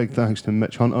 Big thanks to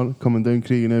Mitch Hunter coming down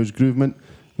Craig and House Groovement.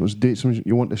 Those dates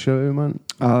you want to shout out, man?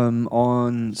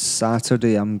 On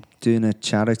Saturday, I'm doing a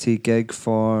charity gig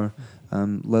for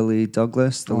Lily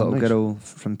Douglas, the Oh, little nice. girl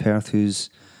from Perth who's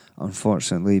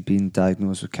unfortunately been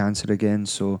diagnosed with cancer again.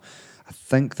 So I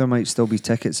think there might still be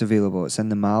tickets available. It's in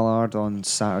the Mallard on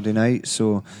Saturday night.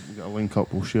 So We got a link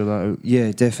up. We'll share that out.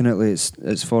 yeah, definitely,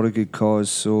 it's for a good cause.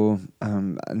 So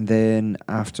and then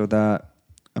after that,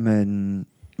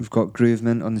 we've got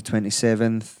Groovement on the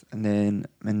 27th, and then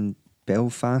I'm in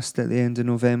Belfast at the end of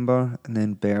November, and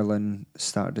then Berlin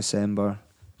start of December,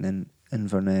 and then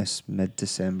Inverness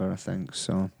mid-December, I think.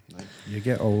 So You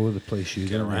get all over the place, you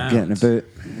Get don't you? around. getting about.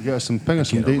 Ping us some Get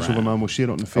dates over, around. man. We'll share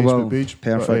it on the I will. Facebook page.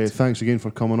 Perfect. But, thanks again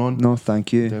for coming on. No,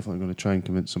 thank you. Definitely going to try and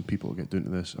convince some people to get down to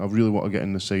this. I really want to get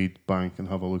in the side bank and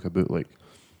have a look about like.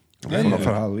 Yeah, not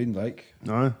for Halloween, like.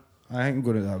 No, I think I'm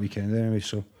going to that weekend anyway,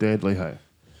 so. deadly high.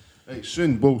 Right,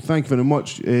 soon. Well, thank you very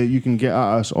much. You can get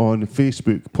at us on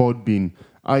Facebook, Podbean,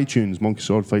 iTunes, Monkey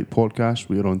Sword Fight Podcast.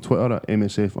 We are on Twitter at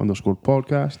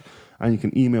MSF_podcast. And you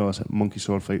can email us at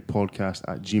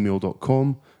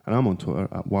monkeyswordfightpodcast@gmail.com. And I'm on Twitter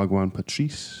at Wagwan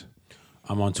Patrice.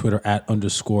 I'm on Twitter at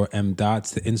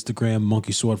 _M_dots. The Instagram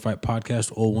Monkey Sword Fight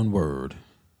Podcast, all one word.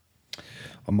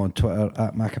 I'm on Twitter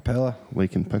at Macapella.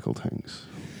 Liking pickled things.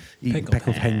 Eating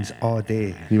pickled things all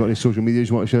day. You got any social medias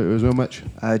you want to shout out as well, Mitch?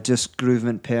 Just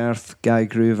Groovement Perth, Guy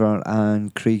Groover,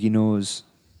 and Craigie Nose.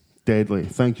 Deadly.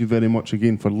 Thank you very much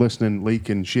again for listening,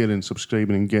 liking, sharing,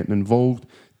 subscribing, and getting involved.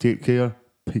 Take care.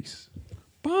 Peace.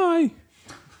 Bye.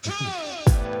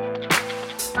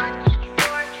 Thank you.